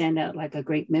going to stand out like a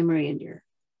great memory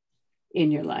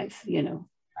in your life, you know.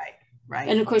 Right.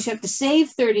 And of course, you have to save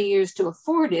 30 years to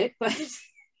afford it, but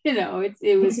you know,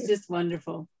 it was just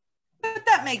wonderful. But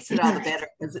that makes it all the better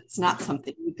because it's not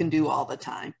something you can do all the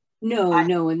time. No.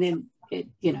 And then,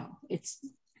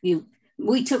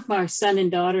 we took my son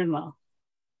and daughter-in-law,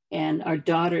 and our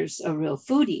daughter's a real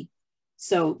foodie.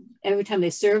 So every time they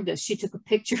served us, she took a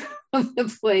picture of the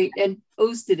plate and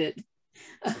posted it,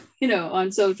 you know,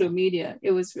 on social media.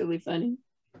 It was really funny.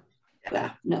 Yeah.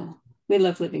 But no, we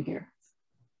love living here.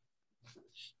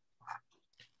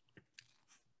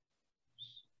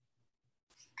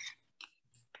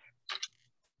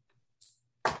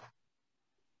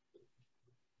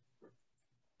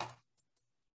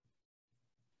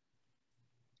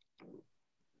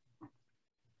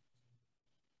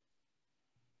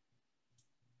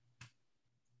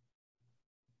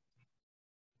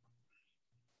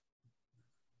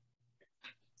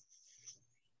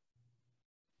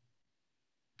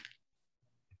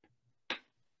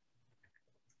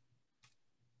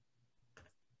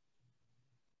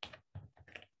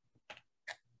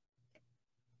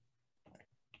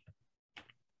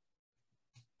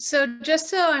 So just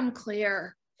so I'm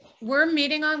clear, we're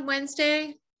meeting on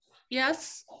Wednesday,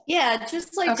 yes? Yeah,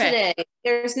 just like today.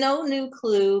 There's no new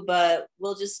clue, but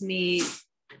we'll just meet,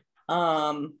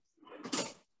 goof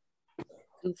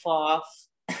off.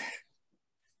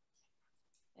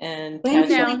 And when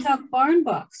can we talk barn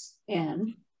box,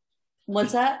 Anne?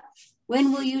 What's that?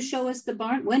 When will you show us the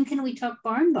barn? When can we talk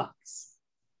barn box?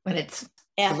 When it's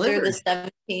after delivered.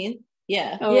 The 17th.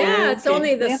 Yeah. Oh, yeah, it's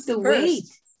only the we have to wait.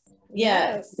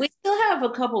 Yeah, yes. We still have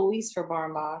a couple weeks for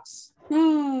barn box.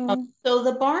 Oh. So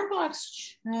the barn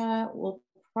box chat will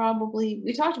probably,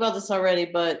 we talked about this already,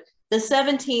 but The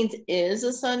 17th is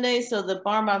a Sunday, so the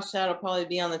barn box chat will probably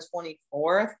be on the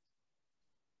 24th.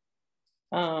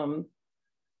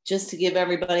 Just to give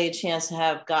everybody a chance to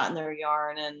have gotten their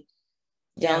yarn and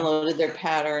downloaded their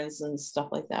patterns and stuff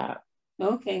like that.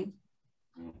 Okay.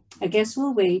 I guess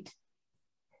we'll wait.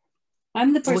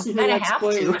 I'm the person who likes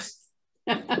spoilers.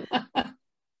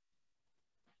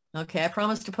 Okay, I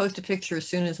promise to post a picture as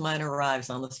soon as mine arrives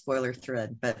on the spoiler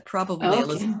thread, but probably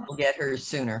Elizabeth will get hers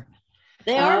sooner.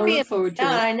 They are being forward to it.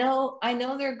 I know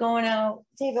they're going out.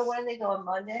 David, when they go on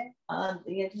Monday on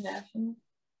the International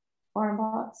Barn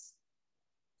Box?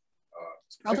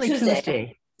 Probably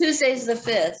Tuesday. Tuesday's the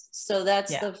 5th, so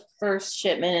that's the first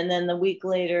shipment, and then the week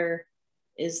later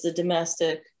is the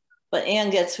domestic. But Anne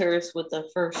gets hers with the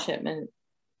first shipment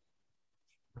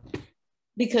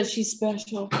because she's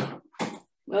special.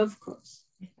 Of course.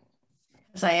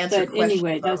 As I answer but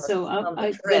anyway, that's so but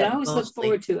I always look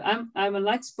forward to. I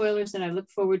like spoilers, and I look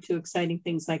forward to exciting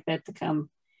things like that to come.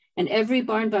 And every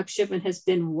barn box shipment has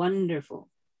been wonderful.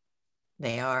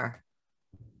 They are.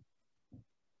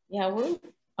 Yeah, we're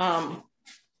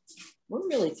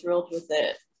really thrilled with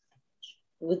it,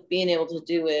 with being able to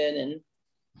do it, and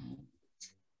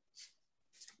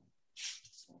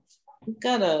we've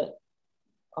got a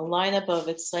lineup of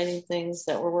exciting things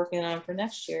that we're working on for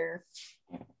next year.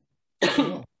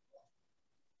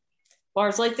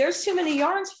 Bar's like, there's too many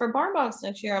yarns for barn box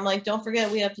next year. I'm like, don't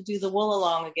forget we have to do the wool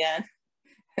along again.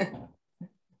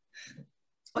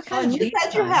 What kind you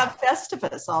said you have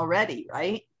Festivus already,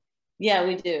 right? Yeah,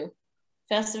 we do.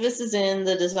 Festivus is in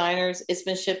the designers. It's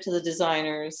been shipped to the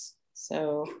designers.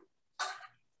 So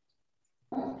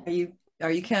are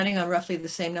you counting on roughly the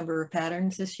same number of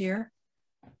patterns this year?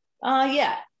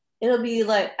 Yeah. It'll be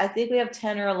like, I think we have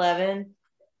 10 or 11.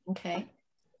 Okay.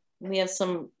 We have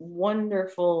some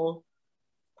wonderful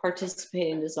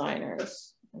participating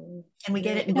designers. Can we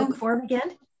get it in book form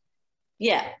again?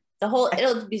 Yeah.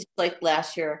 It'll be like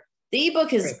last year. The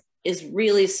ebook is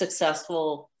really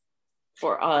successful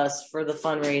for us for the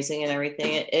fundraising and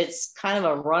everything. It's kind of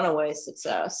a runaway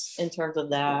success in terms of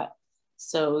that.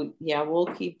 So yeah, we'll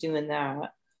keep doing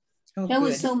that. That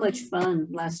was so much fun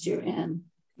last year, Anne.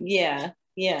 Yeah,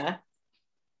 yeah.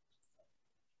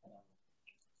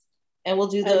 And we'll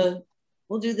do the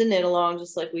knit along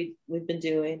just like we've been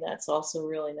doing. That's also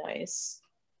really nice.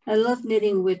 I love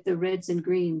knitting with the reds and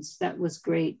greens. That was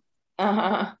great.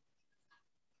 Uh-huh.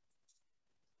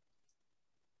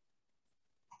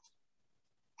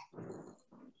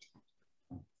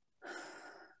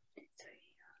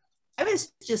 I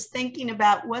was just thinking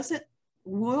about, was it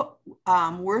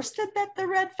worsted that the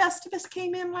red Festivus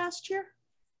came in last year?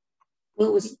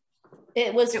 It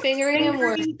was fingering and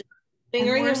worsted.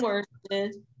 Fingering and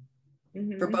worsted.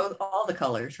 Mm-hmm. For all the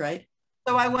colors, right?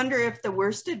 So I wonder if the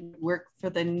worsted would work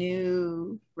for the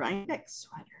new Rhinebeck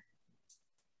sweater.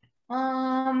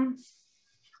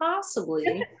 Possibly.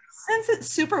 Since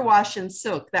it's superwash and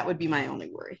silk, that would be my only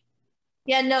worry.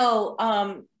 Yeah, no.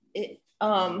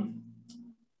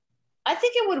 I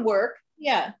think it would work.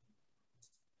 Yeah.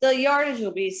 The yardage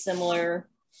will be similar.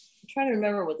 I'm trying to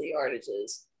remember what the yardage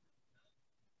is.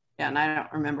 Yeah, and I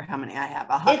don't remember how many I have.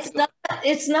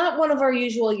 It's not one of our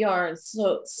usual yarns.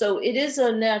 So it is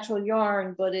a natural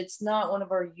yarn, but it's not one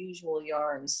of our usual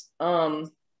yarns.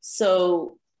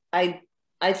 So I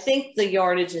think the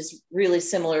yardage is really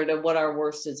similar to what our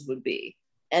worsteds would be.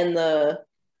 And the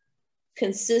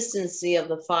consistency of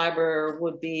the fiber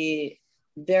would be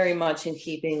very much in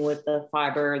keeping with the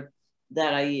fiber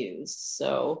that I use.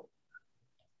 So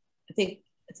I think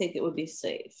it would be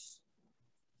safe.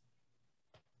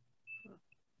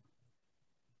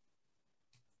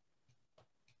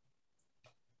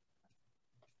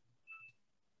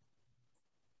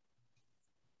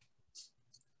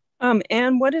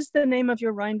 Anne, what is the name of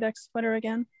your Rhinebeck sweater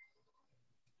again?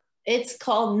 It's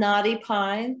called Knotty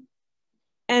Pine.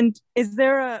 And is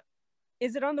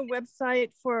it on the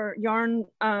website for yarn?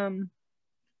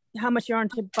 How much yarn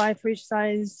to buy for each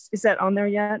size? Is that on there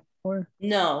yet? Or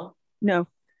no?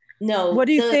 What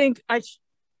do you think?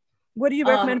 What do you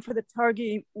recommend for the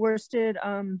Targhee worsted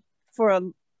for a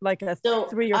 3 or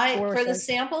 4? For the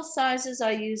sample sizes,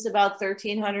 I use about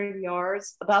 1,300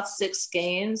 yards, about 6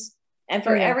 skeins. And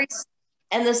for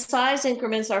and the size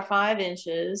increments are 5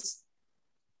 inches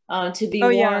to be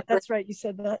worn. Yeah, that's right. You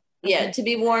said that. Yeah, to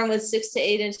be worn with 6 to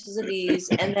 8 inches of ease.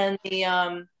 And then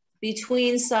the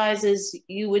between sizes,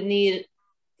 you would need,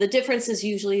 the difference is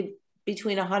usually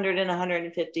between 100 and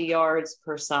 150 yards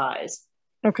per size.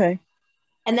 Okay.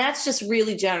 And that's just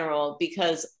really general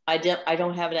because I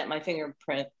don't have it at my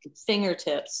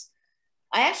fingertips.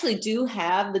 I actually do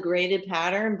have the graded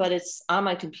pattern, but it's on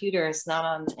my computer. It's not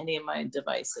on any of my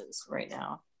devices right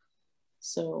now.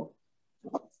 So.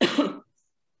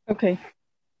 Okay.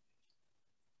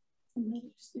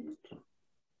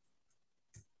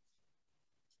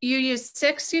 You used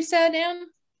 6, you said, Anne?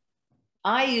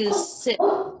 I used 6.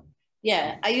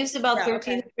 Yeah, I used about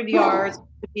 1,300 yards. It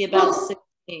would be about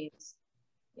 16.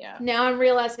 Yeah. Now I'm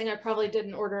realizing I probably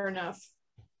didn't order enough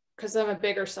because I'm a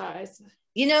bigger size.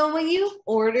 You know, when you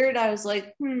ordered, I was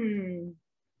like,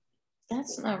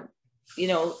 that's not, you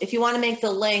know, if you want to make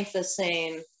the length the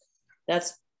same,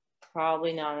 that's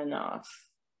probably not enough.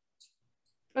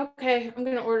 Okay, I'm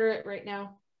going to order it right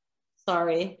now.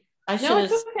 Sorry. I should No,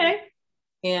 have. it's okay.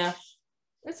 Yeah.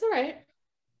 It's all right.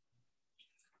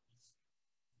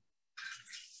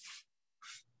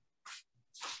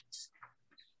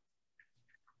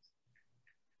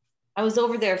 I was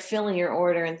over there filling your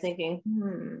order and thinking,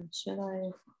 should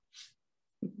I?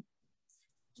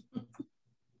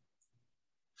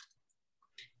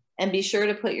 And be sure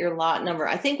to put your lot number.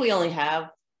 I think we only have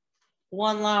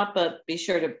one lot, but be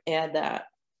sure to add that.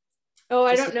 Oh,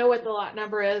 I don't know what the lot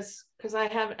number is because I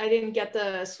didn't get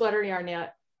the sweater yarn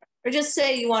yet. Or just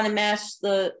say you want to match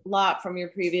the lot from your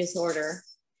previous order.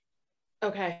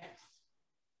 Okay.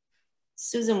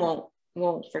 Susan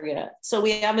won't forget. So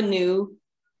we have a new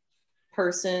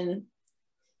person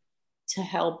to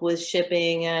help with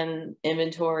shipping and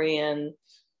inventory and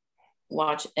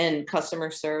watch and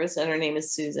customer service, and her name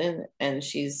is Susan, and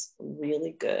she's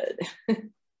really good.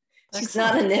 She's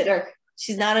not a knitter.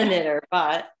 She's not a knitter,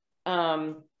 but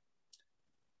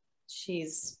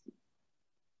she's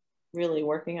really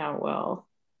working out well.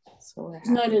 So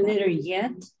she's not a knitter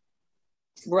yet.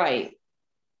 Right.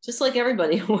 Just like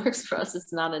everybody who works for us,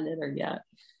 it's not a knitter yet.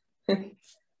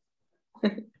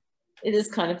 It is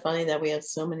kind of funny that we have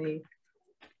so many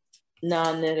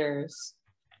non-knitters.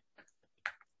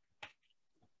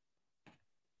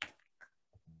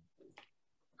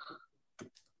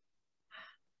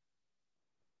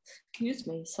 Excuse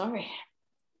me, sorry.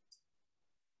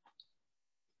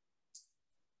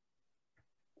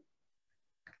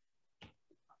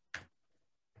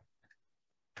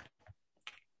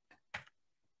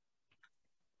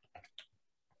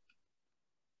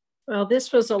 Well,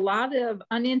 this was a lot of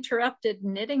uninterrupted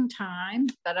knitting time,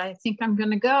 but I think I'm going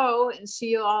to go and see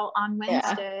you all on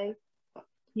Wednesday.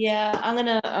 Yeah, I'm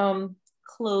going to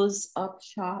close up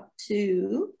shop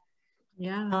too.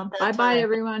 Yeah. Bye-bye,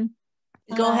 everyone.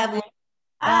 Go have a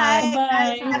Bye.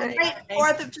 Bye. Have a great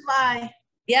 4th of July.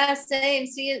 Yeah, same.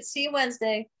 See you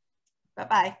Wednesday.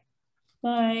 Bye-bye.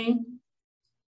 Bye.